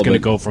what it's where called, it's going to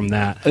but- go from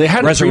that. They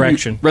had a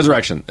Resurrection.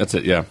 Resurrection. That's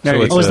it. Yeah.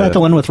 So it's Oh, is that the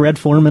one with Red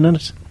Foreman in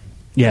it?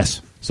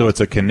 Yes. So it's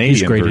a He's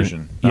Canadian great in it.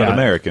 version, not Yeah.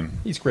 American.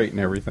 He's great in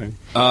everything.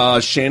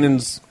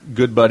 Shannon's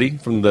good buddy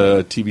from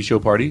the TV show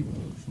Party,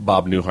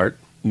 Bob Newhart.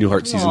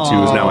 Newhart season 2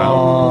 is now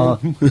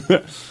out. one of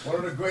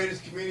the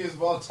greatest comedians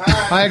of all time.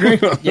 I agree.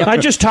 I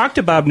just talked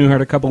to Bob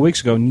Newhart a couple of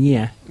weeks ago. And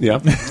yeah. Yeah.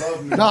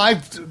 No,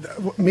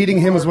 meeting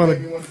him was one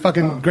of the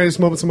fucking greatest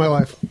moments of my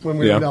life when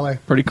we were in LA.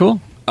 Pretty cool.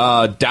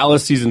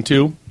 Dallas season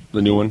 2,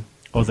 the new one.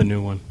 Oh, the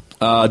new one.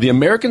 The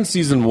American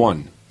season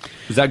 1.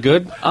 Is that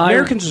good?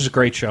 Americans is a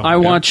great show. I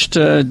watched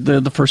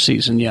the first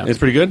season. Yeah, It's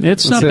pretty good.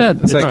 It's not it. bad.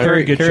 It's It's like a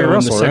very good Carrie show,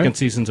 Russell, and the second right?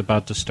 season's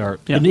about to start.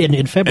 Yeah. In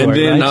And February,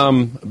 then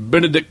right?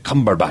 Benedict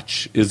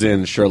Cumberbatch is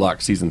in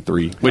Sherlock season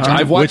 3, which All right.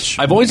 I've watched.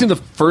 I've only seen the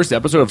first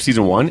episode of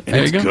season 1, and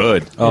There it's you go.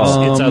 good. It's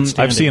outstanding.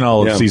 I've seen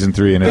all of Yeah. season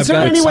 3, and Is it's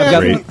there any way I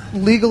great.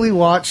 can legally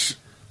watch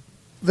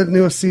the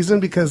newest season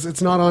because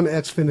it's not on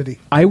Xfinity?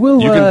 I will.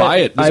 You can buy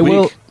it this I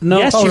will. week. No,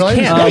 Yes, Oh, you really?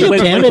 can. No, you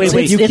Wait, can. wait, It's,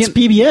 wait, it's, it's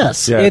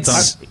PBS. Yeah,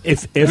 it's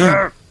If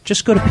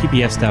just go to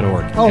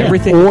pbs.org. Oh, yeah.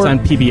 Everything Or- that's on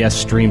PBS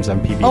streams on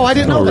PBS. Oh, I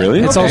didn't know that.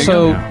 really? it's Okay.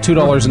 also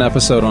 $2 an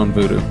episode on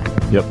Vudu.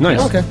 Yep. Nice.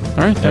 Okay.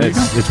 All right, there you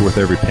go. It's worth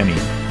every penny.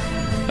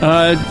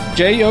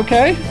 Jay, you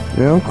okay?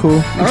 Yeah, I'm cool.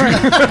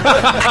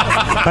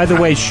 By the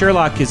way,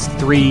 Sherlock is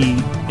 3.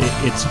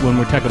 It's when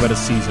we're talking about a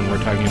season,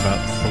 we're talking about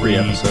 3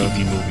 episodes.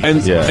 TV movies.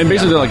 And Yeah. and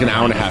basically they're like an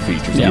hour and a half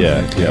each. Or something.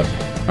 Yeah.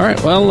 All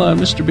right. Well,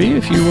 Mr. B,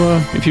 if you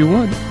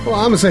would. Well,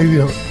 I'm gonna say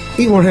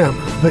eat more ham,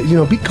 but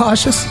be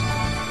cautious.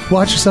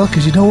 Watch yourself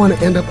because you don't want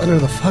to end up under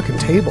the fucking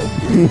table.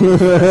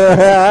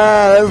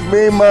 That's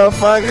me,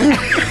 motherfucker.